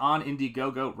is on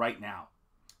Indiegogo right now.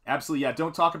 Absolutely, yeah.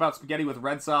 Don't talk about spaghetti with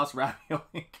red sauce,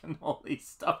 ravioli, cannoli,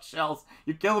 stuffed shells.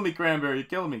 You're killing me, Cranberry. You're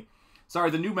killing me. Sorry,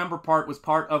 the new member part was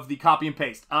part of the copy and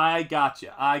paste. I got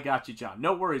you, John.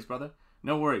 No worries, brother.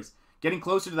 No worries. Getting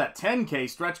closer to that 10K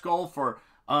stretch goal for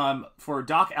for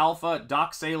Doc Alpha,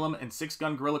 Doc Salem, and Six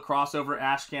Gun Gorilla crossover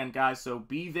Ashcan, guys. So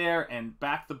be there and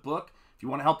back the book if you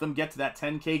want to help them get to that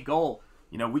 10K goal.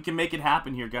 You know, we can make it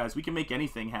happen here, guys. We can make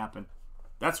anything happen.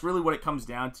 That's really what it comes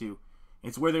down to.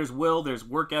 It's where there's will, there's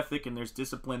work ethic, and there's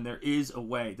discipline. There is a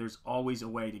way. There's always a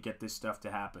way to get this stuff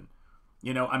to happen.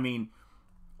 You know, I mean,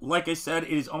 like I said, it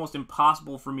is almost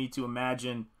impossible for me to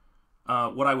imagine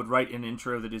what I would write in an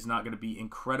intro that is not going to be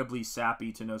incredibly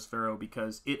sappy to Nosfero,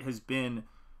 because it has been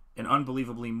an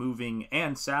unbelievably moving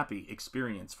and sappy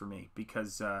experience for me,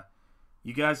 because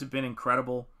you guys have been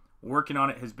incredible. Working on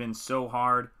it has been so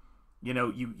hard. You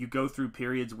know, you go through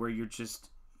periods where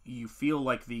you feel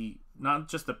like not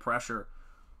just the pressure,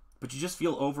 but you just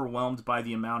feel overwhelmed by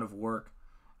the amount of work.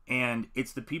 And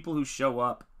it's the people who show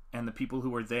up and the people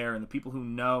who are there and the people who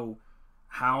know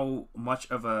how much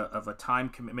of a time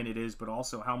commitment it is, but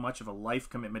also how much of a life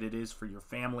commitment it is for your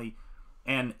family.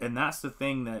 And that's the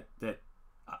thing that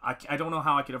I don't know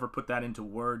how I could ever put that into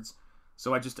words.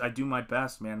 So I do my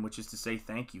best, man, which is to say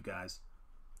thank you, guys.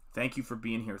 Thank you for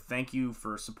being here. Thank you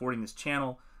for supporting this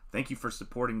channel. Thank you for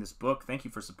supporting this book. Thank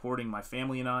you for supporting my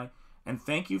family and I. And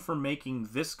thank you for making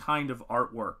this kind of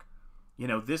artwork, you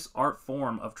know, this art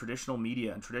form of traditional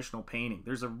media and traditional painting.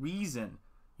 There's a reason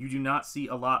you do not see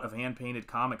a lot of hand-painted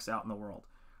comics out in the world.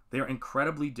 They're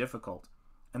incredibly difficult,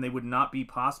 and they would not be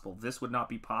possible. This would not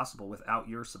be possible without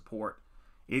your support.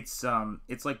 It's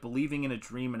like believing in a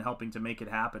dream and helping to make it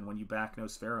happen when you back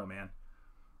Nosfero, man.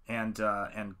 And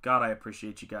God, I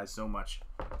appreciate you guys so much.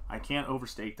 I can't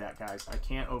overstate that, guys. I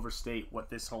can't overstate what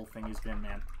this whole thing has been,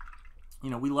 man. You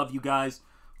know, we love you guys.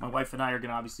 My wife and I are going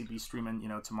to obviously be streaming, you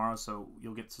know, tomorrow, so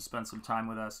you'll get to spend some time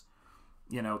with us,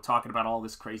 you know, talking about all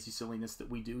this crazy silliness that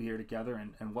we do here together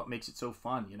and what makes it so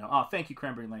fun, you know. Oh, thank you,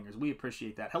 Cranberry Langers. We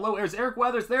appreciate that. Hello, there's Eric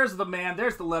Weathers. There's the man.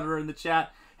 There's the letterer in the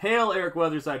chat. Hail, Eric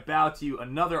Weathers. I bow to you.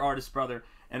 Another artist brother.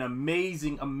 An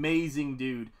amazing, amazing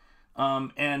dude.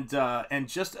 And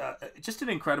just an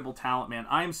incredible talent, man.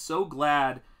 I am so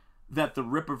glad that the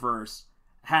Rippaverse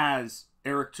has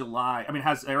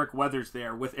Eric Weathers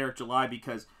there with Eric July,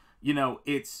 because, you know,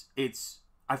 it's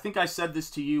I think I said this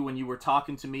to you when you were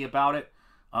talking to me about it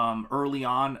early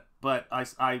on, but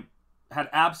I had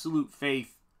absolute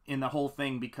faith in the whole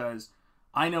thing, because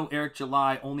I know Eric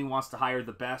July only wants to hire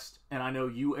the best, and I know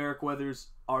you, Eric Weathers,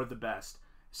 are the best.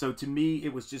 So to me,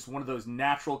 it was just one of those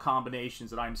natural combinations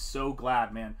that I'm so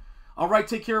glad, man. All right,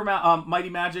 take care, Mighty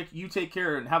Magic. You take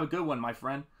care and have a good one, my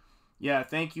friend. Yeah,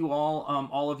 thank you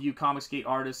all of you Comicsgate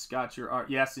artists got your art.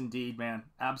 Yes, indeed, man.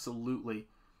 Absolutely.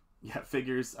 Yeah,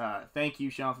 figures. Thank you,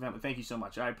 Shanth Enjeti. Thank you so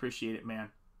much. I appreciate it, man.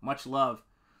 Much love.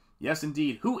 Yes,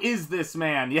 indeed. Who is this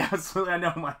man? Yes, I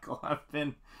know, Michael.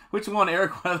 Which one,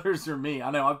 Eric Weathers or me?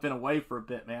 I know, I've been away for a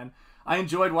bit, man. I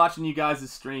enjoyed watching you guys'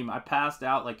 stream. I passed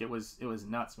out like it was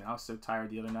nuts, man. I was so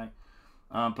tired the other night.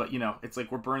 But, you know, it's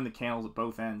like we're burning the candles at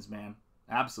both ends, man.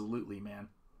 Absolutely, man.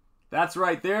 That's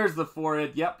right. There's the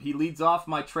forehead. Yep, he leads off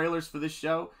my trailers for this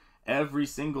show. Every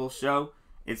single show.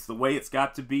 It's the way it's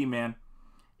got to be, man.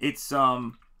 It's,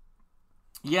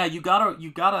 yeah, you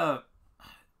gotta,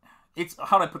 it's,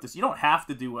 how do I put this? You don't have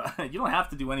to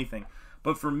do anything.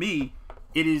 But for me,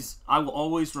 it is, I will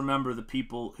always remember the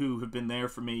people who have been there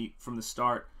for me from the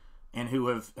start and who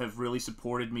have really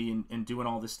supported me in doing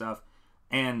all this stuff.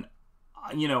 And,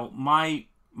 you know, my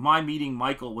meeting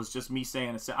Michael was just me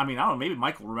saying, I mean, I don't know, maybe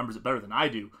Michael remembers it better than I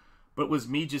do, but it was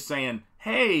me just saying,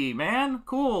 hey, man,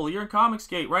 cool, you're in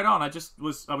Comicsgate, right on. I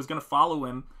was going to follow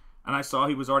him, and I saw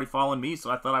he was already following me,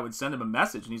 so I thought I would send him a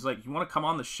message. And he's like, you want to come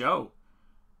on the show?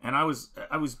 And I was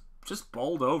just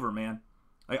bowled over, man.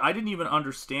 I didn't even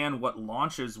understand what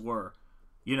launches were,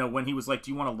 you know, when he was like,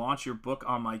 do you want to launch your book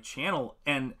on my channel?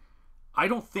 And I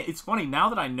don't think, it's funny, now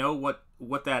that I know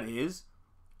what that is,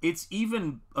 it's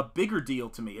even a bigger deal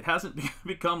to me. It hasn't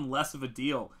become less of a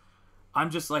deal. I'm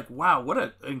just like, wow, what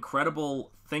an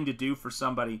incredible thing to do for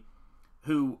somebody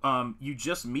who you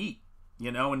just meet,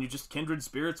 you know, and you're just kindred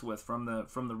spirits with from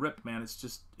the rip, man. It's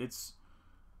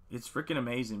freaking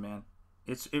amazing, man.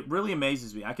 It really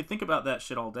amazes me. I could think about that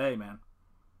shit all day, man.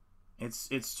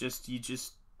 It's just you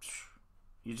just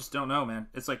don't know, man.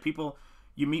 It's like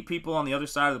you meet people on the other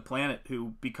side of the planet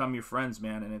who become your friends,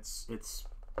 man, and it's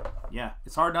yeah,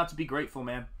 it's hard not to be grateful,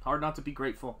 man. Hard not to be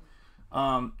grateful.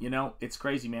 You know, it's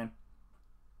crazy, man.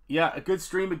 Yeah, a good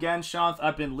stream again, Shanth.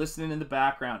 I've been listening in the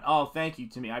background. Oh, thank you,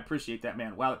 Timmy. I appreciate that,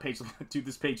 man. Wow, that page, dude,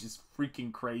 this page is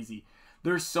freaking crazy.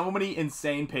 There's so many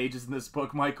insane pages in this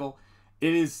book, Michael.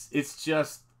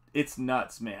 It's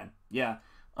nuts, man. Yeah.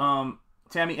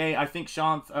 Tammy A, I think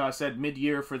Shanth said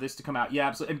mid-year for this to come out. Yeah,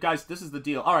 absolutely. And guys, this is the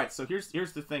deal. All right, so here's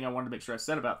the thing I wanted to make sure I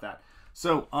said about that.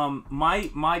 So,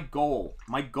 my goal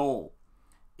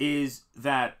is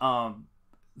that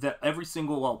that every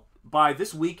single, well, by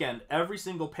this weekend, every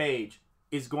single page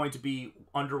is going to be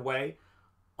underway.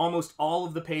 Almost all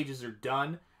of the pages are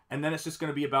done, and then it's just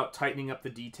going to be about tightening up the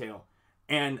detail.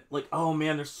 And like, oh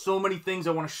man, there's so many things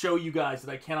I want to show you guys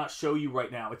that I cannot show you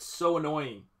right now. It's so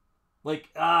annoying. Like,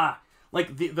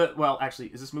 like the well, actually,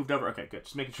 is this moved over? Okay, good.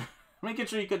 Just making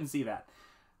sure you couldn't see that.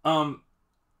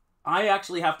 I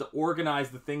actually have to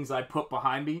organize the things I put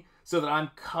behind me so that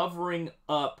I'm covering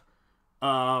up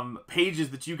pages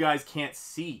that you guys can't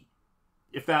see,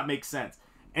 if that makes sense.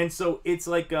 And so it's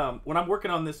like when I'm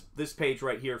working on this page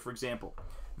right here, for example,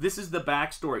 this is the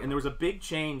backstory, and there was a big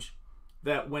change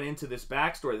that went into this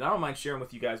backstory that I don't mind sharing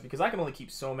with you guys because I can only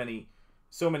keep so many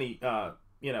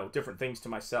you know, different things to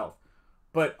myself.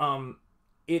 But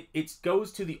it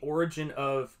goes to the origin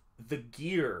of the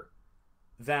gear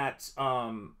that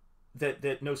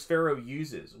that Nosfero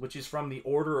uses, which is from the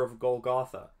Order of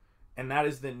Golgotha, and that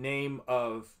is the name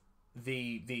of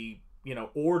the you know,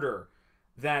 order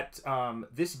that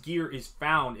this gear is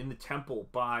found in the temple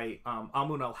by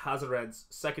Amun al-Hazared's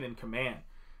second in command.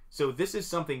 So this is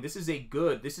something, this is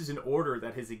an order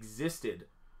that has existed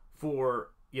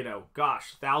for, you know,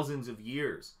 gosh, thousands of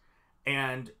years.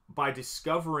 And by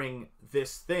discovering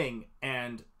this thing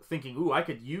and thinking, ooh, I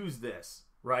could use this,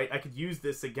 right? I could use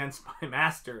this against my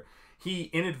master. He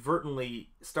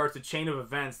inadvertently starts a chain of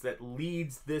events that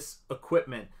leads this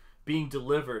equipment being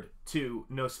delivered to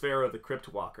Nosfero the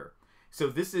Crypt Walker. So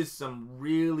this is some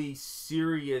really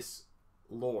serious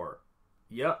lore.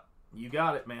 Yep, you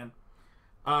got it, man.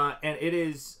 And it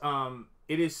is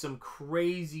some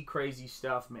crazy, crazy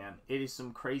stuff, man. It is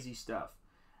some crazy stuff.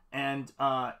 And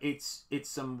it's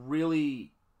some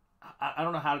really, I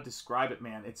don't know how to describe it,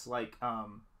 man. It's like, let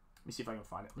me see if I can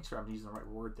find it. Make sure I'm using the right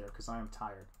word there, because I am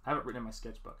tired. I have it written in my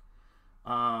sketchbook.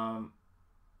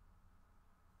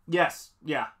 Yes,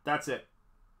 yeah, that's it.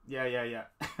 Yeah.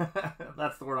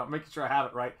 That's the word. I'm making sure I have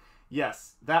it right.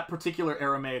 Yes, that particular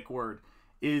Aramaic word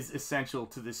is essential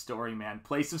to this story, man.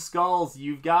 Place of Skulls,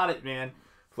 you've got it, man.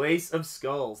 Place of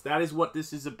Skulls. That is what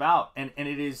this is about, and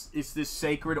it's this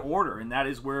sacred order, and that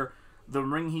is where the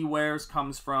ring he wears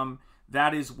comes from.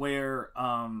 That is where,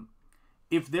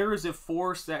 if there is a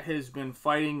force that has been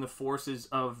fighting the forces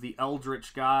of the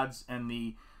eldritch gods and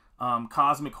the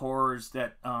cosmic horrors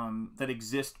that that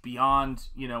exist beyond,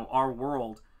 you know, our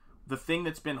world, the thing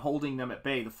that's been holding them at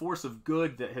bay, the force of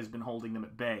good that has been holding them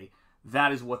at bay,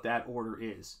 that is what that order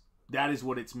is. That is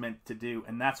what it's meant to do,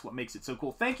 and that's what makes it so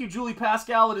cool. Thank you, Julie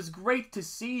Pascal. It is great to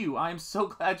see you. I am so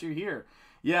glad you're here.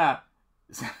 Yeah,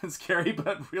 scary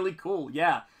but really cool.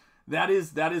 Yeah, that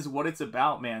is what it's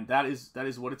about, man. That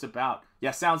is what it's about.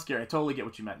 Yeah, sounds scary. I totally get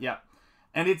what you meant. Yeah,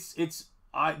 and it's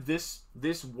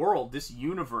this world, this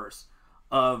universe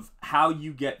of how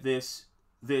you get this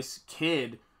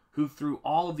kid who through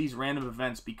all of these random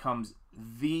events becomes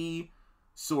the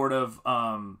sort of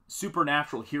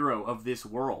supernatural hero of this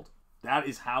world. That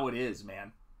is how it is,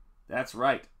 man. That's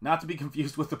right. Not to be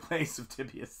confused with the place of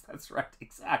Tibius. That's right,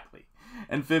 exactly.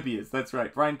 Amphibious, that's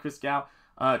right. Brian Christgau,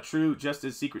 true, just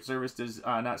as Secret Service does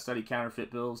not study counterfeit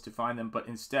bills to find them, but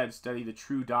instead study the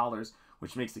true dollars,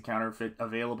 which makes the counterfeit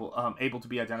able to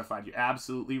be identified. You're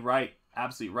absolutely right.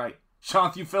 Absolutely right.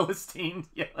 Shanth, you Philistine.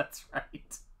 Yeah, that's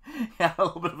right. Yeah, a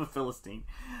little bit of a Philistine.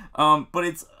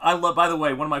 But I love, by the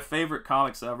way, one of my favorite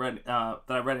comics that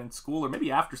I read in school, or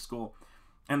maybe after school,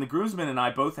 and the groomsmen and I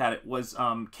both had it, was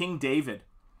King David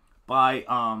by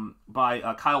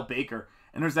Kyle Baker.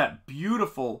 And there's that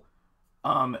beautiful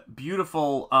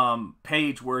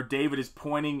page where David is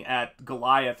pointing at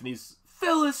Goliath and he's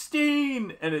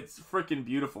Philistine, and it's freaking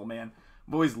beautiful, man.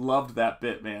 I've always loved that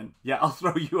bit, man. Yeah, I'll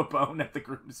throw you a bone at the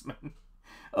groomsmen.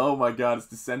 Oh my god, it's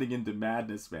descending into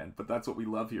madness, man. But that's what we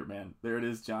love here, man. There it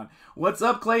is, John. What's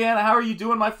up, Clayana? How are you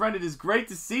doing, my friend? It is great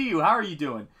to see you. How are you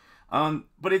doing?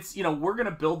 But it's, you know, we're going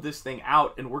to build this thing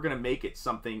out, and we're going to make it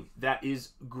something that is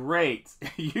great.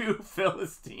 You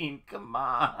Philistine, come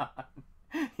on.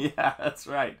 Yeah, that's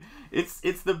right. It's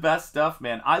the best stuff,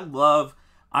 man. I love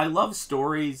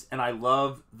stories, and I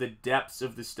love the depths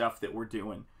of the stuff that we're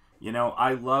doing. You know,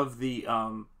 I love the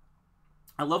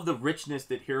richness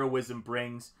that heroism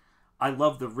brings. I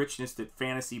love the richness that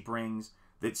fantasy brings,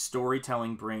 that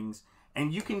storytelling brings.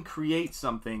 And you can create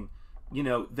something, you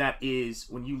know, that is,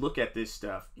 when you look at this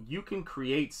stuff, you can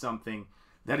create something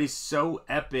that is so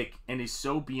epic and is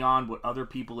so beyond what other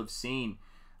people have seen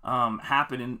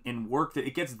happen in work, that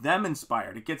it gets them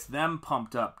inspired. It gets them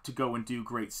pumped up to go and do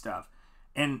great stuff.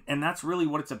 And that's really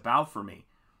what it's about for me.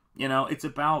 You know, it's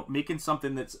about making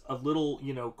something that's a little,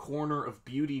 you know, corner of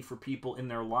beauty for people in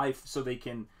their life, so they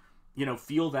can, you know,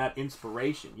 feel that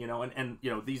inspiration, you know, and you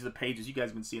know, these are the pages, you guys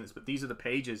have been seeing this, but these are the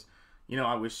pages, you know,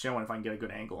 I was showing, if I can get a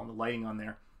good angle on the lighting on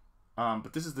there.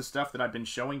 But this is the stuff that I've been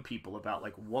showing people about,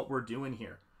 like, what we're doing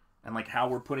here and, like, how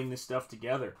we're putting this stuff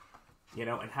together, you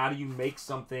know, and how do you make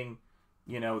something,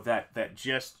 you know, that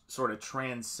just sort of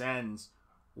transcends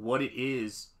what it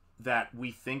is that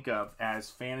we think of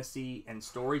as fantasy and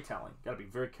storytelling. Got to be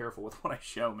very careful with what I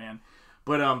show, man.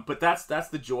 But that's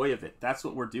the joy of it. That's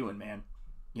what we're doing, man.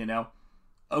 You know?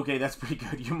 Okay, that's pretty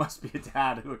good. You must be a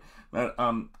dad. But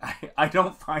I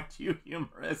don't find you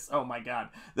humorous. Oh my god,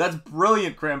 that's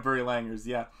brilliant, Cranberry Langers.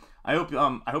 Yeah, I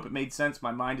hope it made sense.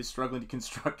 My mind is struggling to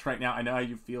construct right now. I know how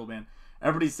you feel, man.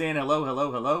 Everybody's saying hello,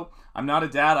 hello, hello. I'm not a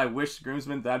dad. I wish,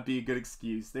 Groomsman, that'd be a good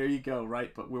excuse. There you go,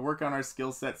 right? But we work on our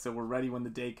skill set so we're ready when the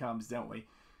day comes, don't we?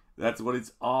 That's what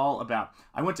it's all about.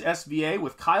 I went to SVA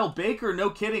with Kyle Baker. No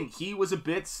kidding. He was a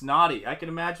bit snotty. I can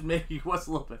imagine maybe he was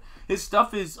a little bit. His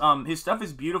stuff is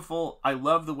beautiful. I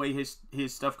love the way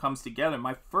his stuff comes together.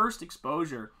 My first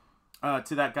exposure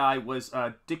to that guy was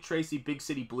Dick Tracy, Big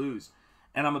City Blues.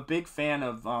 And I'm a big fan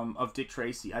of Dick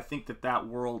Tracy. I think that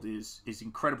world is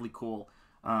incredibly cool.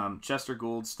 Chester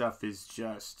Gould's stuff is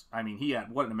just, I mean,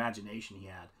 what an imagination he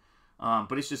had.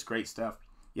 But it's just great stuff.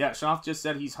 Yeah, Shanth just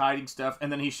said he's hiding stuff, and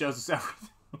then he shows us everything.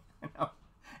 I know.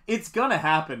 It's gonna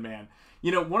happen, man.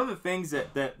 You know, one of the things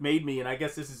that made me, and I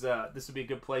guess this would be a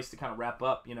good place to kind of wrap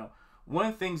up, you know, one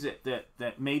of the things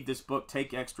that made this book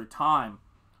take extra time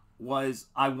was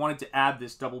I wanted to add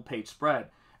this double-page spread.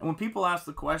 And when people ask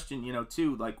the question, you know,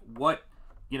 too, like, what,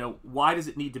 you know, why does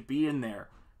it need to be in there?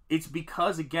 It's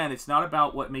because, again, it's not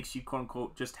about what makes you,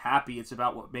 quote-unquote, just happy. It's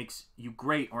about what makes you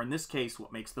great, or in this case,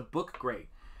 what makes the book great.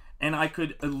 And I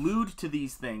could allude to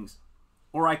these things,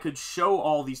 or I could show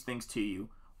all these things to you,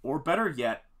 or better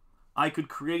yet, I could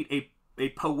create a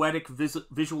poetic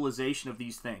visualization of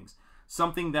these things.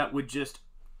 Something that would just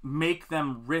make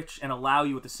them rich and allow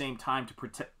you at the same time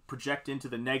to project into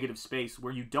the negative space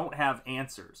where you don't have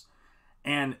answers.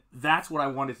 And that's what I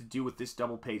wanted to do with this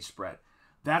double-page spread.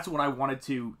 That's what I wanted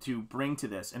to bring to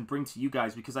this and bring to you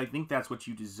guys, because I think that's what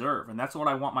you deserve. And that's what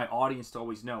I want my audience to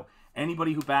always know.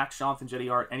 Anybody who backs Shanth Enjeti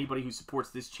art, anybody who supports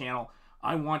this channel,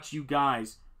 I want you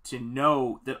guys to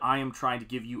know that I am trying to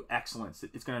give you excellence.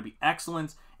 It's going to be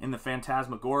excellence in the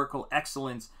phantasmagorical,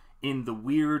 excellence in the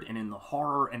weird and in the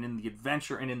horror and in the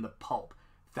adventure and in the pulp.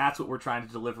 That's what we're trying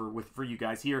to deliver for you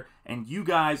guys here. And you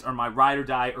guys are my ride or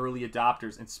die early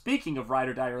adopters. And speaking of ride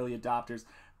or die early adopters,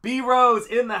 B-Rose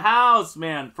in the house,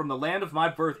 man, from the land of my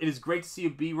birth. It is great to see you,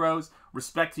 B-Rose.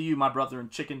 Respect to you, my brother in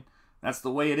chicken. That's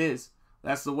the way it is.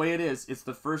 That's the way it is. It's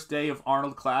the first day of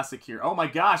Arnold Classic here. Oh my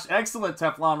gosh, excellent,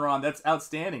 Teflon Ron. That's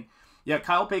outstanding. Yeah,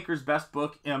 Kyle Baker's best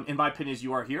book, in my opinion, is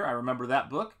You Are Here. I remember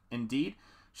that book, indeed.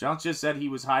 Shanth just said he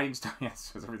was hiding stuff. Yes,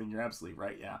 that's everything. You're absolutely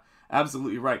right. Yeah,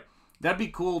 absolutely right. That'd be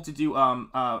cool to do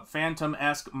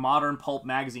Phantom-esque modern pulp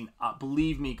magazine.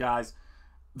 Believe me, guys,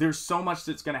 there's so much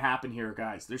that's going to happen here,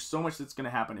 guys. There's so much that's going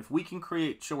to happen. If we can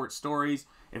create short stories,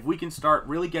 if we can start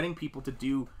really getting people to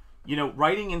do, you know,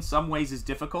 writing in some ways is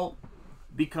difficult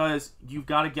because you've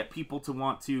got to get people to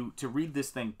want to read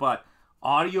this thing. But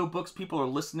audiobooks, people are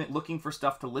looking for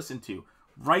stuff to listen to.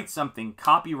 Write something,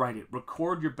 copyright it,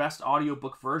 record your best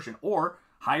audiobook version, or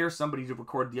hire somebody to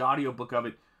record the audiobook of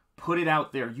it, put it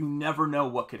out there. You never know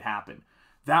what could happen.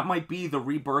 That might be the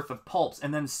rebirth of Pulps,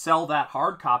 and then sell that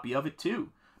hard copy of it too,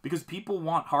 because people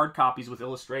want hard copies with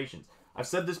illustrations. I've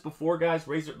said this before, guys.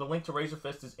 The link to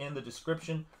RAZÖRFIST is in the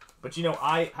description. But, you know,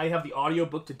 I have the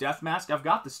audiobook to Death Mask. I've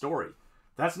got the story.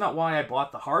 That's not why I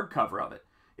bought the hardcover of it.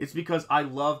 It's because I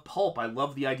love Pulp. I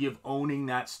love the idea of owning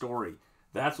that story.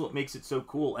 That's what makes it so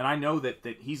cool. And I know that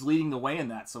he's leading the way in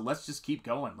that. So let's just keep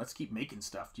going. Let's keep making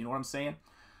stuff. Do you know what I'm saying?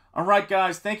 All right,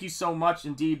 guys. Thank you so much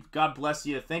indeed. God bless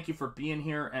you. Thank you for being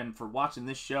here and for watching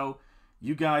this show.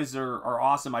 You guys are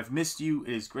awesome. I've missed you.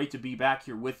 It is great to be back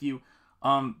here with you.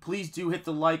 Please do hit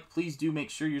the like. Please do make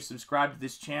sure you're subscribed to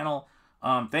this channel.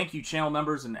 Thank you, channel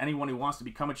members, and anyone who wants to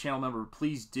become a channel member,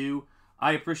 please do.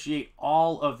 I appreciate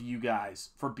all of you guys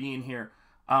for being here.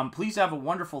 Please have a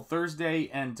wonderful Thursday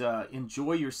and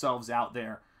enjoy yourselves out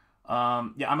there.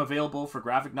 Yeah, I'm available for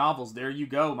graphic novels. There you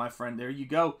go, my friend. There you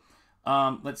go.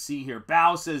 Let's see here.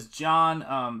 Bao says,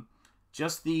 John,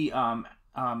 just the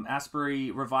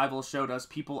Asbury revival showed us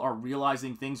people are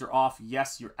realizing things are off.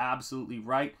 Yes, you're absolutely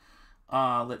right.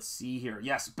 Let's see here.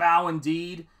 Yes, Bao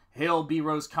indeed. Hail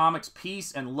B-Rose Comics.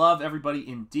 Peace and love, everybody,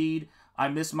 indeed. I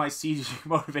miss my CG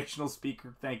motivational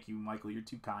speaker. Thank you, Michael. You're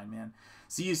too kind, man.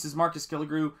 See you, says Marcus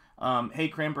Killigrew. Hey,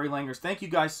 Cranberry Langers. Thank you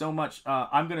guys so much.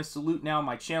 I'm going to salute now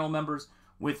my channel members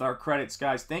with our credits,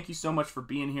 guys. Thank you so much for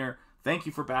being here. Thank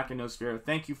you for backing Nosfero.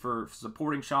 Thank you for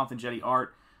supporting Shanth Enjeti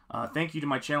art. Thank you to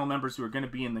my channel members who are going to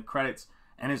be in the credits.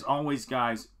 And as always,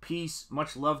 guys, peace.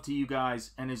 Much love to you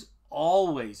guys. And as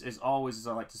always, as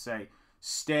I like to say,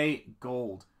 stay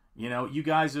gold. You know, you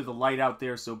guys are the light out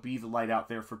there, so be the light out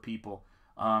there for people.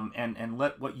 And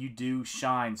let what you do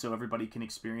shine so everybody can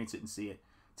experience it and see it.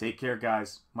 Take care,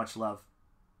 guys. Much love.